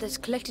water that's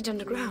collected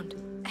underground.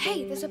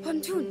 Hey, there's a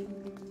pontoon.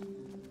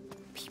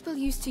 People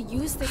used to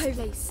use this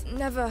place.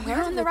 Never heard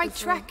We're on of the it right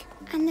before. track.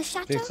 And the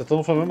chateau? Gente, tá todo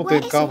mundo falando ao mesmo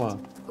Where tempo, is calma.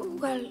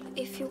 Well,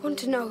 if you want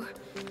to know,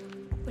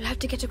 we'll have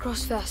to get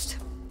across first.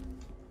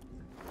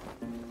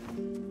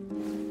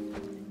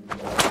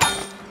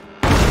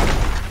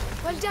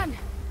 Well done.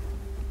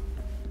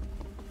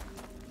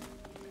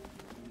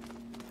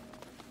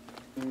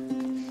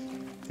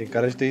 Tem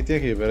cara de ter item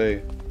aqui, pera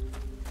aí.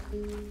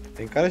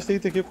 Tem cara de ter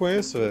item aqui, eu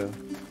conheço, velho.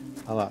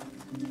 Olha lá.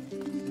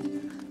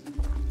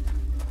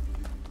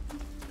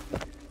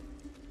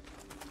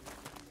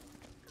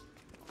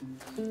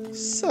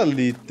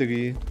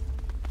 Salitre.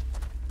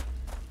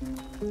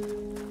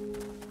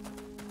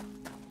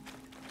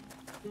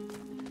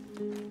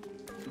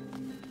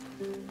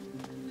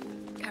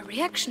 A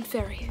reaction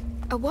ferry.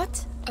 A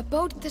what? A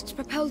boat that's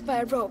propelled by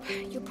a rope.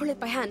 You pull it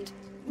by hand.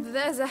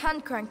 There's a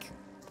hand crank.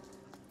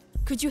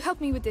 Could you help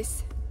me with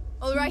this?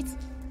 All right.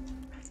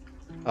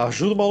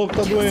 Ajuda o maluco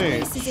que tá doente.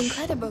 This is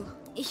incredible.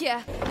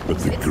 Yeah. But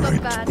the It's not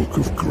great bad. book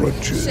of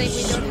grudges Shame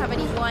we don't have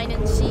any wine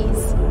and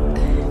cheese.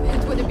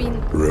 It would have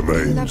been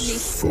remains lovely.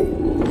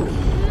 full.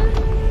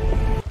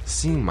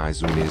 Sim,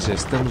 mais um mês já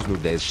estamos no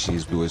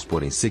 10x2,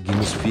 porém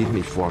seguimos firme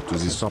e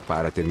fortes e só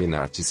para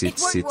terminar.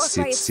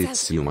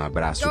 E um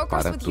abraço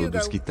para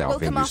todos que estão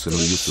vendo isso no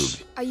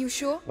YouTube.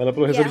 Vai lá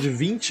pelo reserva de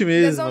 20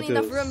 meses,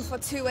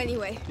 Matheus.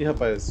 Anyway. Ih,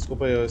 rapaz,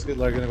 desculpa aí, eu esqueci de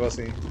largar o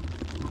negócio aí.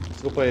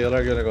 Desculpa aí, eu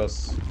larguei o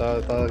negócio.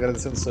 Tá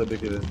agradecendo o sub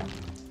aqui, velho.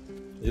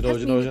 De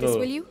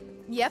novo.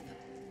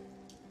 Yep.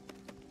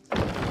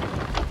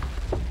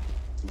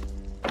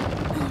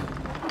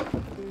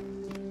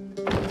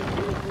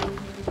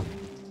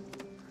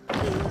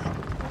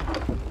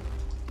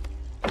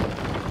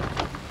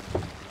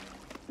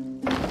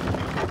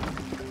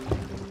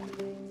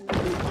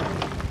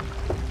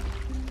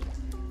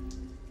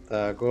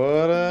 Tá,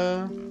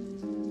 agora...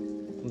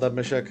 Não dá pra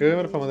mexer a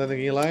câmera pra mandar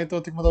ninguém lá, então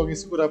eu tenho que mandar alguém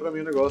segurar pra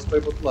mim o negócio pra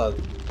ir pro outro lado.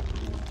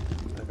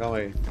 Calma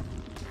aí.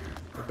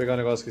 Vou pegar o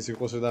negócio que se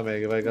construir da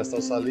Meg. Vai gastar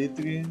o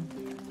salitre.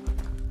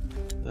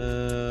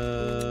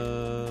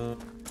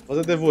 Vou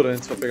fazer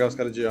devorantes pra pegar os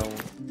caras de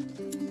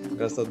A1.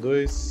 Gasta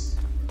 2.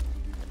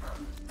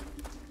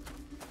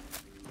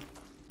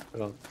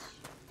 Pronto.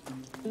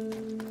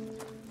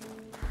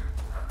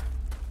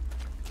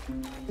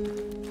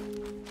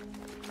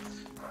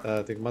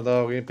 Tá, tem que mandar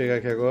alguém pegar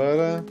aqui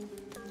agora.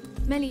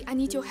 Melly, I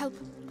need your help.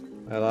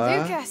 Vai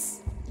lá.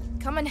 Lucas,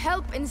 come and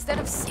help instead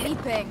of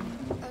sleeping.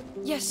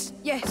 Yes.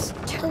 The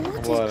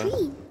water's Bora.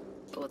 green.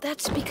 Oh,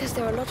 that's because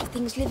there are a lot of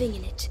things living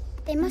in it.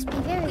 They must be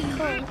very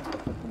cold.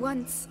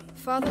 Once,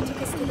 Father took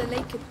us to the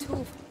lake at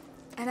Tuv,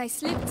 and I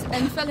slipped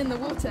and fell in the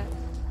water.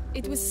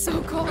 It was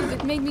so cold,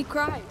 it made me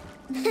cry.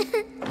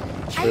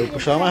 Eu vou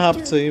puxar mais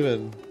rápido isso aí,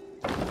 velho.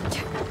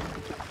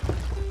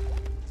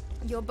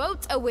 Your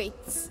boat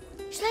awaits.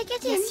 Shall I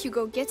get in? Yes,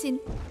 Hugo, get in.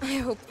 I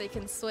hope they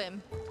can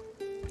swim.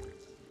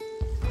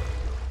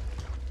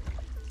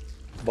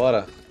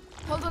 Bora.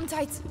 Hold on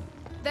tight.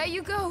 There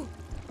you go.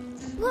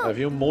 Vai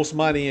vir um monstro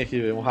marinho aqui,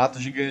 velho. Um rato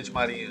gigante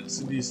marinho,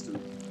 sinistro.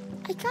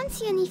 I can't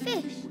see any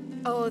fish.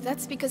 Oh,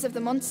 that's because of the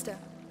monster.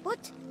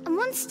 What? A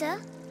monster?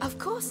 Of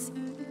course.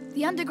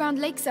 The underground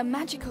lakes are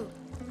magical.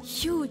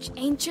 Huge,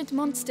 ancient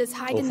monsters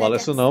hide Não in fala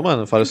their isso depths. não, mano.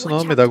 Não fala isso não,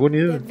 Watch me dá out.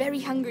 agonia. They're very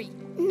hungry.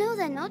 No,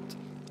 they're not.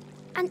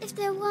 And if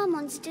there were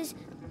monsters,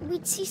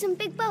 we'd see some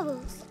big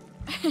bubbles.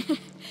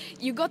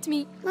 You got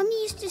me.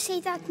 Mummy used to say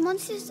that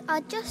monsters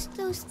are just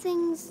those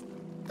things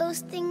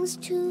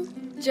to...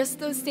 Just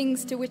those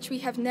things to which we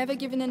have never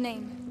given a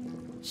name.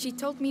 She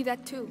told me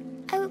that too.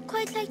 I would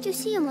quite like to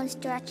see a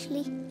monster,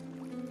 actually.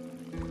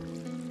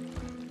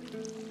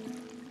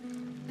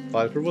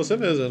 Fale por você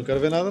mesmo, eu não quero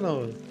ver nada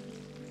não. Velho.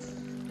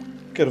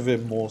 Quero ver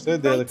monstro, é a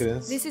ideia da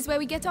criança. This is where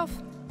we get off.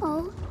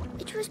 Oh,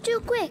 it was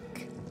too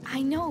quick.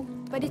 I know,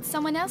 but it's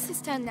someone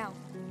else's turn now.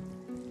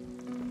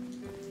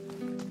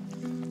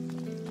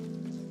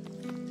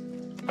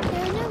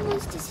 There are no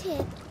monsters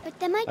here, but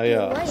there might Aí, be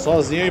a ó. whale.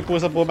 Sozinho e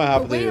pôs essa porra mais A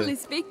rápido aí. whale velho.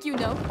 is big, you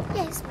know.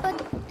 Yes, but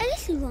a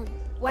little one.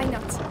 Why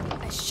not?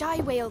 A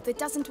shy whale that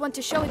doesn't want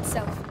to show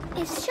itself.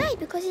 It's shy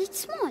because it's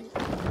small.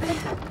 But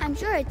I'm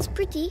sure it's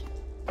pretty.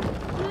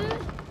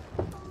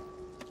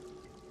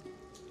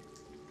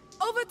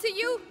 Over to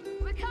you.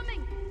 We're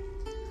coming.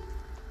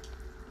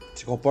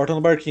 Se comporta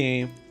no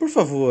barquinho, hein? Por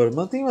favor,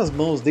 mantenha as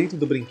mãos dentro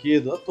do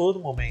brinquedo a todo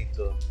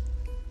momento.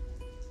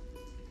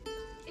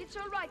 It's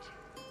all right.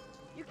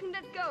 You can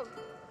let go.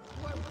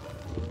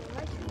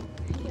 Right?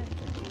 Yeah.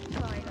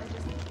 Fine. I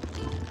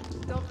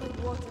just don't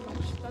like water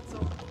much. That's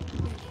all.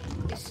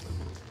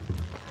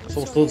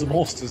 Somos todos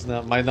monstros,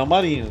 né? Mas não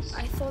marinhos.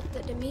 I thought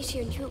that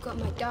Amicia and Hugo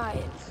might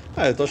die.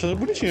 Ah, eu tô achando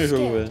bonitinho o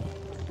jogo, velho.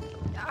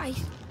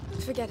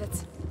 Forget it.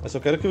 Mas só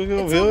quero que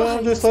eu veja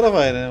onde a história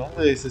vai, né? Vamos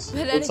ver se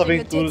todas as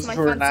aventuras de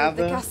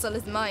jornada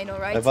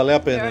vai valer a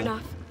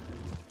pena.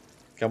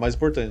 Que é o mais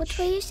importante. What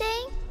were you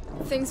saying?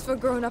 Things for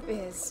grown-up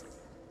ears.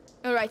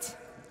 All right.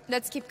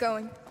 Let's keep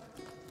going.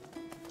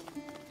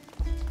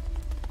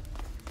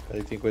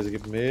 Aí tem coisa aqui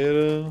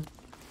primeiro.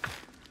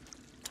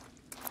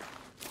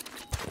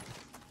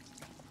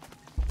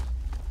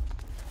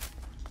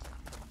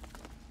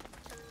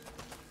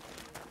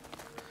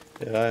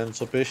 Ah, eu não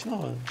sou peixe não,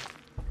 mano.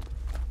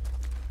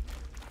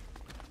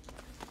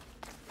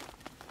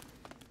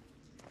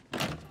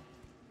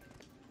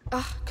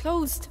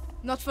 Closed.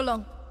 Not for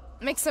long.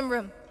 Make some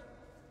room.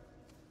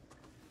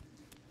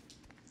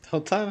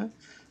 Então tá, né?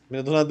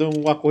 Meu do nada deu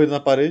uma corrida na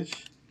parede.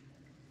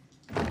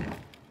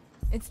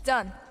 It's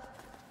done.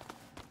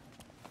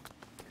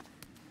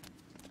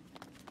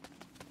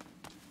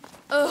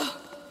 Oh,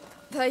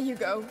 there you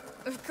go.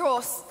 Of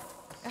course.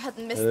 I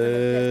hadn't missed them. What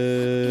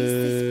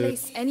is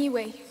this place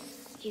anyway?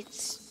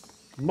 It's...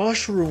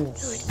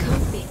 Mushrooms. Oh, it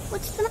can't be.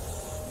 What's the...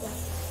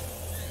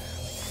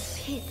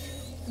 Pit.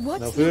 What,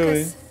 Não fui eu,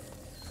 hein? Lucas?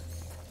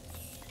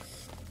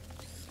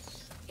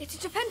 It's a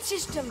defense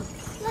system.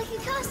 Like a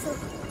castle.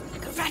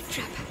 Like a rat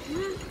trap.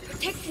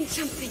 Protecting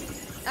something.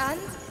 And?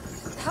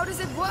 How does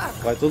it work?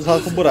 Vai todos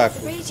ralos com buraco.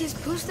 The radius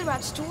pulls the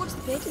rats towards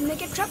the pit and they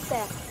get trapped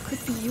there.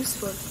 Could be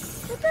useful.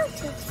 Who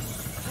built it?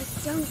 I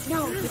don't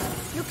know.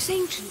 It looks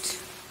ancient.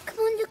 Come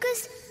on,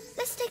 Lucas.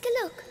 Let's take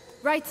a look.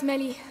 Right,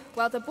 Melly.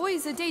 While the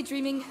boys are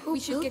daydreaming, we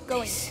should get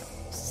going.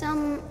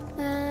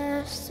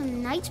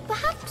 Some knights,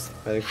 perhaps?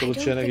 Peraí que eu I tô don't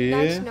luteando think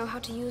knights aqui. know how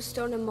to use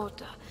stone and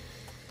mortar.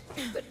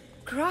 But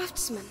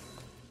craftsmen,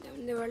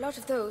 there are a lot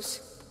of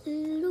those.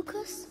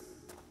 Lucas?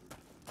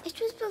 It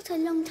was built a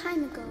long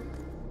time ago,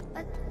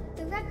 but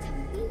the rats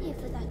haven't been here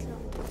for that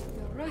long.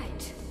 You're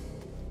right.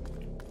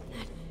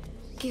 That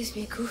gives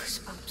me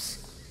goosebumps.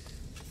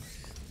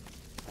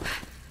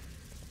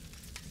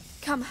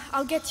 Come,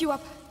 I'll get you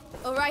up.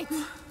 All right.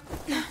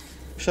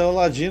 Puxa ela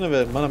ladina,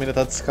 velho. Mano, a menina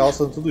tá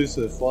descalça tudo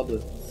isso, é foda.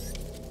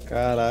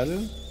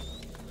 Caralho.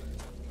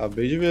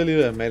 Acabei de ver ali,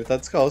 velho. A Mary tá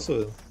descalça,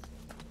 velho.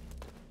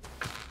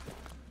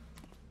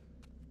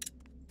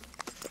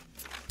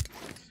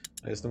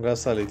 Esse não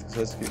gasta leite,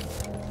 só esse aqui.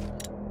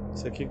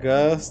 Esse aqui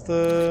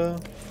gasta.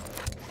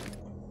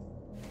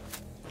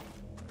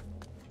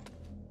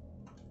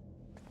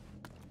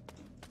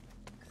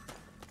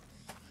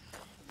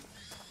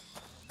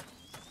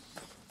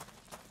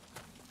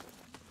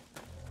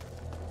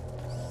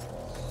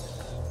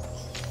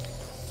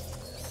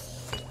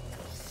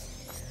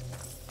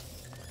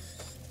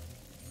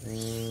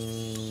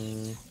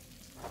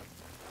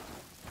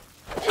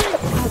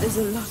 Oh, there's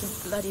a lot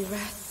of bloody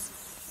rats.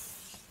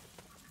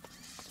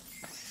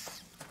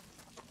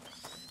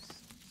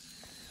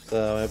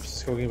 Tá, mas é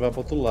preciso que alguém vá pro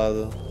outro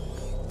lado.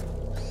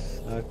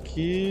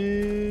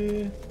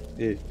 Aqui.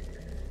 E.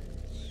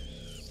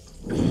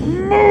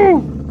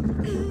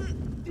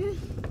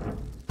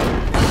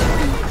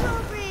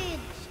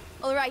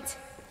 All right.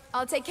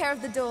 I'll take care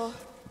of the door.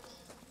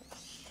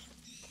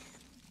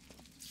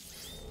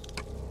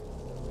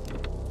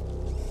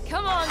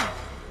 Come on.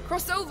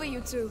 Cross over,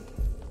 you two.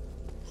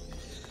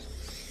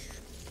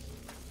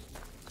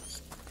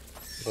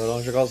 Agora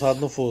vamos jogar os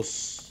ratos no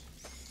fosso.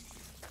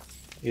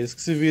 E eles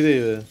que se virem aí,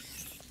 velho.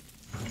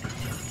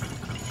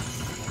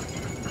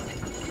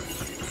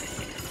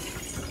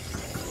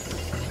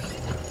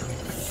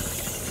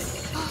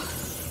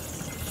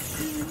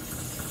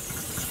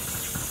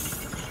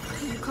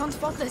 You can't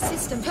fault the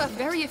system.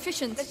 Very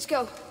efficient. Let's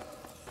go.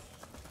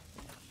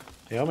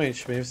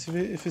 Realmente, bem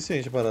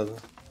eficiente a parada.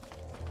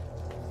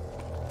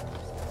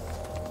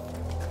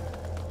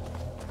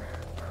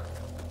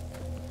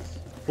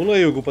 Pula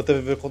aí, Hugo, pra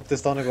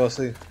testar um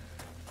negócio aí.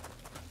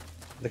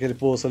 Daquele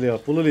poço ali, ó.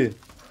 Pula ali.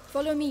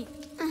 Follow me.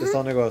 Testar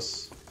um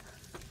negócio.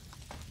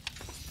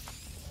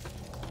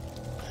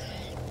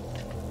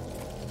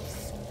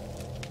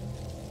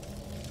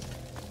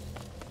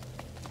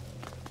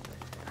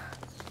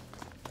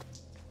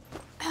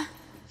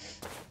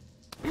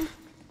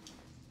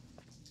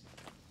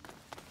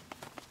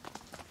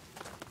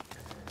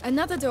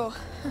 Another door.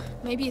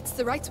 Maybe it's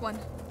the right one.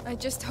 I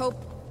just hope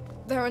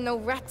there are no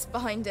rats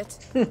behind it.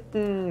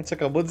 Você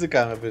acabou de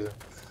zicar, minha filha.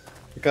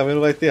 Fica vendo,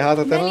 vai ter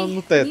rato até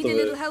no teto, need a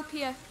little velho. help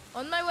here.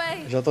 On my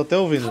way. Já tô até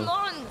ouvindo. Come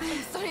on.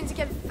 I'm starting to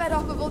get fed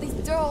up of all these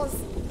doors.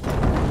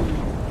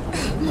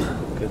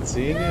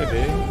 Cutscene,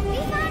 ok. We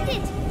found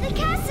it! The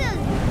castle!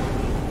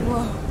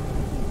 Whoa.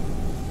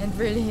 It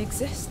really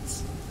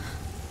exists.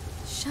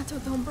 Chateau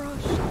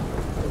d'Ombrage.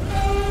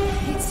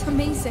 It's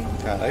amazing.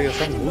 Caralho,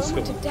 essa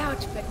música, Moment mano. of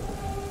doubt, but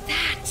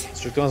that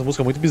Esse jogo tem umas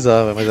músicas muito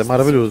bizarras, mas é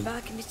maravilhoso.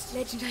 Alchemist's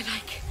legend I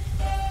like.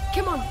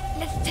 Come on,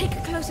 let's take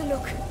a closer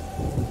look.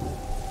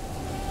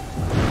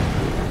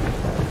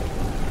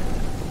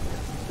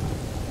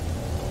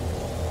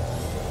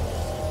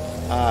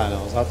 Ah,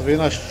 não. Os ratos veio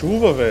na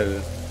chuva,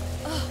 velho.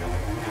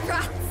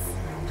 Rats!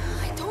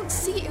 I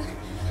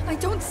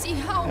don't see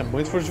how. É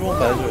muito força de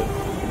vontade, velho.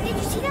 Did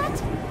you see that?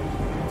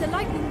 The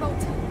lightning bolt.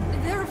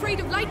 They're afraid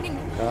of lightning.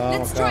 Calma,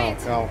 Let's try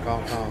it.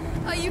 calma.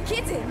 Are you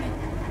kidding?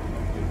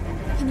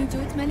 Can you do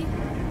it, Melly?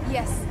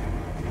 Yes.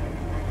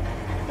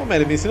 Ô,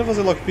 Mary, me ensina a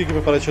fazer lockpick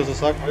pra parar de encher o seu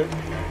saco, velho.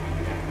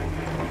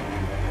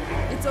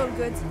 It's all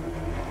good.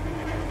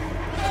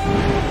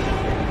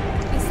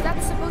 Is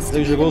that supposed to Você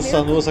be jogou o the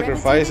Sanua miracle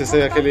Sacrifice, remedy esse é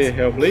they aquele talk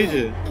about?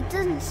 Hellblade? It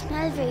doesn't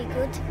smell very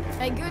good.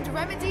 A good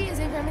remedy is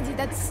a remedy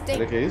that Olha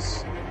stinks. que é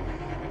isso.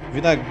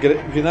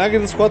 Vinagre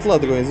dos 4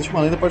 ladrões. Existe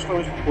uma lenda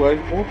particularmente popular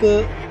que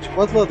conta de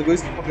 4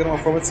 ladrões que encontraram uma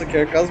forma de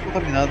saquear casas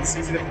contaminadas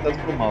sem serem afetados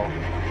pelo mal.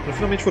 Quando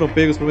finalmente foram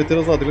pegos,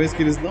 prometeram aos ladrões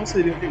que eles não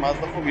seriam queimados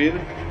na fogueira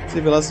se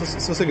revelassem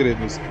seus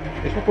segredos.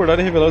 Eles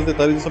concordaram em revelar os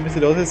detalhes de sua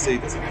misteriosa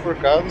receita, sendo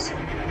enforcados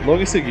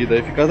logo em seguida. A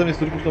eficácia da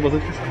mistura continua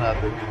bastante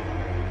questionada.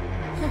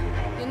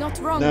 You're not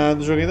wrong. Não,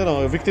 não joguei ainda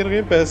não. Eu vi que tem no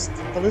Game Pass.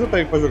 Talvez eu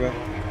pegue pra jogar.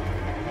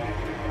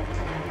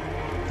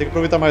 Tem que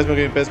aproveitar mais meu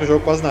Game Pass, que eu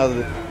jogo quase nada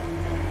dele.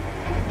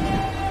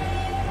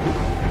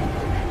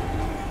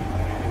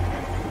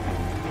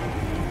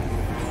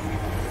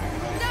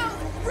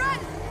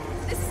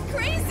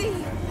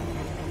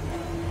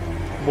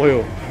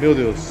 Morreu. Meu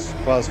Deus.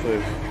 Quase foi.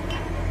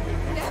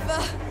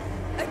 Never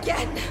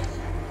again.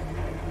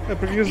 É,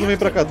 por que eles não vêm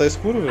pra cá? Tá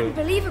escuro, velho?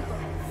 Unbelievable.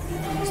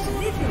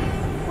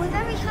 We're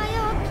very high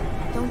up.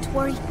 Don't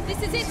worry. This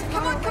is it.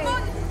 Come on, come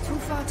on. Too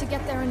far to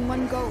get there in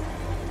one go.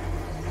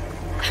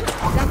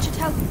 That should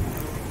help.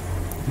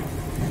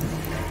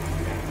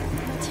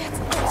 Not yet,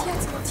 not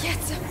yet, not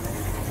yet.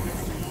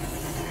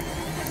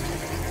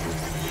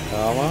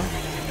 Calma.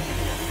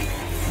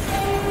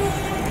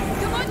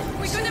 Come on,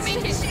 we're gonna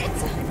make it.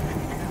 Shit.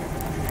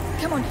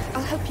 Come on,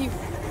 I'll help you.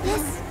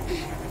 Yes.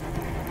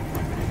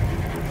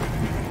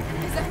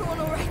 Is everyone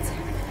all right?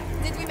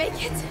 Did we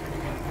make it?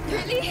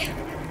 Really?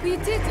 We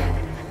did.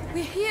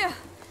 We're here.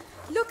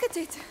 Look at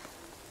it.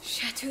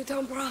 Chateau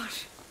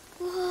d'Ombrage.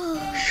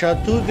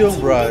 Chateau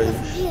d'Ombrage.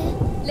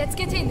 Let's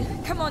get in.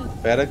 Come on.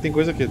 Pera que tem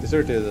coisa aqui, tenho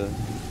certeza.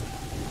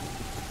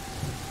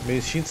 Meu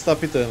instinto está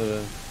apitando,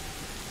 velho.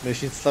 Meu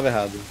instinto estava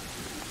errado.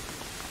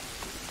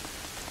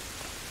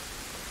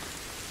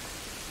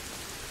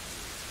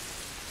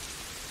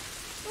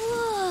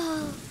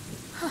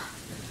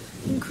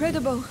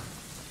 Incredible.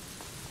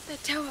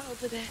 That tower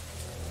over there.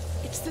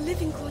 It's the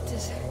living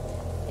quarters.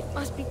 It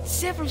must be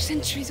several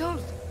centuries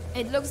old.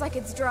 It looks like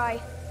it's dry,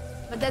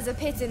 but there's a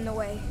pit in the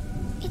way.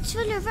 It's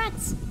full of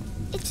rats.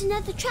 It's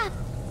another trap.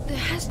 There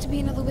has to be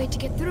another way to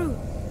get through.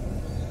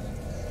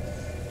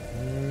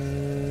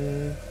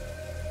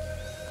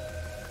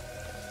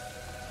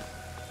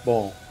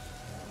 Bom.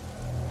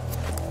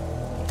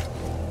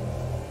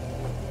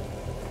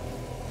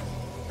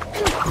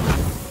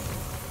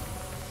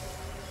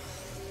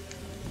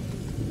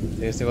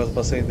 Tem esse negócio pra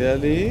acender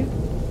ali.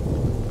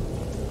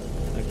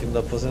 Aqui não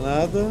dá pra fazer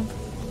nada.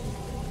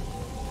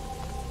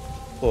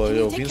 Pô,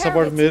 eu vim nessa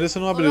porta primeiro e você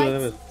não abriu, né,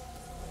 velho?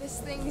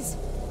 This thing's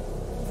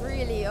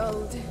really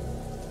old.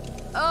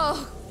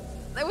 Oh,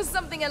 there was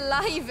something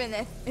alive in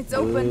it. It's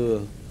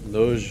open.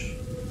 Nojo.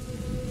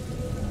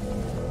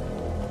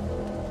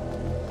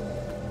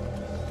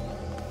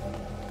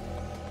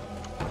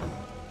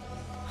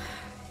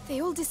 They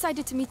all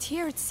decided to meet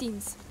here, it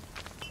seems.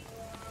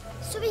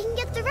 So we can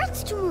get the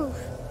rats to move.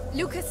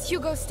 Lucas,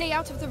 Hugo, stay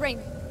out of the rain.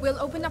 We'll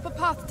open up a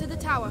path to the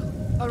tower.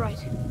 All right.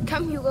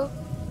 Come, Hugo.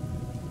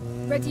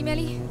 Ready,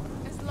 Melly?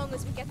 As long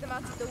as we get them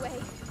out of the way.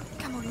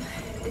 Come on.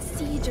 The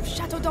siege of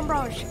Chateau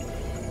d'Ombrage.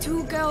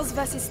 2 girls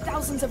versus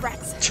thousands of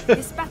rats.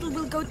 This battle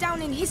will go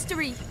down in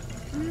history.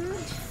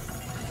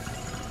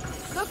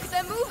 Look,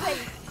 they're moving.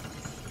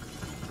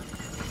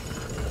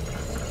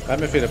 Vai,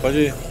 minha filha, pode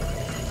ir.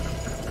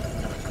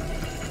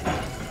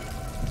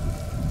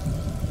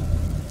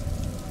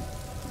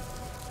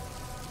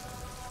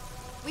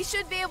 We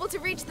should be able to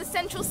reach the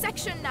central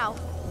section now.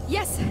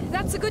 Yes,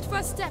 that's a good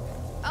first step.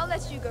 I'll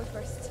let you go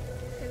first.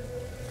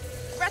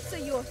 Rats are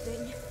your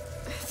thing.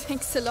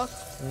 Thanks a lot.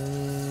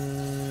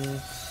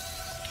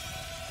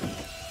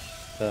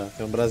 Tá,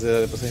 tem braseiro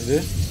ali pra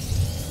acender.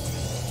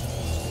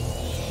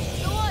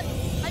 Go on,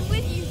 I'm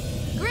with you.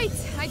 Great,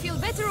 I feel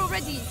better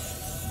already.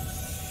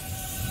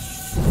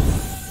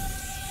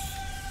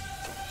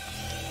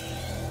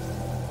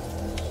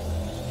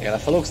 Ela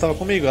falou que estava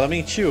comigo, ela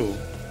mentiu.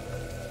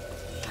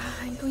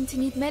 I'm going to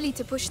need Melly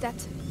to push that.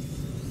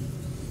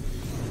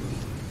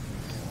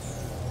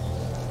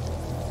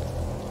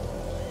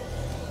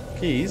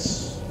 Que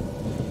isso?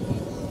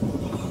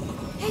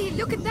 Hey,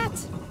 look at that!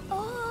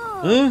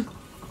 Hã?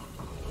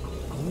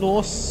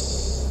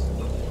 Nossa!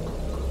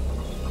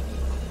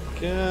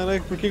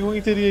 Caraca, por que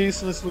alguém teria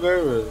isso nesse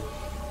lugar, velho?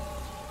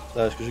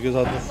 Tá, acho que eu joguei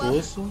usado no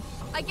fosso.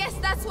 I guess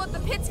that's what the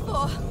pit's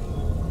for.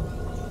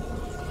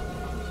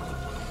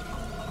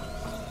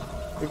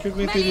 Por que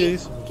alguém teria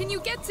isso? Can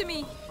you get to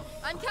me?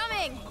 I'm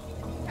coming.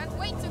 Can't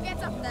wait to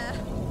get up there.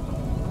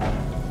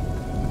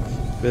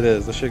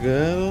 Beleza, tô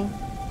chegando.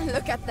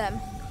 Look at them.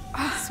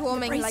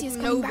 Swarming like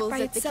nobles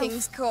at the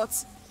king's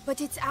court. But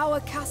it's our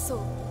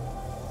castle.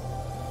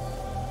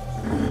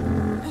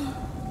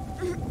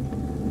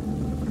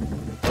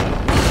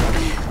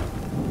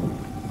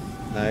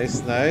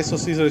 Nice, nice, ô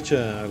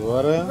Caesar-chan.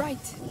 Agora... Right,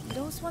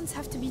 those ones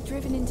have to be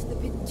driven into the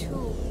pit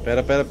too.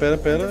 Pera,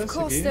 Of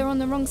course, they're on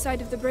the wrong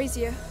side of the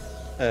brazier.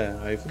 É,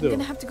 aí I'm fudeu.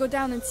 gonna have to go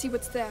down and see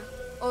what's there.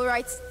 All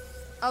right,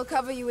 I'll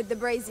cover you with the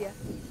brazier.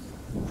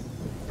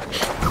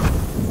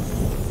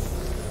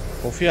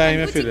 Confia aí,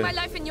 minha I'm putting filha. my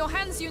life in your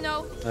hands, you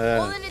know. É.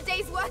 All in a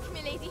day's work,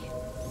 milady.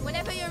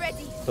 Whenever you're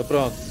ready. Tô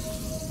pronto.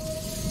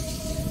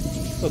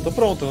 Eu tô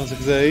pronto, quando você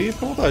quiser ir,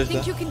 fica à vontade, tá?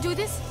 Think you can do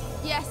this?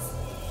 Yes.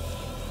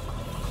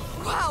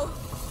 Wow.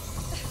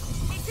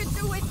 It could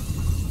do with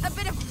a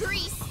bit of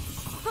grease.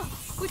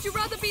 Would you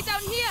rather be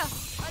down here?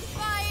 I'm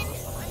fine.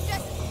 I'm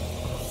just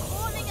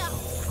warming up.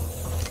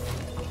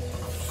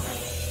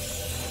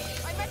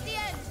 I'm at the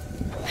end.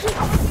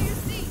 What do you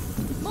see?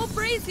 More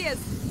braziers.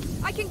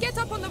 I can get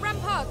up on the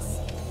ramparts.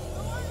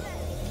 Go on then.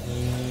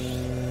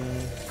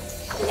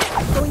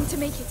 I'm going to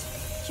make it.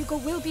 Hugo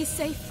will be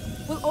safe.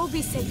 We'll all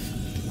be safe.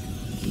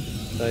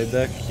 Sai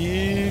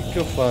daqui, o que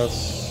eu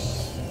faço?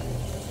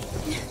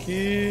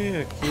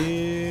 Aqui,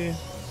 aqui...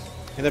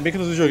 Ainda bem que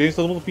nos videogames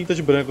todo mundo pinta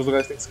de branco, os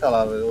lugares tem que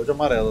escalar, velho, ou de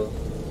amarelo.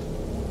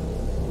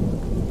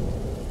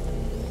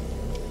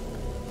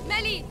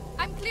 Melly,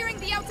 I'm clearing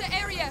the outer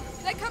area.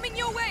 They're coming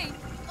your way.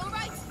 All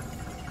right.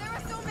 There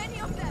are so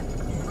many of them.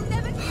 We'll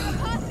never clear a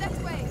path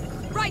that way.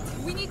 Right,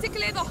 we need to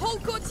clear the whole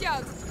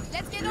courtyard.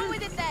 Let's get on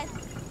with it then.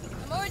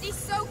 I'm already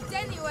soaked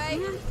anyway.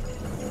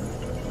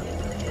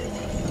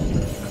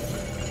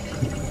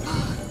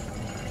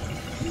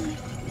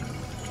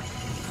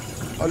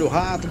 Olha o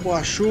rato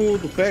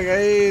borrachudo, pega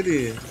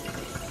ele!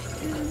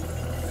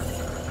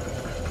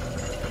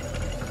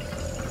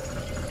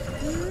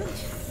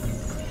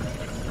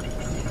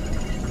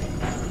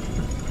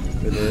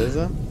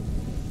 Beleza.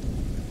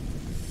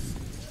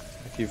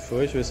 Aqui foi,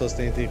 deixa eu ver se elas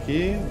têm item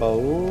aqui.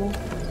 Baú.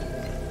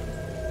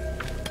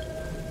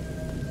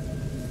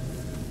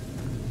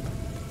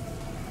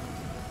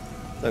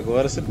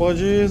 Agora você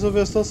pode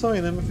resolver a situação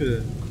aí, né, meu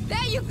filho?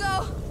 There you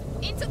go!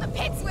 Into the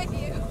pits with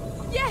you!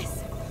 Yes!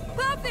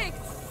 Perfect!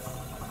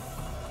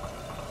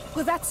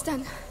 Well, that's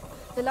done.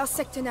 The last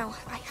sector now.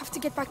 I have to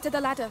get back to the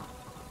ladder.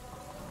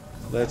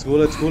 Let's go,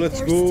 let's go, let's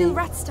There go. are still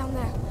rats down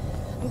there.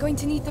 I'm going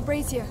to need the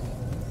brazier.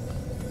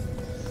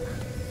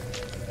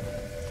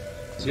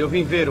 Se eu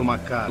vim ver o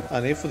macaco. Ah,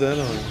 nem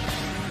fudendo, mano.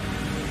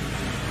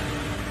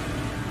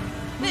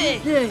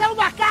 Ei, é um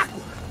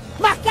macaco!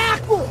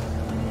 Macaco!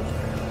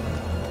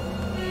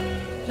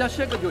 Já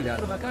chega de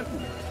olhar no macaco.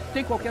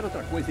 Tem qualquer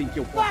outra coisa em que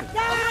eu possa...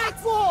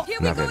 Macaco!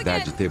 Na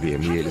verdade,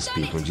 TVM eles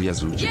pintam de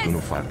azul tipo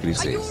no Far Cry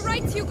 6.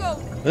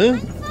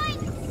 Hã?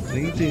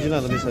 Nem entendi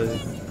nada da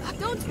mensagem.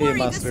 Don't Ei, worry,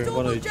 the Master, boa storm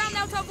will noite. drown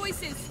out our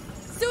voices.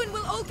 Soon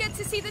we'll all get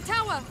to see the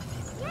tower.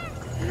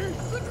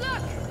 Good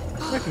luck.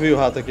 Como é que veio o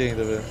rato aqui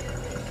ainda, velho?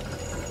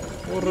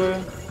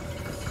 Porra.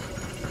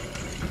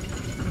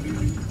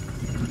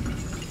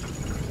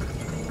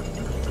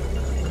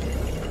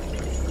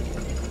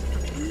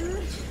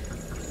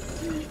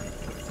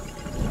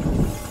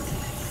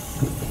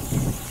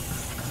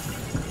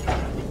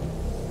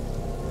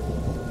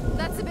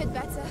 That's a bit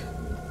better.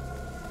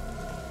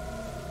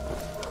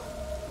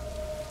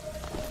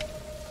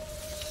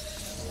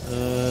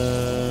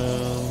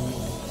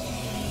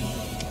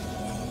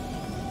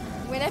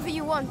 Whenever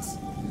you want.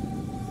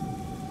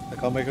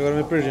 Calma aí que agora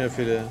eu me perdi, minha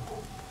filha.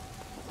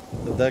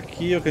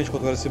 Daqui é o que a gente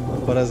controla esse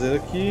braseiro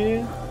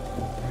aqui.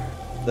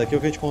 Daqui é o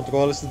que a gente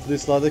controla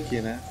desse lado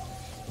aqui, né?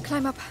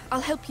 Climb up.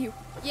 I'll help you.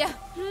 Yeah.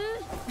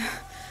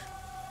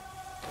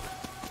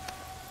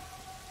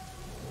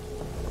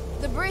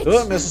 The bridge.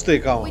 Oh, me assustei,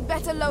 calma. We'd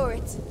better lower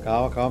it.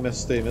 Calma, calma, me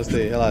assustei, me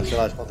assustei. Relaxa,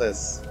 relaxa,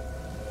 acontece.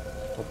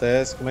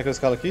 Acontece. Como é que eu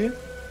escalo aqui?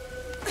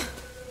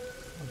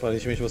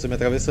 Aparentemente você me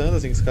atravessando,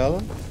 assim que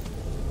escala.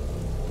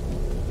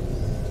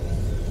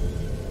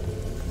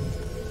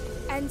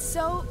 And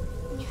so,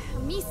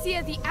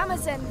 Misia the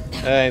Amazon.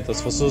 É, então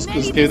se fosse os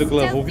isqueiros do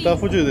clã Vulcan tava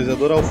fudido, eles iam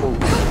adorar o fogo.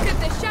 Look at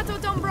the Chateau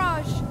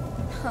d'Ombrage.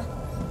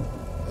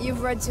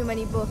 You've read too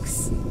many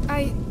books.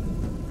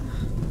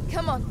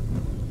 Come on.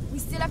 We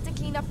still have to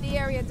clean up the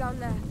area down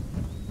there.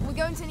 We're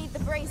going to need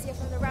the brazier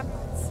from the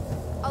ramparts.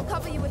 I'll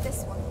cover you with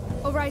this one.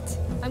 All right,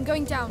 I'm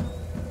going down.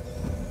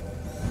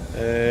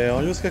 É,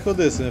 onde você quer que eu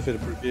desça, minha filha?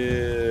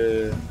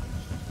 Porque...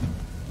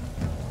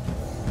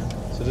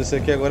 se eu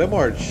descer aqui agora é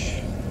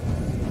morte.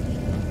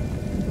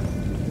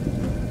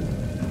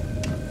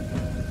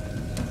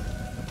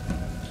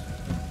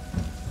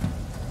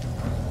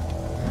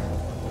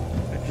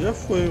 Aqui já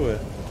foi, ué.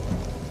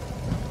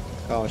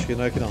 Calma, acho que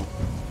não é aqui não.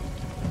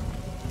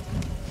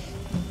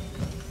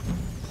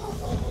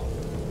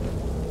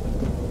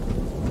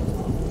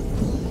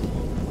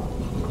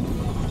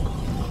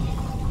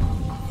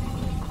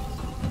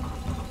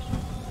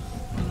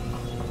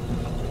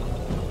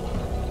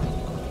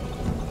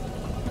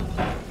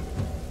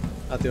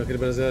 Ah, tem aquele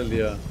brasileiro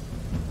ali, ó.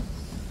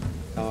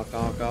 Calma,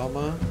 calma,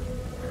 calma.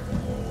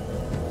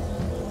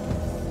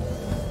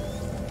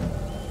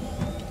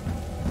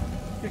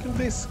 Por que aqui não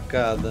tem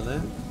escada,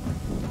 né?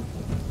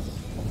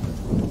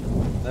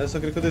 Eu só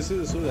queria que eu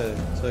descesse.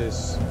 Só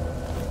isso.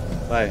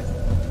 Vai.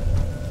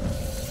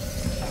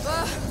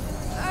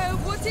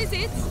 What is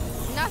it?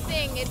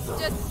 Nothing. It's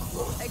just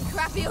a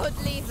crappy old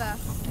lever.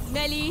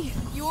 Nelly,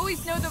 you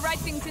always know the right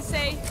thing to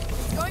say.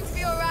 It's going to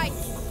be all right.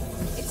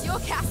 It's your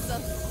castle.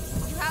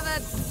 You have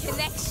a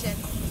connection.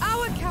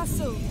 Our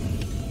castle.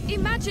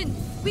 Imagine,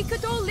 we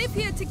could all live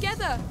here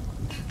together.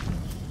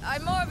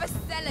 I'm more of a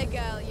cellar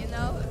girl, you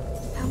know.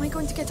 How am I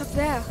going to get up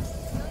there?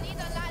 You'll need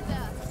a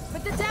ladder.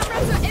 But the damn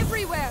rats are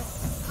everywhere.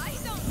 I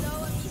don't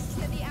know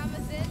Amicia the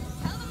Amazon.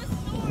 Tell them a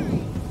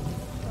story.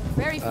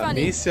 Very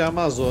funny. Amicia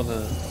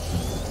Amazona.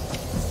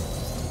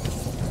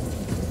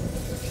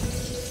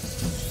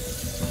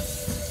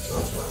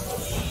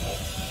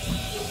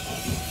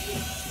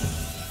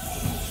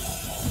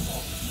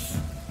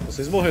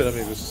 Vocês morreram,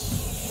 amigos.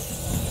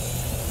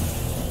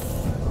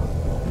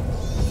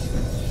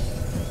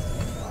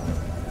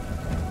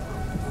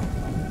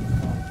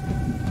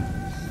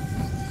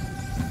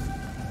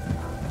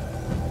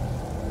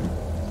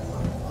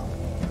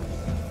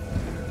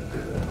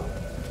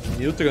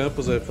 Mil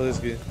trampos, velho, pra fazer isso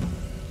aqui.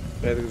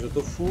 Pera, eu já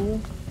tô full.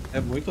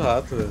 É muito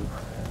rato, velho.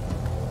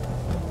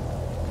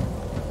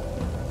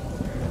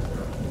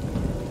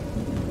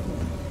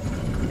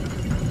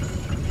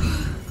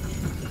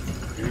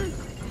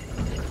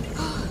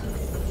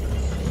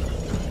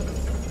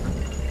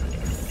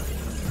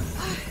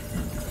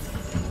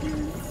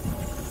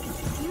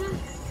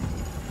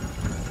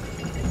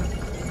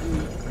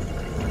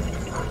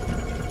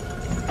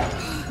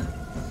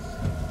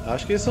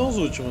 Acho que esses são os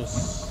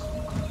últimos.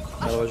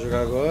 Ela vai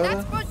jogar agora.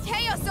 That's brought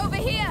chaos over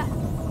here.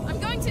 I'm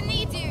going to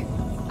need you.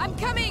 I'm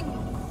coming.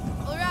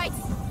 All right.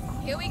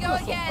 Here we go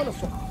again.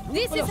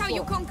 This is how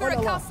you conquer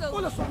a castle.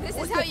 This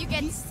is how you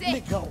get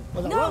sick.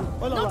 No,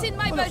 not in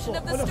my version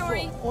of the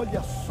story.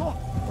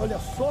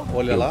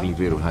 Olha lá. Eu vim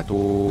ver o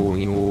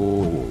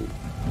ratinho.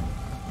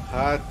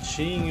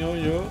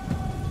 Ratinho.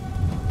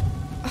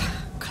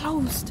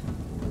 Closed.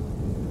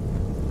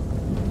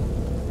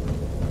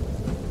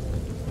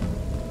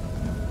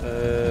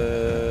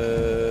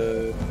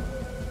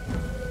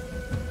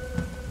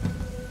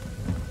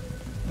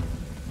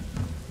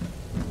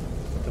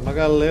 Tem uma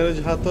galera de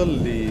rato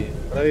ali.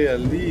 Pra ir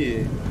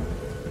ali.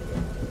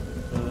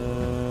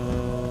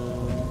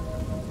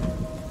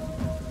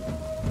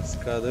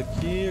 Escada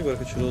aqui, agora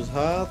que eu tiro os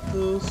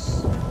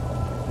ratos.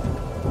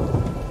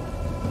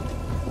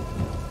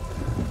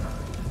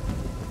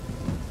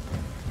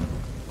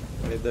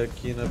 Aí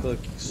daqui não é pela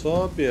aqui que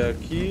sobe, é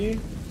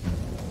aqui.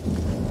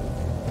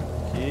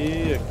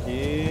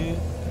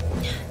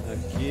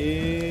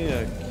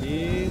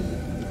 Aqui.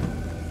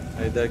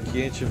 Aí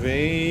daqui a gente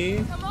vem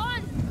e...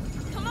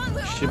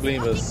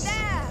 Chiblimbas.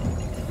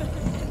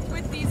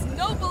 With these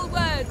noble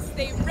words,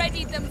 they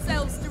readied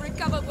themselves to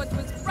recover what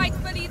was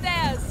rightfully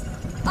theirs.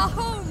 A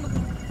home!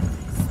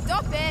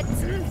 Stop it!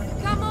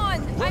 Come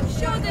on! I'm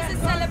sure there's a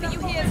cellar for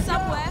you here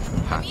somewhere.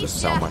 Ratos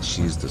são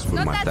machistas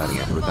por matarem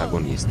a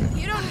protagonista.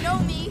 You don't know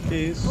me.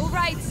 All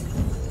right.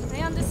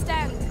 I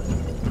understand.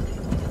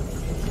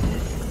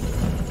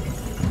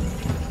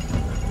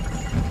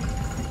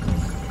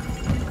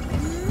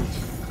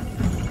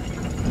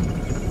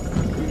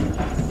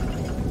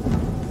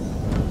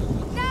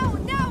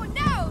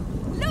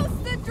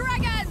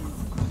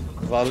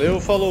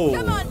 Valeu, falou!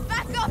 Come on,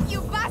 back off,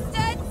 you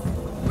bastards!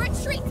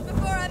 Retreat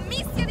before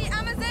Amicia the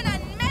Amazon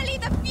and Melly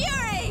the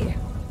Fury!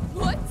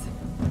 What?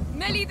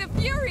 Melly the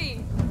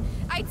Fury?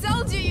 I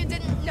told you you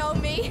didn't know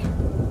me!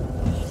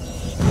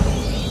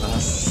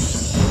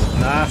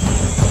 Nossa!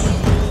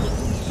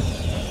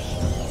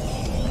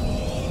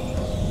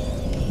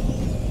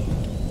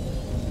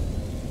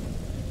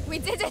 We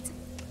did it!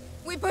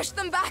 We pushed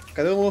them back!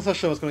 Cadê o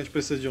lança-chamas quando a gente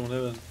precisa de um, né,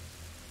 velho?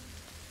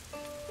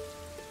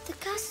 The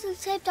castle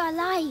saved our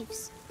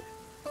lives.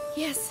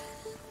 Yes,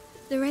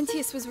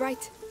 Laurentius was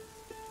right.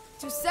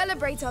 To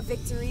celebrate our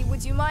victory,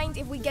 would you mind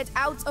if we get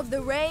out of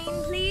the rain,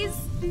 please?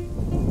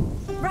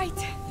 Right,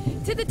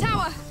 to the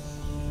tower!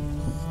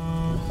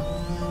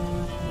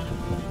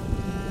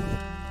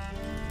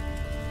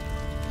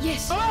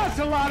 Yes. Oh, that's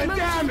a lot of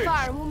damage.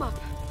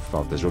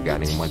 Falta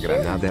jogarem uma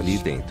granada ali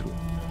dentro.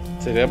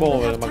 Seria bom, We'll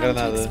velho, have uma time to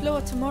granada.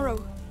 explore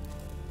tomorrow.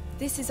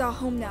 This is our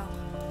home now.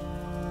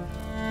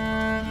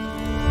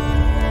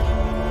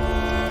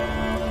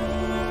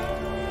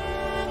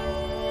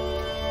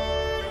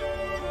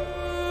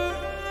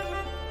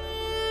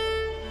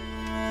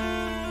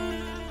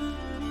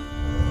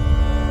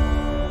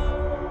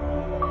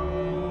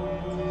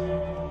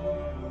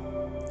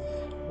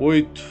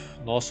 Oito,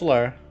 nosso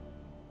lar.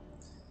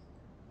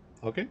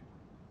 Ok.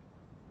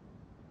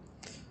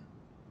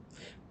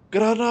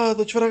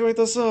 Granada de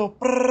fragmentação.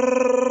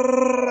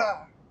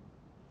 Prrrra.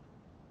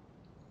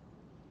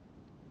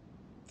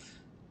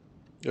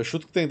 Eu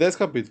chuto que tem 10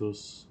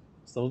 capítulos.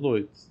 Estamos no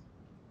 8.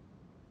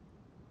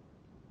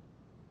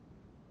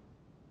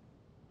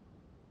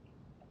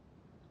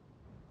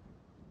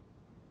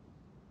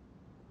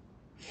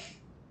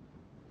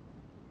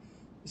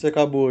 Se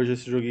acabou hoje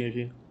esse joguinho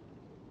aqui.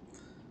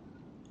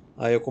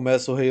 Aí eu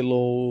começo o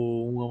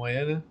Halo 1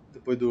 amanhã, né?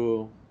 Depois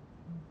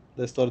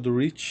da história do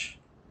Reach.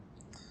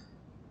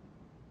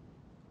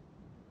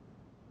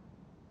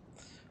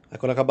 Aí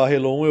quando acabar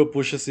Halo 1 eu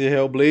puxo esse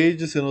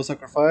Hellblade, Senua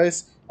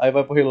Sacrifice. Aí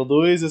vai pro Halo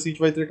 2 e assim a gente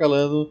vai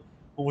intercalando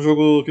um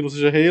jogo que não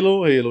seja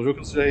Halo, um jogo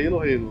que não seja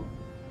Halo. Senão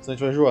a gente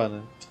vai enjoar,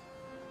 né?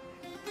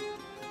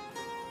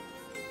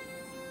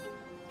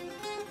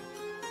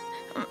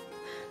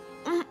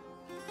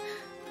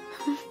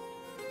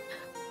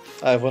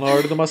 Ah, eu vou na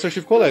ordem do Master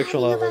Chief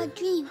Collection lá, velho.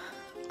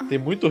 Tem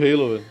muito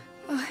Halo, velho.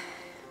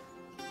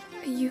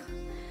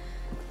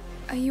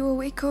 Are you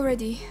awake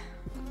already?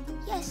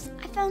 Yes,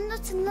 I found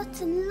lots and lots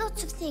and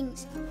lots of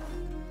things.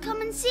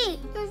 Come and see,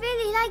 you'll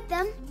really like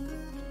them.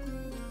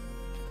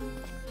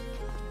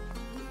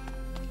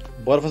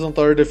 Bora fazer um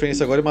Tower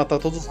Defense agora e matar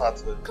todos os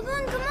ratos, velho. Come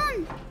on, come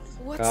on.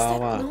 What's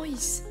that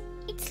noise?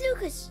 It's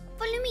Lucas.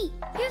 Follow me.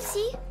 You'll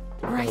see.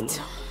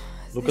 Right.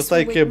 Lucas tá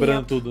aí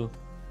quebrando tudo.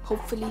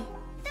 Hopefully.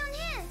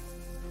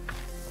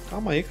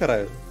 Calma aí,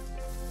 caralho.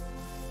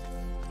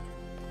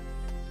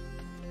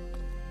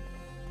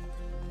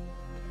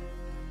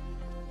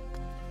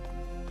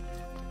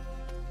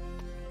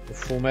 O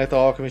Full Metal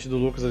Alchemist do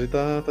Lucas ali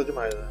tá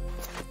demais, né?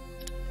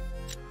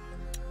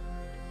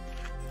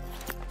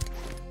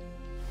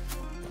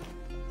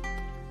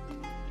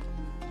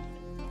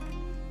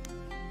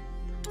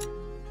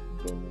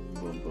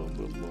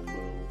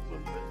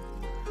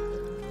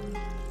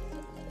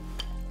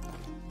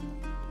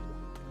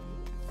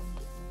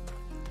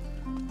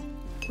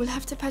 We'll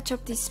have to patch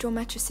up these straw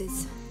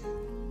mattresses.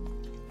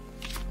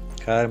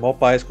 Cara, mó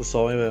paz com o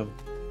sol, hein, velho.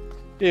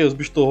 E aí, os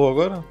bichos torrou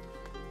agora?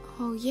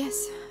 Oh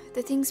yes,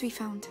 the things we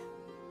found.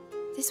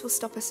 This will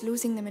stop us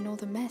losing them in all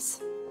the mess.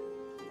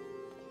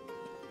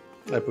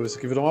 É, por isso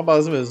que virou uma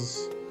base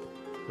mesmo.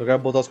 Lugar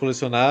pra botar os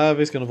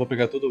colecionáveis, que eu não vou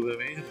pegar tudo,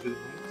 obviamente.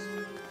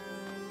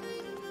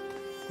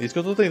 Isso que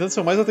eu tô tentando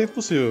ser o mais atento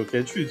possível, que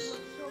é difícil.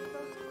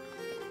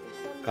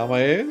 Calma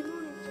aí.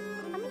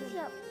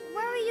 Amicia,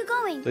 where are you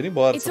going? Tô indo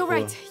embora, It's essa porra.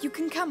 alright, you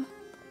can come.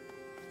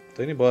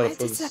 Tô indo embora, Where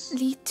does that foda-se.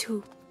 lead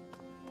to?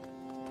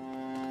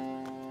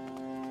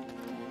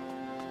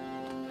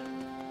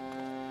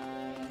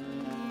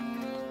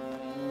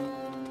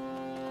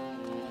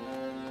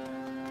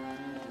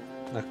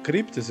 Na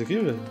cripta esse aqui,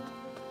 velho?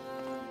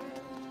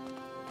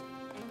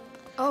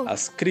 Oh,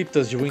 As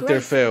criptas de a grave.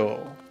 Winterfell.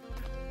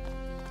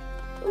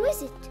 Who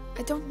is it?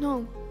 I don't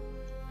know.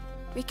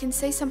 We can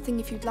say something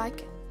if you'd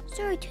like.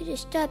 Sorry to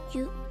disturb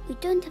you. We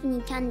don't have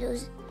any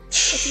candles,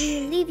 but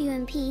we will leave you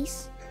in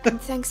peace. And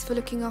thanks for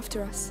looking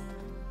after us.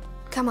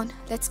 Come on,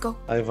 let's go.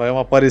 Aí vai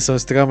uma aparição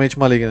extremamente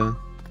maligna.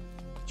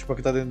 Tipo a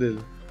que tá dentro dele.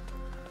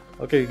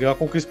 Ok, ganhou uma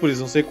conquista por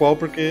isso. Não sei qual,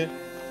 porque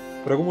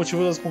por algum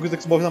motivo as conquistas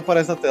da Xbox não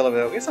aparecem na tela,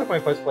 velho. Alguém sabe como é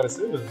que faz pra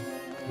aparecer, velho?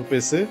 No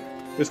PC?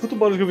 Eu escuto o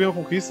barulho que eu ganho a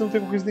conquista e não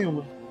tem conquista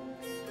nenhuma.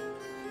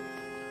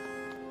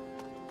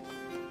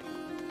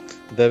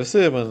 Deve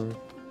ser, mano.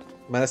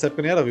 Mas nessa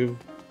época eu nem era vivo.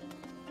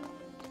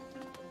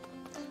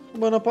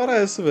 Mano,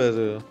 aparece,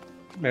 velho.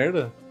 Que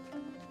merda.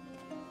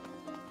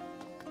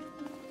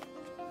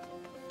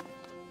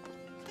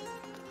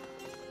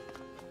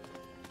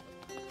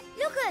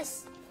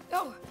 Lucas!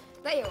 Oh,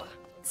 there you are.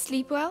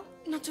 Sleep well?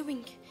 Not a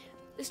wink.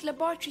 This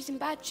laboratory's in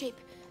bad shape,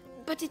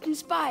 but it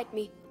inspired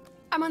me.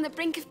 I'm on the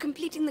brink of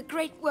completing the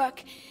great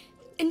work,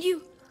 and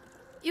you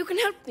can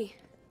help me.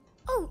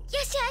 Oh,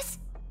 yes, yes!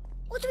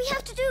 What do we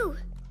have to do?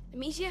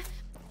 Amicia,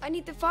 I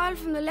need the file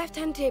from the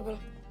left-hand table.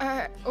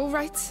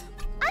 Alright.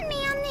 On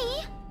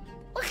me!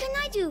 What can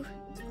I do?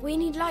 We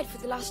need light for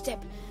the last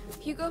step.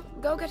 Hugo,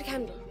 go get a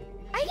candle.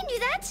 I can do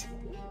that!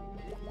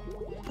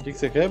 O que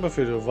você quer, meu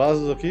filho?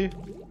 Vasos aqui?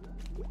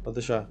 Pode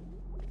deixar.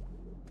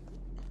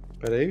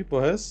 Pera aí,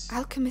 porra é essa?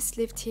 Alchemist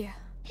lived here.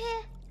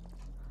 Here.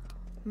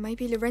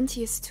 Maybe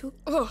Laurentius too.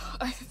 Oh,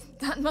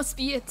 that must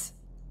be it.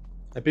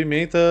 É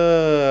pimenta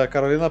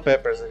Carolina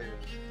Peppers ali.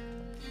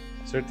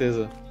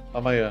 Certeza.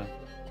 Amanhã.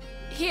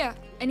 Here,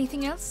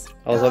 anything else?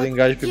 Ela usava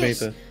engajem de Yes,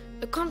 pimenta.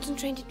 a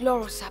concentrated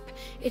laurel sap.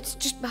 It's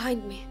just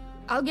behind me.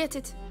 I'll get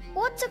it.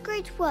 What's a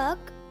great work?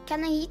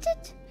 Can I eat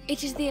it?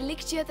 It is the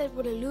elixir that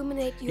will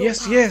illuminate your Yes,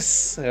 path.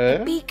 yes! É, A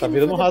tá beacon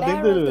virando for um the rato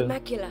dentro bearer dele, of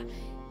the velho. macula.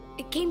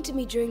 It came to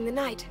me during the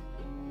night.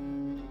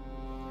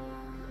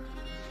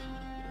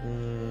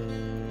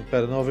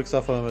 Pera, não ouvi o que você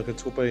tava falando, mas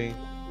desculpa aí, hein.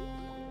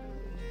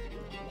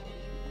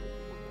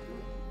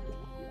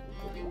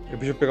 Eu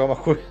pedi pra pegar uma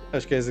coisa.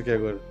 Acho que é esse aqui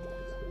agora.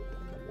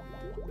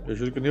 Eu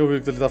juro que eu nem ouvi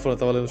o que ele tava falando,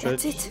 tava lendo no chat.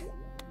 That's it.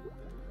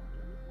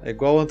 É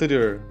igual ao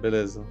anterior,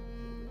 beleza.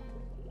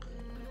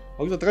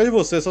 Alguém tá atrás de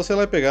você, é só você ir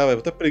lá e pegar, velho.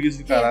 Vou ter preguiça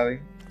de caralho,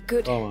 hein.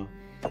 Good. Toma.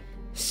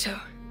 So,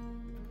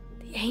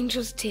 the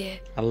angel's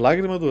tear, A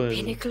lágrima do anjo.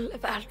 pinnacle of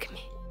alchemy.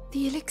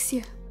 The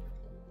elixir.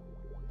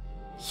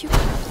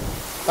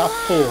 Tá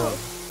porra.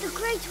 The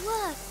great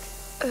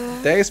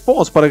work. 10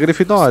 pontos para a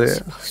Grifinória.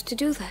 Supposed to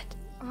do that.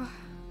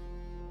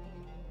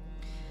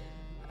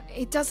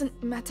 It doesn't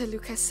matter,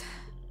 Lucas.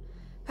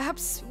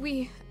 Perhaps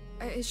we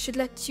should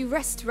let you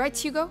rest, right,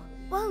 Hugo?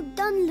 Well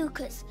done,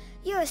 Lucas.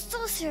 You're a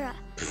sorcerer.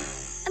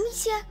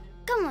 Amicia,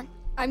 come on.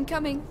 I'm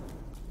coming.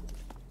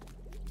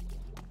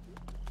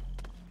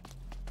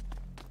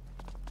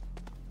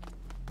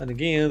 Ah,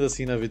 ninguém anda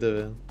assim na vida,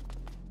 velho.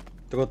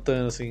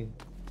 Trotando assim.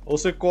 Ou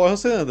você corre ou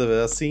você anda,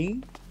 velho.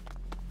 Assim.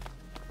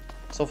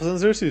 Só fazendo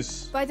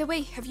exercício. By the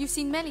way, have you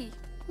seen Melly?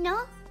 No?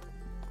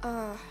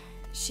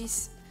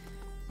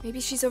 Maybe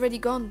she's already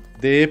gone.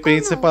 De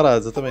repente Oh, no.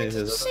 separados, exatamente.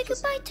 Say exatamente.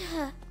 goodbye to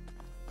her.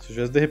 Se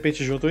tivesse de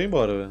repente junto, eu ia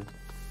embora, velho.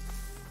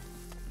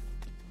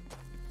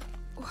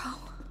 Wow.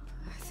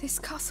 This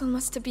castle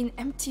must have been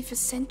empty for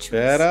centuries.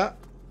 Pera.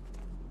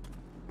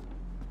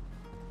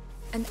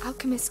 An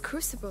alchemist's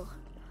crucible.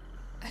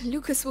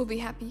 Lucas will be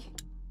happy.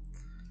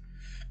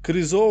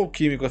 Crisol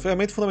alquímico, a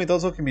ferramenta fundamental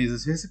dos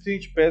alquimistas. Esse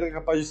recipiente de pedra é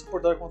capaz de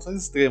suportar condições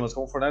extremas,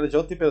 como fornalhas de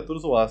alta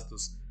temperaturas ou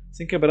ácidos,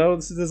 sem quebrar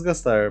ou se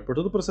desgastar. Por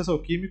todo o processo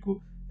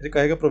alquímico, ele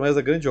carrega a promessa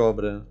da grande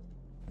obra.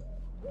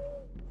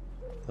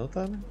 Então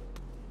tá, né?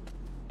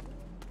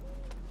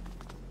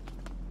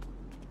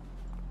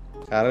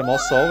 Cara, mó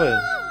sol, velho.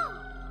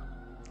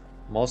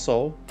 Mó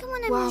sol. Come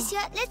on, Amicia.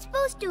 Let's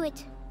both do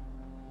it.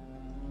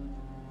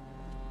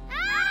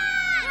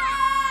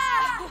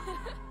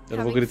 Eu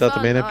não vou Having gritar fun,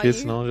 também, né? are Porque you?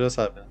 senão já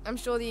sabe. I'm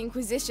sure the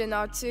Inquisition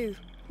are too.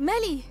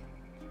 Melly,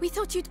 we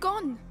thought you'd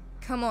gone.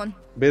 Come on,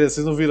 Beleza,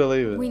 vocês não viram ela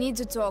aí, velho. we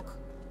need to talk.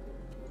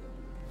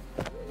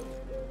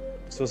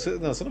 Se você...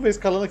 Não, você não veio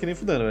escalando aqui nem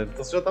fudendo, velho.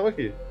 Então você já tava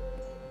aqui.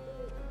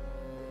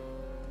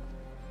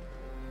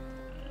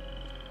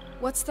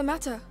 What's the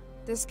matter?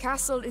 This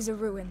castle is a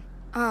ruin.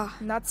 Ah,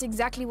 and that's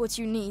exactly what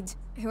you need.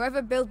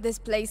 Whoever built this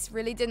place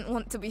really didn't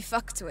want to be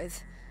fucked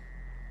with.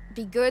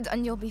 Be good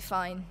and you'll be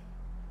fine.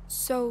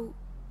 So,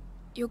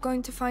 you're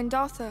going to find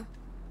Arthur?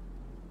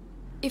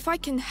 If I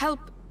can help...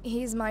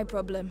 He's my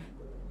problem.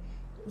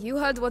 You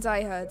heard what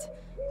I heard.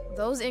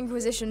 Those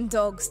Inquisition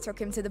dogs took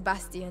him to the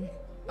Bastion.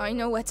 I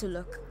know where to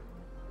look.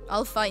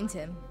 I'll find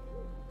him.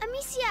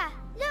 Amicia,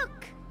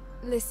 look!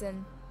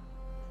 Listen,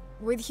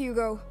 with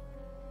Hugo,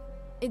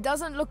 it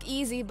doesn't look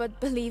easy, but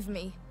believe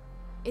me,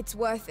 it's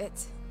worth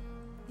it.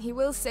 He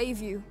will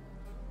save you.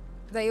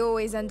 They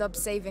always end up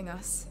saving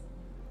us.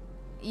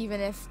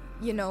 Even if,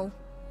 you know,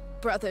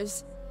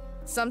 brothers,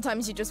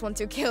 sometimes you just want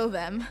to kill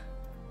them.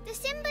 The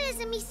symbol is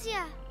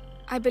Amicia.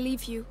 I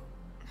believe you.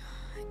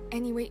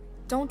 Anyway,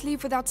 don't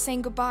leave without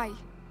saying goodbye.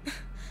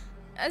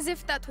 As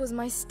if that was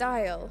my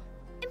style.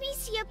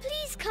 Amicia,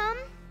 please come.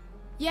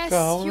 Yes,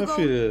 Calma, Hugo.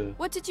 filha.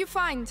 What did you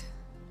find?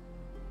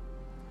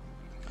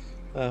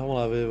 Vamos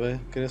lá ver, vai.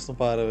 A criança não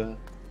para, velho.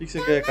 O que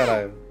você quer,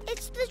 caralho?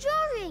 It's the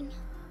drawing.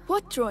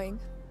 What drawing?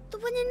 The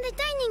one in the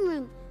dining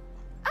room.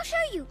 I'll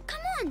show you.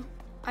 Come on.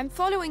 I'm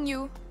following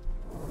you.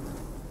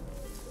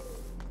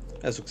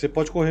 É, só que você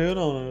pode correr ou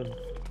não, né?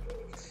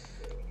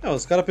 É,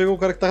 os caras pegou o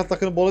cara que tá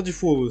atacando bola de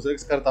fogo. Será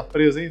que esse cara tá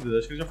preso ainda?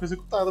 Acho que ele já foi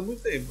executado há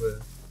muito tempo,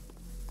 velho.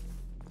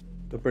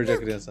 Eu perdi a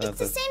criança. It's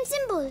the same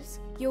symbols.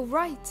 You're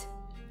right.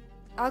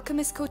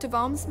 Alchemist coat of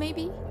arms,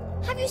 maybe?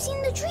 Have you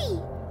seen the tree?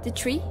 The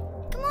tree?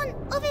 Come on,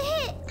 over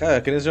here. Cara,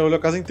 a criança já olhou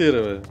a casa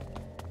inteira, velho.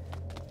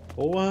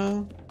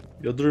 Porra.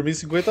 Eu dormi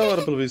 50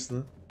 horas, pelo visto,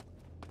 né?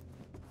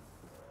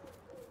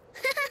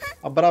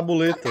 A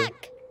brabuleta. Where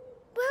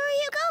are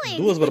you going?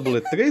 2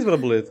 brabuletas. 3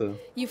 brabuletas.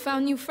 You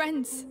found new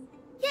friends.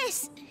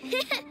 Yes.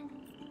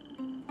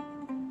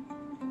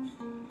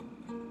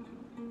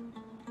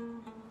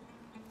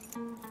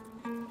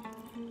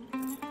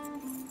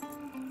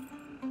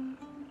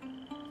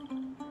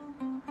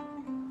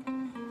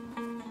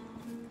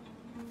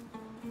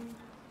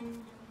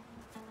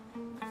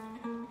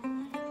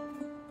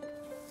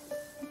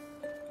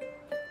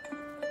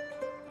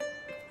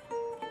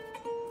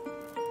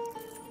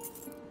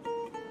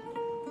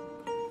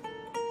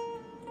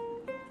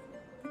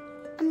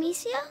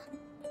 Amicia?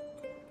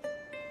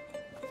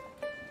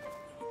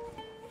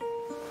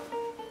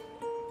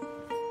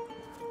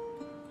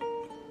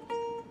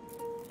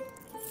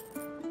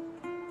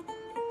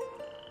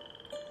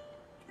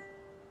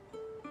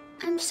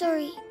 I'm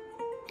sorry.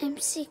 I'm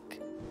sick.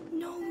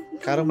 No.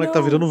 Cara, o moleque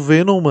tá virando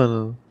Venom,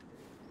 mano.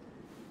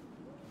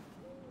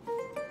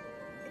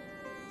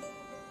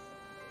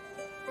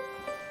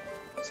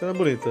 Cena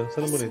bonita,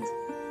 cena bonita.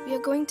 We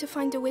are going to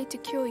find a way to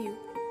cure you.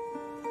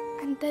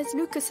 And there's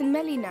Lucas and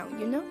Melly now,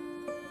 you know?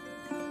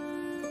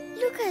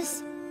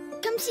 Lucas,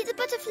 come see the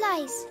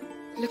butterflies.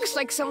 Looks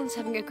like someone's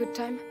having a good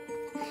time.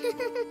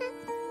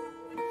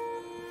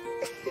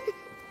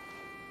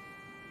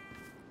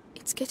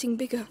 It's getting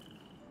bigger.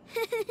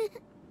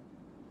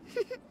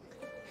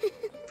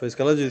 Foi isso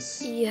que ela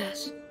disse.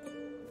 Yes.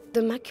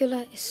 The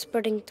macula is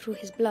spreading through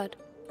his blood.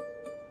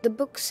 The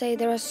books say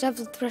there are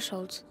several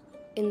thresholds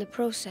in the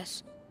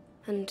process,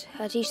 and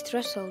at each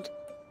threshold,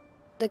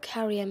 the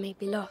carrier may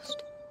be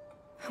lost.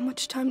 How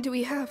much time do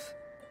we have?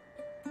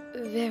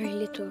 Very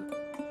little.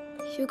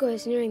 Hugo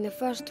is nearing the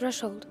first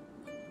threshold.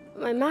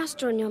 My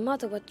master and your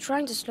mother were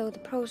trying to slow the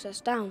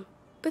process down.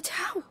 But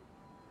how?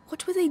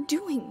 What were they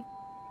doing?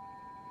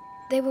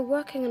 They were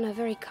working on a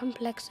very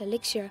complex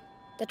elixir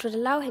that would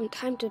allow him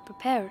time to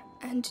prepare.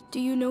 And do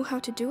you know how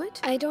to do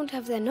it? I don't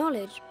have their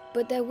knowledge,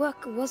 but their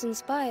work was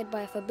inspired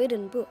by a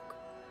forbidden book.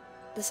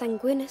 The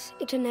Sanguinis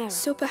Itinera.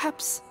 So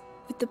perhaps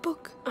with the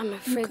book? I'm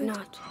afraid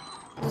not.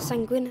 The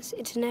Sanguinis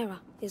Itinera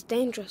is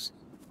dangerous.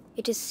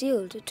 It is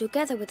sealed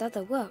together with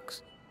other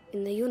works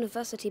in the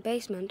university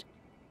basement.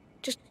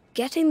 Just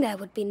getting there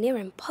would be near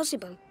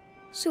impossible.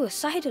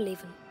 Suicidal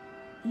even.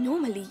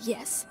 Normally,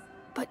 yes.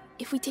 But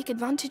if we take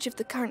advantage of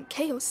the current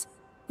chaos,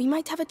 we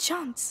might have a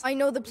chance. I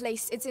know the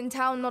place. It's in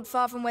town not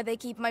far from where they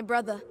keep my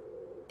brother.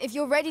 If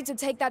you're ready to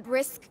take that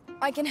risk,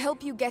 I can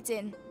help you get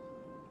in.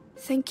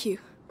 Thank you.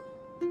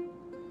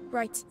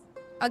 Right.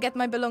 I'll get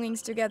my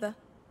belongings together.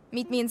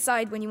 Meet me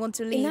inside when you want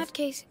to leave. In that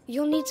case,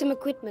 you'll need some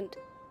equipment.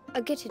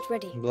 I'll get it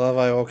ready. Lá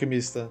vai o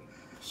alquimista.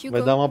 Hugo,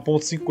 vai dar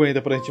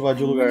 1,50 pra gente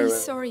invadir o lugar, I'm really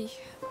velho. sorry.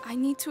 I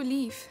need to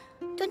leave.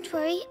 Don't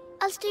worry,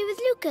 I'll stay with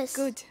Lucas.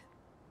 Good.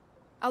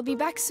 I'll be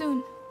back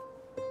soon.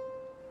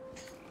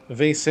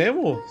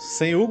 Vencemos?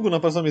 Sem Hugo na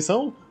próxima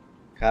missão?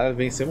 Cara,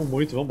 vencemos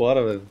muito.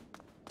 Vambora, velho.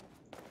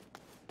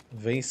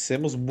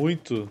 Vencemos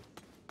muito.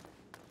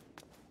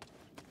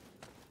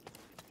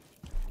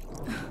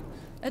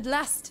 At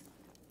last.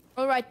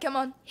 All right, come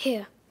on.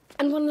 Here.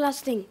 And one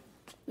last thing.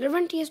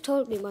 Laurentius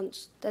told me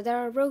once that there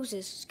are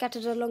roses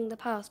scattered along the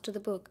path to the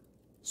book.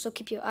 So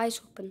keep your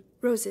eyes open.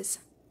 Roses.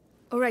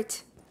 All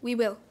right, we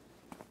will.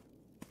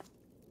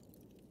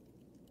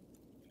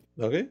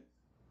 Ok?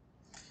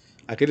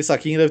 Aquele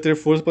saquinho deve ter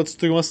força pra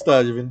destruir uma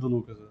cidade, vindo do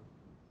Lucas. Velho.